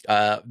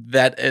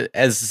 That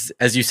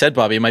as you said,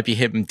 Bobby, it might be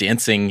him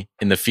dancing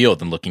in the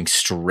field and looking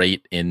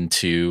straight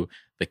into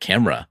the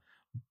camera.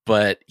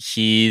 But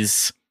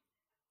he's,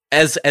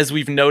 as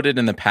we've noted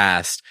in the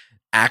past,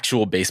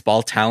 actual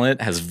baseball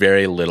talent has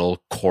very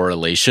little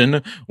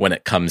correlation when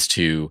it comes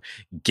to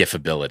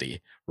gifability,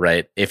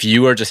 right? If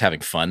you are just having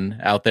fun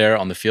out there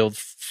on the field,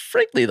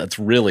 frankly, that's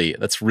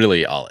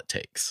really all it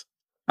takes.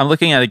 I'm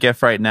looking at a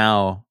GIF right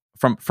now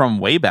from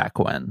way back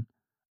when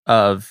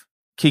of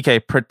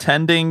Kike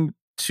pretending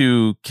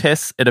to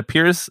kiss. It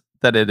appears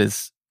that it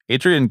is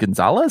Adrian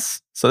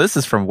Gonzalez. So this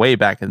is from way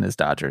back in his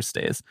Dodgers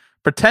days.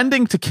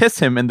 Pretending to kiss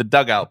him in the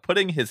dugout,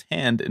 putting his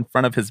hand in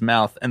front of his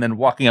mouth and then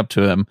walking up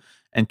to him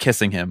and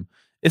kissing him.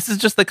 This is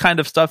just the kind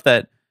of stuff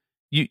that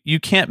you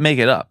can't make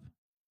it up.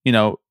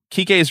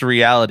 Kike's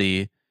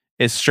reality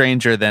is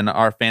stranger than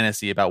our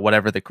fantasy about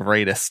whatever the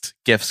greatest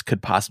gifts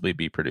could possibly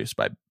be produced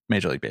by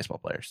Major League Baseball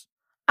players.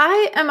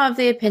 I am of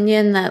the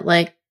opinion that,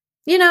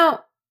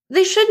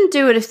 they shouldn't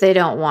do it if they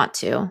don't want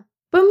to.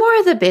 But more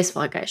of the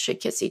baseball guys should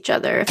kiss each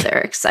other if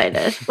they're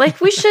excited. Like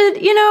we should,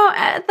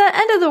 at the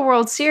end of the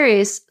World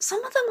Series,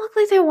 some of them look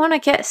like they want to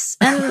kiss.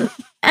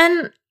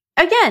 And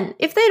again,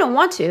 if they don't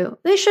want to,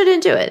 they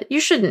shouldn't do it.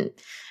 You're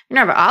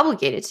never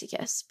obligated to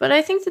kiss. But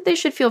I think that they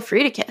should feel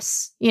free to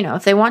kiss,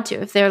 if they want to.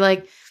 If they're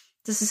like,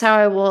 this is how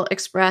I will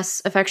express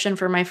affection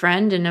for my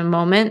friend in a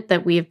moment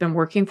that we have been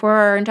working for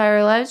our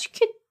entire lives, you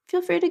could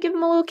feel free to give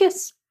them a little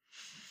kiss.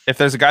 If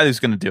there's a guy who's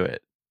going to do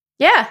it,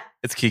 yeah,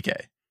 it's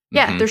Kike.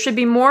 Yeah, there should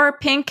be more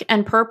pink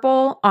and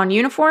purple on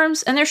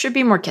uniforms, and there should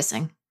be more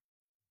kissing.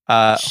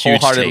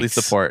 Wholeheartedly takes.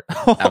 support.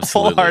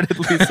 Absolutely.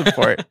 Wholeheartedly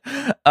support.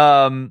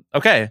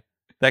 Okay,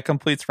 that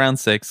completes round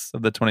 6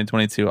 of the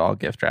 2022 All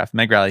Gift Draft.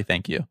 Meg Rowley,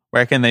 thank you.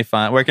 Where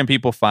can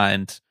people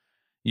find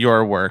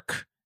your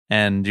work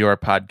and your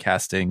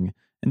podcasting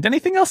and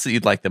anything else that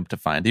you'd like them to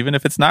find, even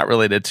if it's not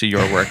related to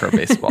your work or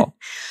baseball?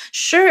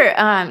 Sure.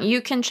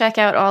 You can check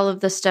out all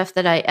of the stuff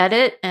that I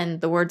edit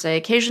and the words I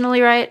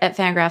occasionally write at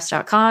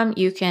fangraphs.com.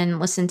 You can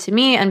listen to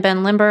me and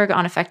Ben Lindbergh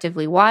on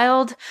Effectively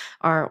Wild,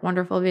 our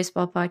wonderful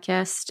baseball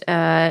podcast.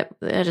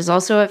 It is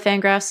also at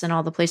Fangraphs and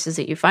all the places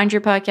that you find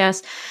your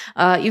podcast.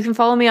 You can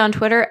follow me on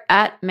Twitter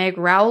at Meg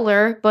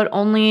Rowler, but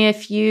only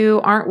if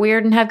you aren't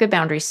weird and have good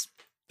boundaries.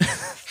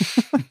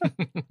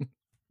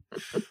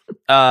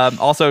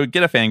 Also,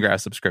 get a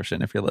Fangraphs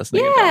subscription if you're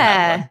listening. and don't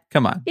have one.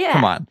 Come on. Yeah.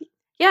 Come on.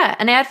 Yeah,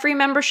 an ad-free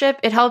membership.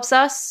 It helps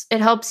us. It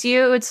helps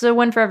you. It's a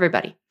win for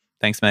everybody.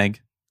 Thanks, Meg.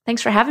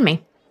 Thanks for having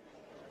me.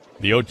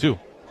 The 0-2.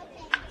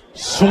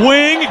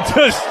 Swing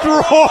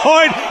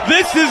destroyed.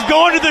 This is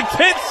going to the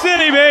tent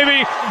city,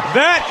 baby.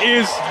 That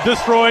is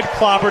destroyed,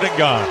 clobbered, and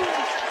gone.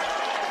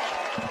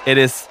 It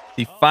is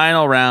the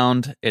final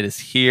round. It is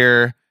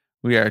here.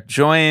 We are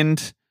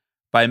joined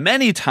by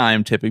many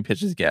time Tipping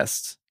Pitches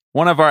guests.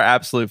 One of our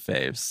absolute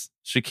faves,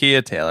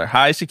 Shakia Taylor.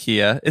 Hi,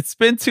 Shakia. It's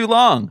been too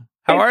long.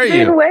 How are you?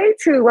 It's been way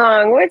too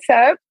long. What's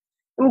up?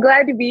 I'm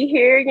glad to be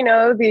here.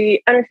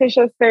 The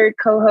unofficial third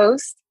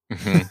co-host.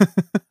 Mm-hmm.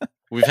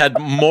 We've had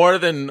more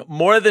than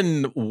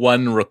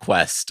one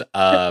request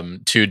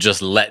to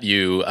just let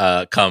you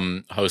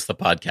come host the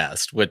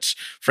podcast, which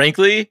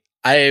frankly,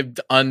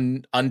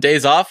 on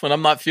days off when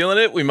I'm not feeling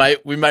it, we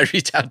might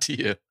reach out to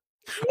you.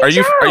 Are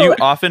you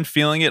often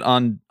feeling it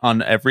on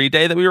every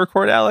day that we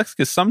record, Alex?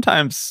 Because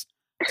sometimes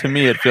to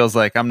me it feels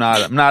like I'm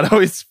not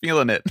always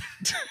feeling it.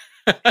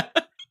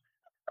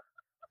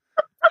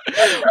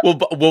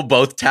 We'll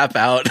both tap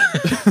out.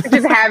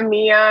 Just have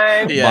me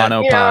on. Yeah.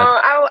 Monopod.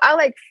 I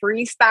like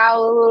freestyle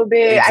a little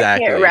bit.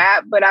 Exactly. I can't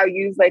rap, but I'll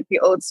use like the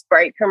old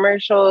Sprite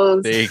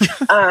commercials.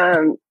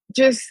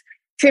 Just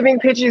Tipping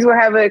Pitches will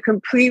have a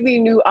completely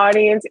new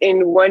audience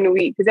in 1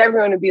 week because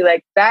everyone will be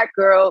like, that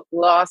girl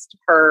lost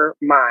her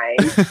mind.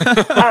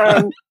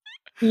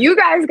 You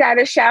guys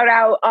got a shout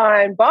out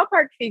on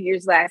ballpark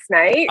figures last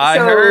night. I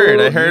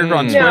heard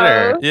on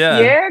Twitter.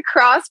 Yeah,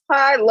 cross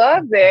pod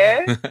love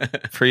there.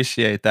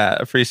 Appreciate that.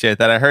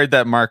 I heard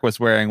that Mark was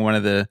wearing one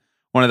of the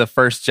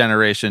first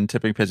generation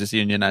Tipping Pitches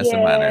unionized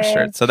and minor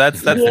shirts. So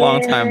that's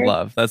long time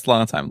love. That's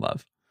long time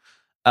love.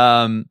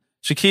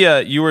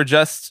 Shakia, you were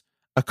just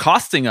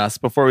accosting us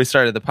before we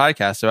started the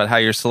podcast about how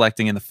you're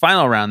selecting in the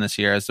final round this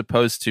year, as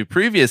opposed to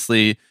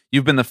previously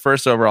you've been the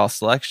first overall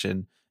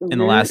selection in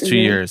the last 2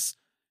 years.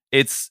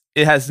 It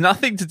has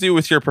nothing to do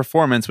with your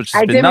performance, which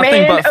has been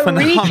nothing but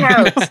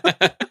phenomenal.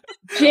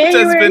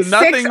 January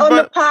 6th on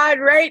the pod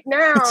right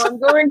now. I'm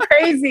going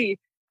crazy.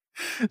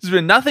 It's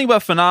been nothing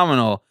but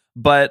phenomenal.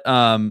 But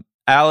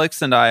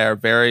Alex and I are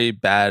very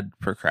bad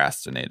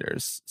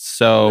procrastinators.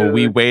 So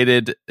we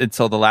waited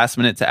until the last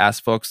minute to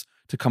ask folks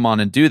to come on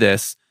and do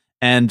this.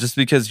 And just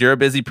because you're a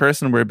busy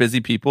person, we're busy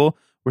people,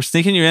 we're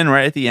sneaking you in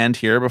right at the end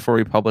here before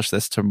we publish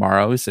this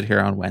tomorrow. We sit here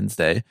on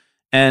Wednesday.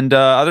 And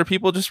other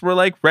people just were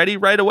like ready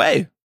right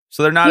away.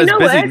 So they're not as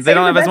busy. They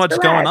don't have as much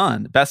going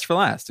on. Best for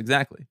last.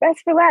 Exactly.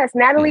 Best for last.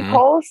 Natalie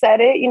Cole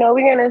said it.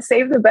 We're going to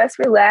save the best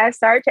for last.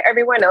 Sorry to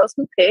everyone else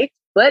who picked,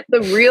 but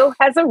the real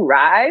has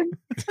arrived.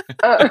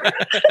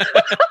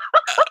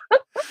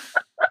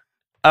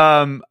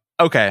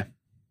 Okay.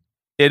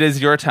 It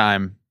is your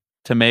time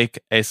to make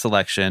a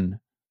selection.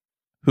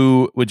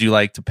 Who would you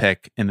like to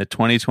pick in the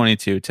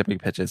 2022 Tipping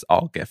Pitches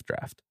All Gift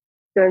Draft?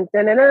 Dun,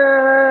 dun, dun,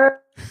 dun.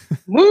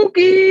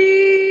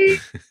 Mookie.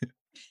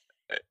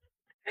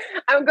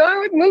 I'm going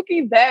with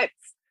Mookie Betts.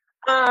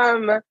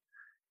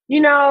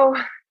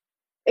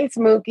 It's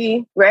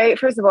Mookie, right?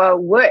 First of all,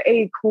 what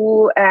a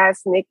cool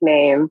ass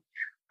nickname.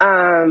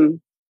 And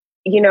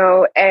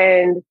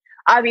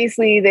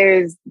obviously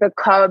there's the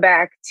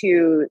callback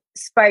to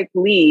Spike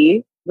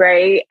Lee,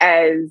 right?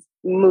 As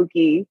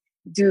Mookie,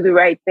 Do the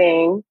Right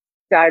Thing,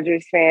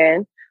 Dodgers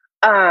fan.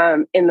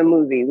 In the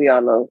movie, we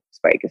all know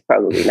Spike is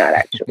probably not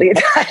actually a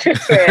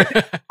Dodgers fan.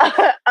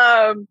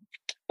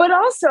 But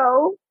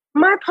also,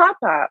 my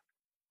pop-pop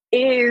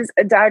is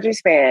a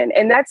Dodgers fan.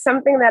 And that's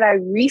something that I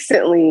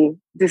recently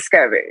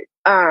discovered.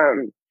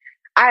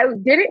 I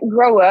didn't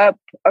grow up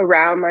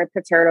around my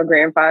paternal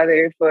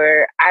grandfather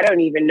for I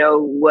don't even know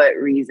what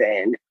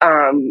reason.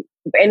 And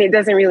it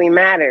doesn't really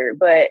matter.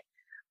 But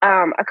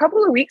a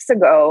couple of weeks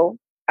ago,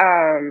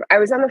 I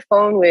was on the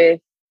phone with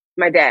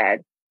my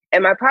dad,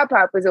 and my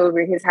pop-pop was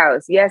over at his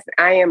house. Yes,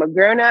 I am a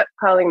grown-up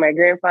calling my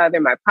grandfather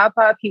my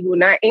pop-pop. He will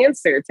not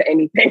answer to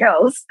anything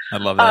else. I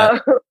love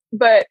that.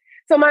 But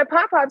so my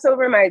pop-pop's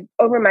over my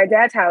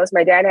dad's house.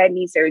 My dad had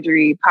knee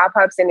surgery.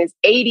 Pop-pop's in his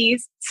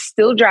 80s,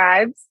 still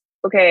drives.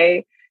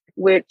 Okay,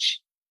 which,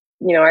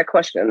 you know, I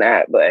question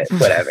that, but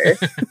whatever.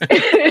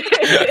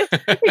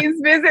 He's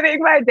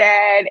visiting my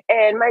dad,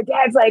 and my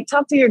dad's like,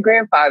 talk to your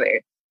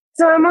grandfather.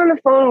 So I'm on the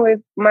phone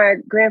with my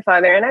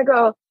grandfather, and I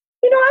go,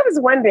 you know, I was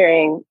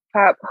wondering,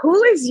 Pop,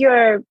 who's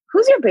your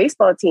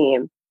baseball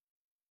team?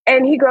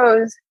 And he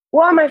goes,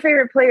 well, all my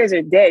favorite players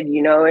are dead,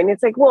 you know? And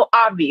it's like, well,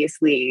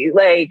 obviously,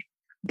 like,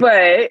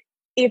 but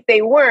if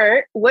they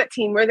weren't, what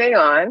team were they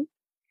on?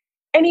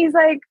 And he's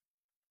like,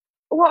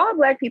 well, all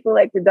Black people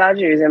like the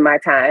Dodgers in my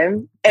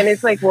time. And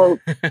it's like, well,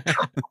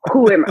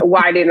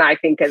 why didn't I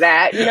think of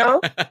that, you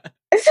know?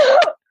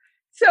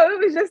 So it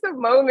was just a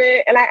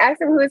moment. And I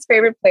asked him who his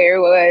favorite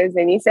player was.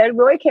 And he said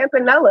Roy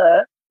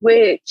Campanella,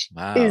 which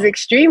is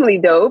extremely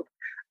dope.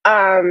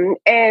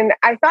 And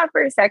I thought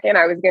for a second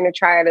I was going to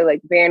try to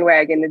like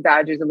bandwagon the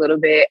Dodgers a little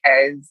bit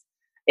as,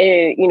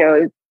 you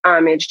know,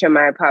 homage to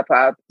my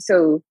pop-up.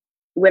 So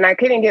when I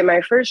couldn't get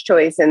my first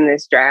choice in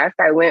this draft,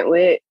 I went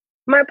with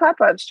my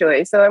pop-up's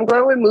choice. So I'm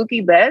going with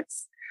Mookie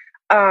Betts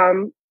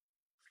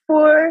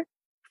for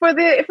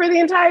the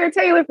entire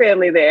Taylor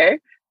family there.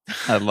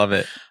 I love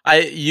it.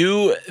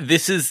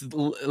 This is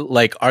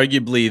like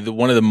arguably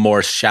one of the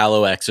more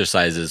shallow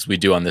exercises we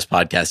do on this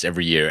podcast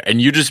every year.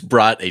 And you just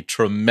brought a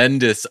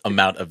tremendous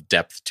amount of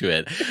depth to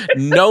it.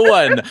 No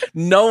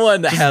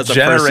one has a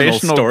personal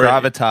story.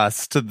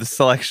 Gravitas to the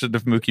selection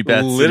of Mookie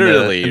Betts.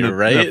 Literally, in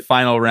right? The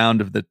final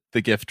round of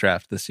the gift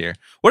draft this year.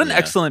 What an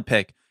excellent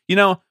pick. You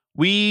know,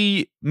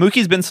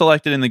 Mookie's been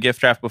selected in the gift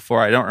draft before.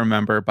 I don't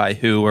remember by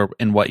who or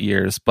in what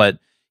years, but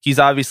he's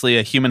obviously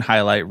a human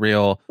highlight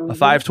reel, a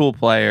 5-tool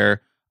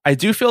player. I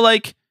do feel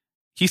like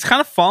he's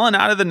kind of fallen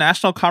out of the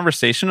national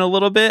conversation a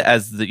little bit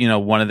as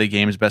one of the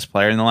game's best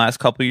player in the last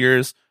couple of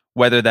years,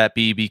 whether that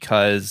be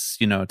because,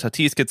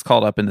 Tatis gets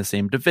called up in the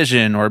same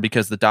division or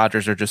because the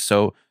Dodgers are just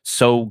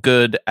so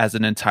good as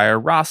an entire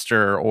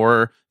roster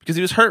or because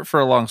he was hurt for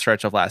a long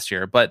stretch of last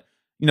year. But,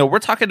 we're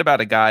talking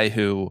about a guy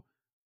who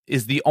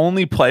is the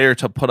only player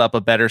to put up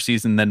a better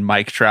season than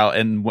Mike Trout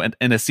in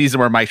a season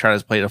where Mike Trout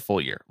has played a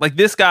full year. Like,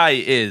 this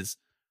guy is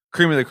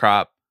cream of the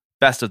crop,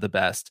 best of the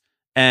best.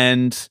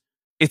 And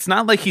it's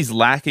not like he's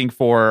lacking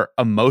for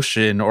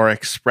emotion or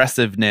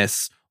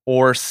expressiveness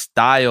or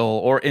style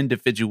or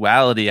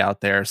individuality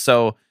out there.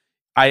 So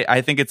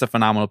I think it's a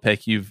phenomenal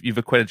pick. You've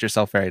acquitted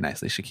yourself very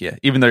nicely, Shakia,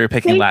 even though you're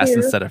picking last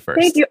instead of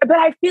first. Thank you. But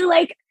I feel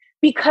like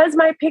because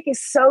my pick is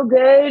so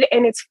good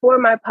and it's for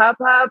my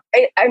pop-up,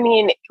 I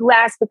mean,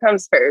 last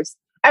becomes first.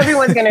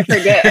 Everyone's going to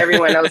forget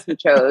everyone else who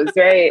chose,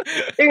 right?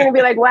 They're going to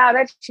be like, wow,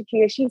 that's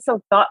Shakia. She's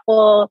so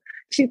thoughtful.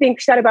 She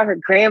thinks that about her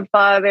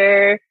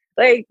grandfather.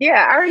 Like,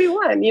 yeah, I already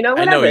won,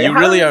 whatever. I know, you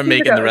really are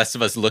making the rest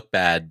of us look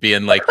bad,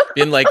 being like,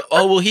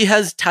 oh, well, he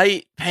has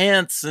tight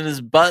pants and his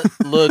butt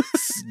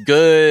looks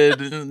good.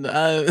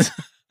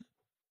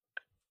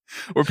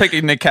 We're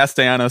picking Nick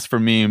Castellanos for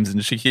memes,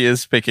 and Shakia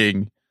is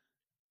picking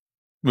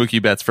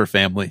Mookie Betts for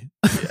family.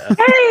 Yeah.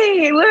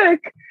 Hey, look.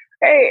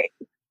 Hey,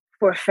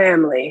 for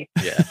family.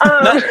 Yeah.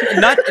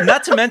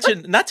 Not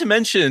to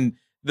mention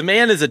the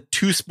man is a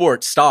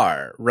 2-sport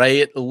star,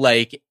 right?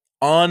 Like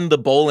on the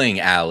bowling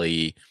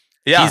alley.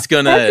 Yeah.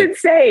 That's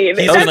insane.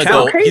 He's gonna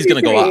go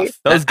off.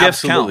 Those that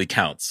absolutely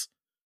counts.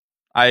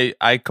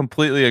 I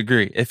completely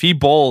agree. If he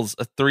bowls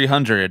a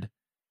 300,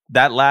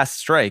 that last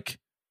strike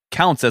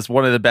counts as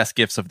one of the best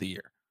gifts of the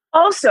year.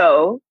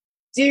 Also,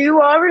 do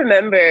you all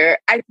remember,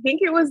 I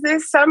think it was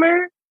this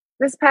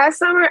past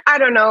summer, I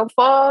don't know,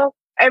 fall,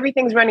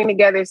 everything's running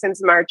together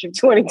since March of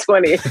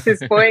 2020 at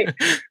this point.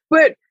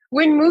 But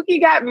when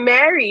Mookie got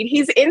married,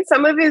 he's in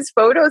some of his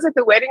photos at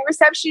the wedding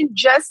reception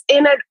just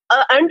in an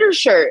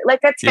undershirt,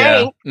 like a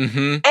tank,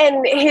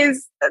 and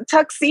his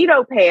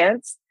tuxedo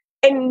pants.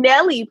 And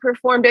Nelly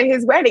performed at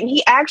his wedding.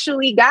 He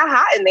actually got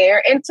hot in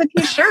there and took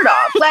his shirt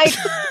off. Like,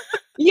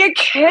 you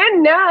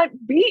cannot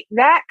beat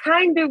that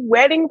kind of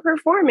wedding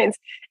performance.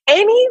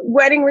 Any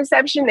wedding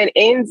reception that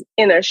ends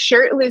in a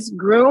shirtless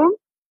groom,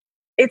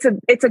 it's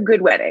a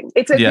good wedding.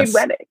 It's a good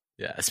wedding.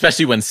 Yeah,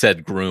 especially when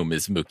said groom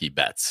is Mookie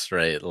Betts,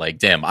 right? Like,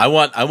 damn, I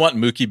want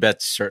Mookie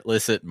Betts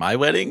shirtless at my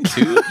wedding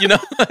too.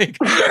 Like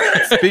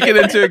speak it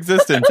into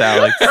existence,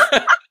 Alex.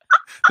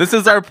 This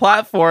is our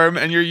platform,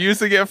 and you're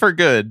using it for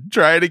good.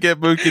 Try to get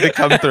Mookie to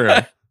come through.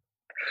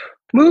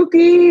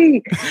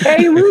 Mookie,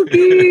 hey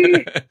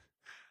Mookie,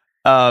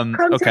 come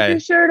okay. take your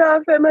shirt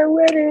off at my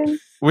wedding.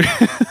 We'll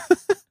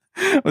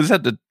just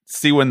have to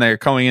see when they're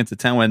going into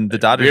town, when the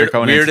Dodgers are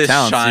going into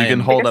town, so you can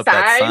hold up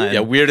that sign.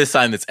 Yeah, weirdest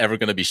sign that's ever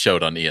going to be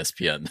showed on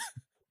ESPN.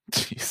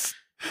 Jeez.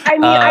 I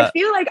mean, I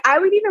feel like I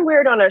would even wear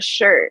it on a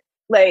shirt,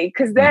 like,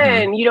 because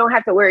then you don't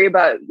have to worry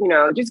about,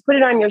 just put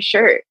it on your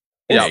shirt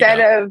instead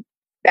of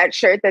that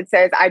shirt that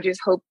says, I just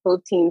hope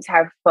both teams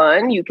have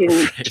fun. You can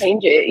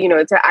change it,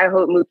 to I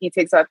hope Mookie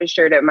takes off his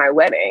shirt at my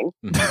wedding.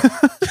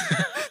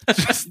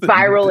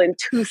 viral in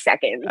 2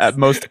 seconds.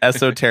 Most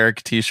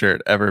esoteric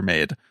t-shirt ever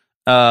made.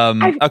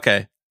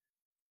 Okay.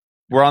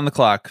 We're on the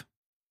clock.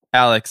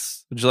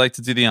 Alex, would you like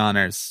to do the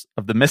honors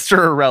of the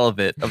Mr.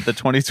 Irrelevant of the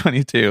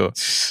 2022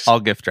 All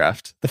Gift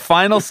Draft? The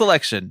final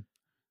selection.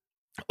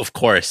 Of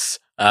course.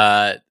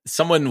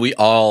 Someone we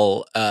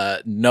all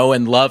know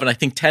and love, and I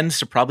think tends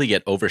to probably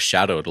get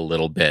overshadowed a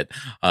little bit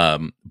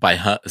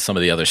by some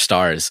of the other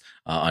stars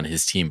on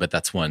his team, but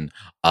that's one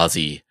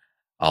Ozzy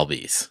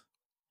Albies,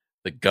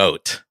 the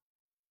GOAT.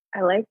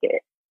 I like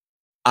it.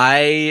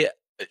 I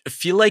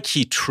feel like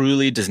he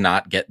truly does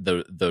not get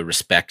the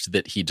respect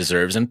that he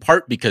deserves, in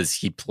part because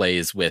he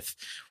plays with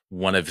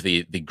one of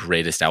the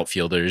greatest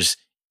outfielders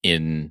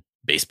in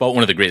baseball,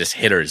 one of the greatest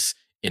hitters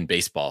in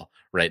baseball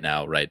right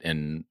now, right?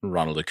 And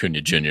Ronald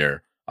Acuna Jr.,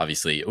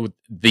 obviously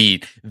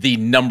the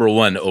number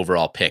one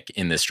overall pick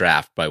in this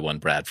draft by one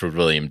Bradford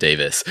William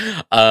Davis.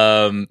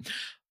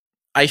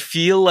 I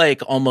feel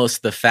like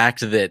almost the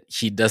fact that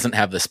he doesn't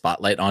have the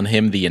spotlight on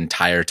him the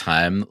entire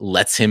time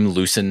lets him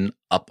loosen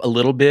up a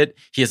little bit.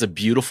 He has a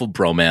beautiful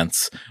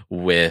bromance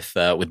with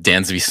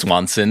Dansby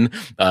Swanson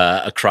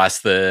across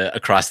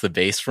the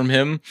base from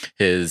him,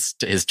 his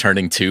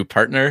turning two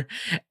partner,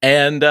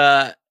 and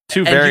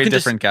two very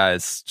different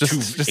guys,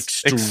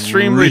 just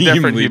extremely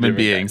different human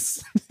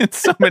beings in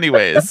so many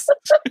ways.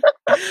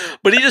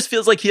 But he just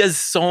feels like he has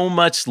so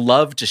much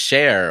love to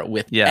share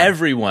with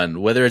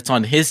everyone, whether it's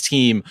on his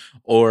team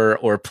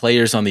or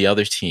players on the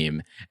other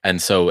team.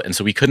 And so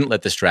we couldn't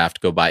let this draft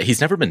go by.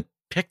 He's never been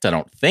picked, I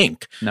don't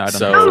think. No, I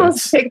don't I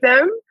almost picked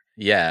him.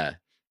 Yeah.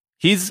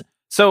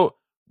 So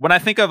when I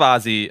think of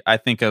Ozzy, I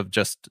think of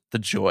just the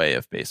joy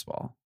of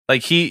baseball.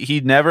 Like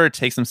he never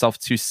takes himself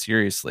too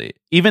seriously,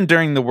 even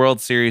during the World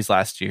Series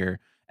last year.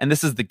 And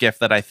this is the gift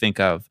that I think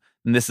of.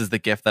 And this is the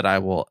gift that I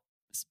will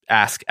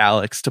ask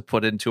Alex to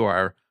put into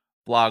our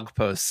blog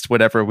post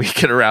whenever we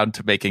get around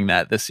to making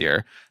that this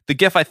year. The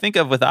gift I think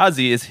of with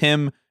Ozzy is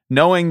him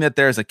knowing that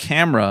there's a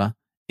camera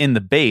in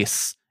the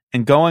base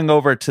and going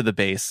over to the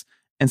base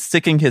and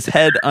sticking his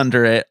head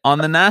under it on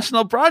the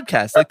national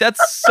broadcast. Like,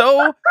 that's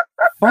so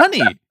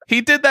funny. He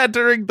did that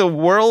during the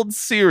World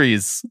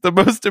Series, the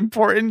most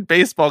important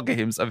baseball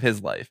games of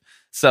his life.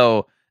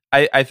 So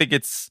I think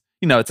it's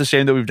a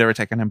shame that we've never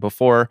taken him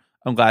before.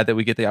 I'm glad that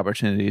we get the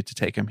opportunity to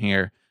take him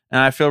here. And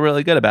I feel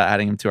really good about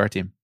adding him to our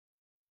team.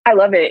 I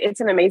love it.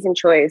 It's an amazing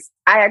choice.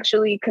 I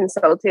actually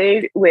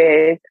consulted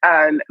with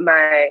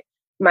my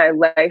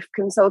life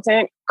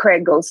consultant,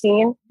 Craig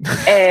Goldstein,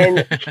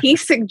 and he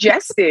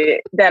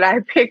suggested that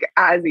I pick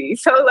Ozzy.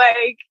 So,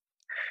 like,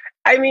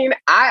 I mean,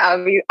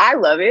 I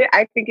love it.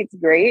 I think it's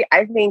great.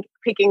 I think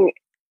picking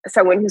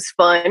someone who's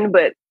fun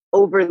but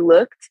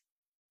overlooked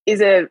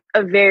is a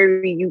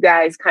very you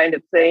guys kind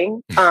of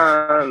thing.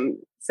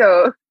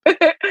 So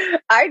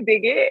I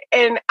dig it,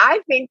 and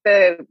I think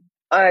the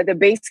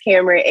base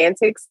camera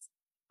antics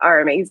are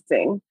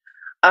amazing.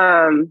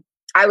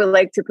 I would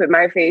like to put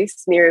my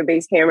face near a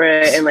base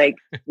camera and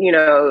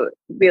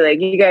be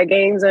like, you got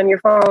games on your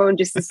phone,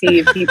 just to see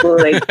if people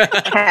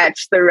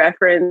catch the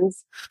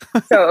reference.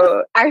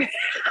 So I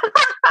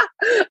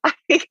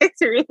think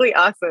it's really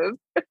awesome.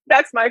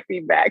 That's my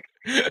feedback.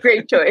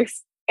 Great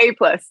choice. A+,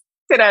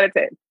 10 out of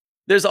 10.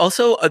 There's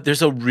also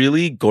there's a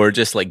really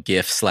gorgeous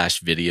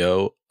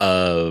GIF/video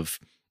of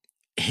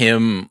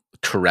him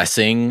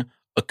caressing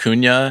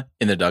Acuna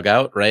in the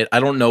dugout, right? I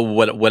don't know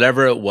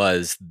whatever it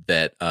was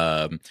that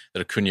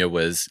Acuna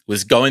was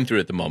going through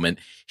at the moment.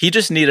 He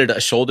just needed a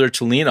shoulder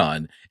to lean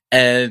on,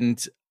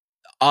 and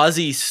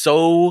Ozzy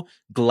so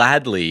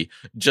gladly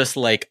just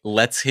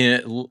lets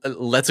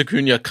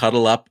Acuna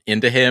cuddle up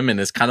into him and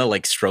is kind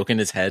of stroking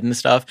his head and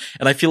stuff.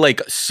 And I feel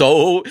like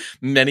so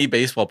many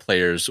baseball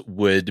players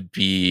would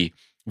be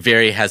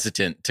very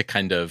hesitant to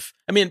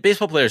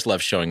baseball players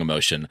love showing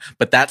emotion,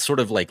 but that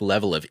sort of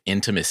level of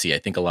intimacy, I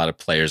think a lot of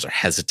players are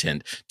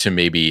hesitant to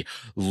maybe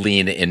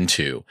lean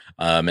into.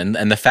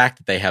 And the fact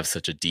that they have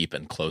such a deep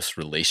and close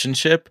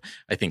relationship,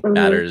 I think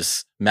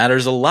matters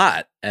a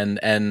lot.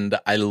 And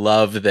I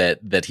love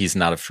that he's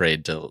not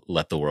afraid to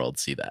let the world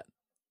see that.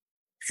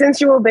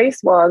 Sensual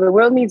baseball. The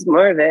world needs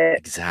more of it.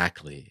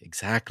 Exactly.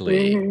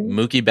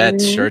 Mookie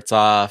Betts, shirts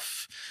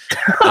off.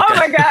 Oh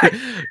my God.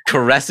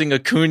 Caressing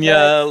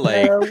Acuna.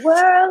 The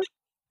world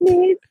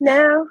needs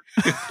now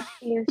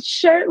is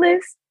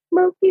shirtless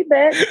Mookie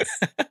Betts.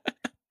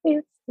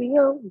 It's the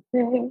only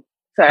thing.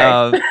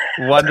 Sorry.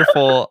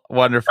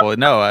 Wonderful.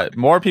 No,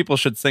 more people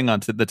should sing on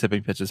the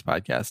Tipping Pitches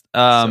podcast.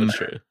 So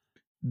true.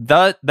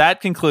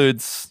 That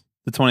concludes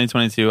the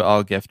 2022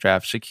 All Gift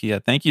Draft.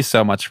 Shakia, thank you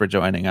so much for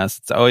joining us.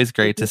 It's always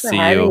great to see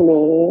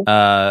you.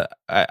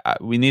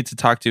 We need to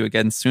talk to you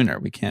again sooner.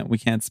 We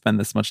can't spend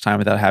this much time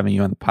without having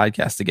you on the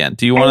podcast again.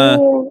 Do you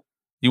want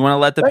to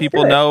let the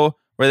people know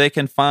where they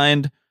can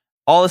find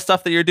all the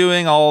stuff that you're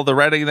doing, all the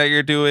writing that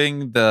you're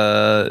doing,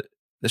 the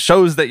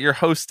shows that you're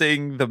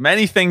hosting, the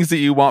many things that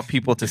you want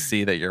people to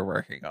see that you're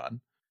working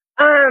on?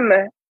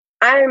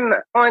 I'm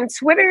on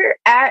Twitter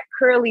at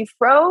Curly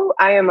Fro.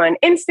 I am on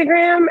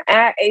Instagram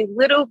at A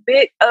Little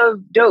Bit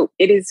of Dope.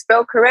 It is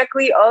spelled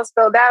correctly, all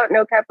spelled out,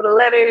 no capital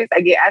letters.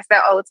 I get asked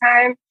that all the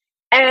time.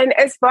 And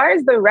as far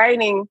as the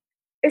writing,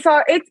 it's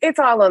all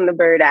on the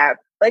Bird app.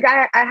 Like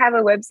I have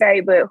a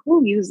website, but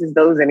who uses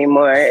those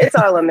anymore? It's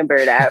all on the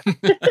Bird app.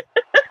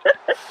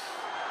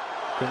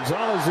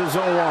 Gonzalez is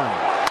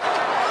 0-1.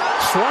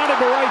 Slotted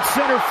to right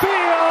center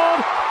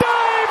field.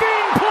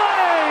 Diving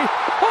play.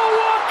 A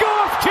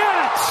walk-off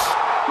catch.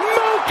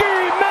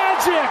 Mookie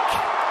Magic.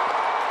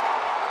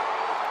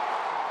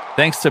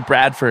 Thanks to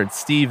Bradford,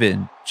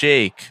 Steven,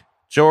 Jake,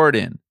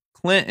 Jordan,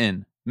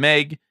 Clinton,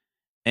 Meg,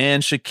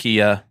 and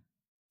Shakia.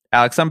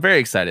 Alex, I'm very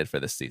excited for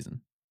this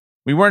season.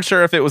 We weren't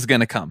sure if it was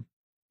going to come,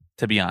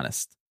 to be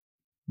honest,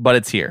 but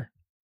it's here.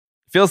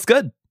 Feels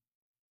good.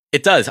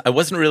 It does. I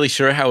wasn't really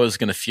sure how I was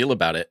going to feel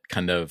about it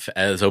kind of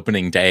as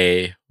opening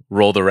day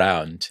rolled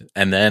around.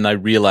 And then I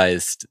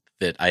realized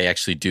that I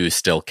actually do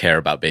still care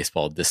about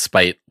baseball,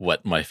 despite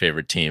what my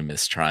favorite team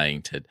is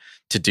trying to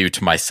do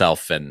to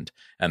myself and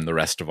the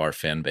rest of our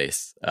fan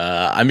base.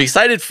 I'm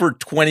excited for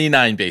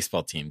 29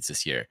 baseball teams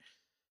this year.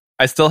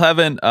 I still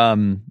haven't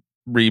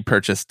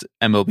repurchased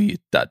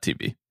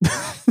MLB.tv.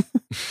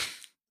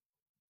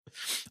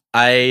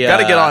 I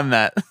gotta get on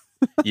that.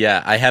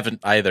 Yeah, I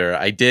haven't either.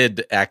 I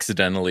did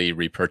accidentally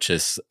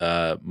repurchase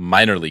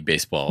minor league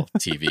baseball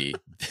TV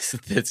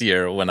this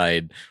year when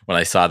I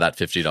saw that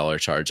 $50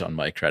 charge on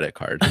my credit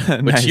card.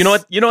 Which Nice. you know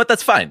what?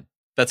 That's fine.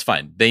 That's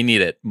fine. They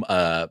need it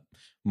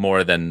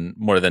more than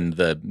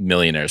the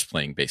millionaires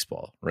playing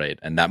baseball, right?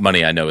 And that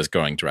money I know is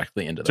going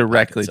directly into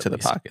the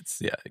pockets.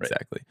 Yeah,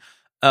 exactly.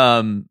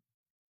 I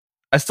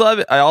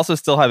also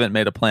still haven't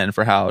made a plan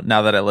for how,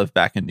 now that I live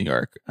back in New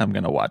York, I'm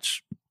gonna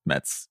watch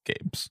Mets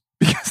games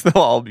because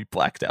they'll all be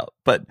blacked out.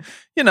 But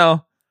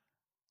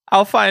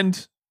I'll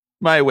find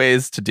my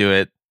ways to do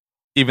it,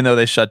 even though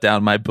they shut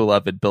down my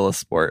beloved Bill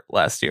Sport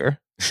last year.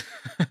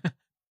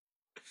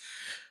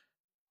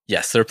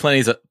 Yes, there are plenty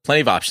of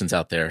options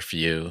out there for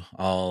you.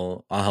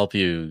 I'll help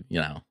you,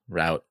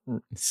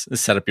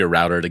 set up your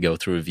router to go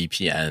through a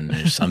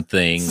VPN or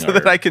something, so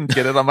that I can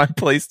get it on my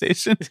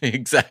PlayStation.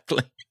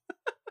 Exactly.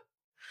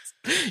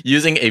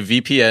 Using a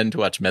VPN to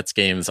watch Mets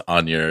games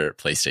on your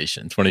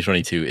PlayStation.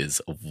 2022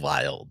 is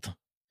wild.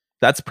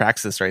 That's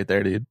praxis right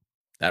there, dude.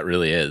 That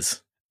really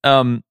is.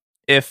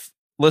 If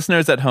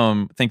listeners at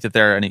home think that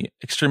there are any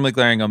extremely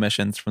glaring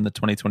omissions from the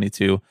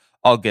 2022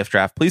 All Gift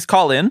Draft, please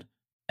call in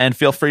and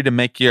feel free to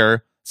make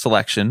your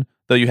selection.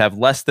 Though you have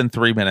less than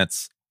 3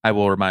 minutes, I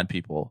will remind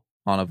people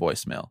on a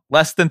voicemail.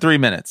 Less than 3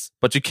 minutes,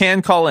 but you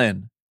can call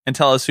in and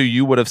tell us who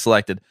you would have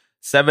selected.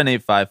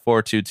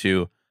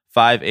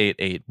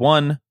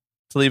 785-422-5881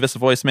 to leave us a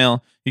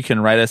voicemail. You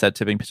can write us at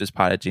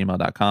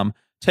tippingpitchespod@gmail.com.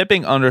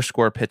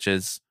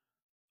 Tipping_pitches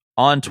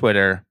on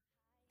Twitter.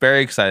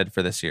 Very excited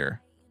for this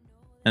year.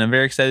 And I'm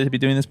very excited to be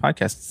doing this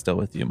podcast still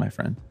with you, my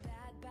friend.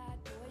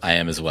 I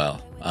am as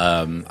well.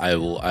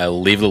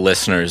 I'll leave the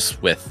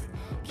listeners with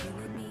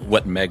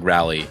what Meg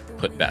Rowley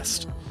put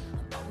best.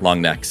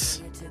 Long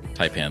necks,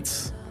 tight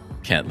pants,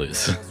 can't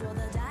lose.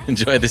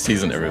 Enjoy the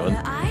season, everyone.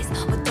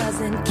 What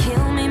doesn't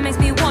kill me makes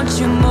me want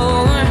you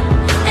more.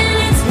 And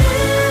it's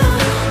blue,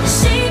 the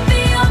shape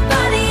of your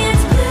body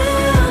is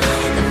blue.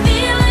 The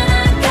feeling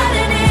I got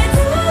in it,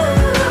 ooh,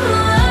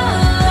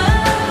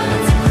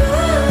 it's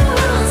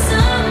cruel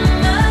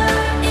summer.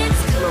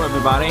 Hello,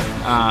 everybody.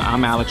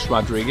 I'm Alex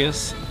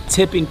Rodriguez.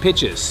 Tipping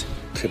Pitches.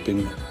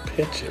 Tipping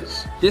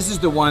Pitches. This is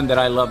the one that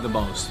I love the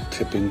most.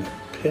 Tipping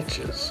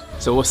Pitches.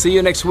 So we'll see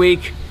you next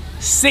week.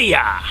 See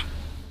ya!